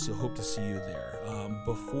do hope to see you there.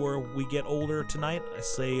 Before we get older tonight, I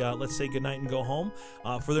say let's say goodnight and go home.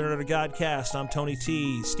 For the Nerd of Godcast, I'm Tony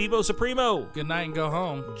T. Steve-O Supremo. Good night and go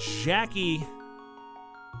home. Jackie.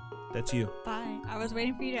 That's you. Bye. I was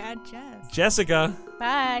waiting for you to add Jess. Jessica.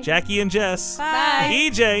 Bye. Jackie and Jess. Bye.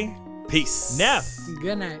 EJ. Peace. Neff.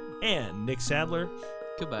 Good night. And Nick Sadler.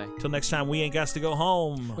 Goodbye. Till next time, we ain't got to go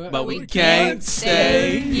home. But we can't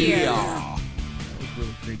stay here. That was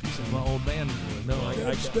really creepy. My old man. No, I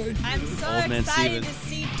I'm so Old man excited Steven. to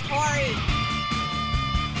see Tori.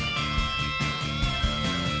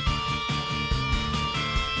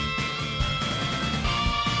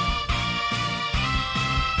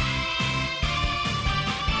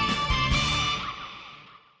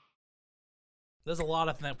 There's a lot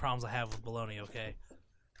of problems I have with bologna, okay?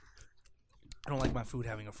 I don't like my food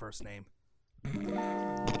having a first name.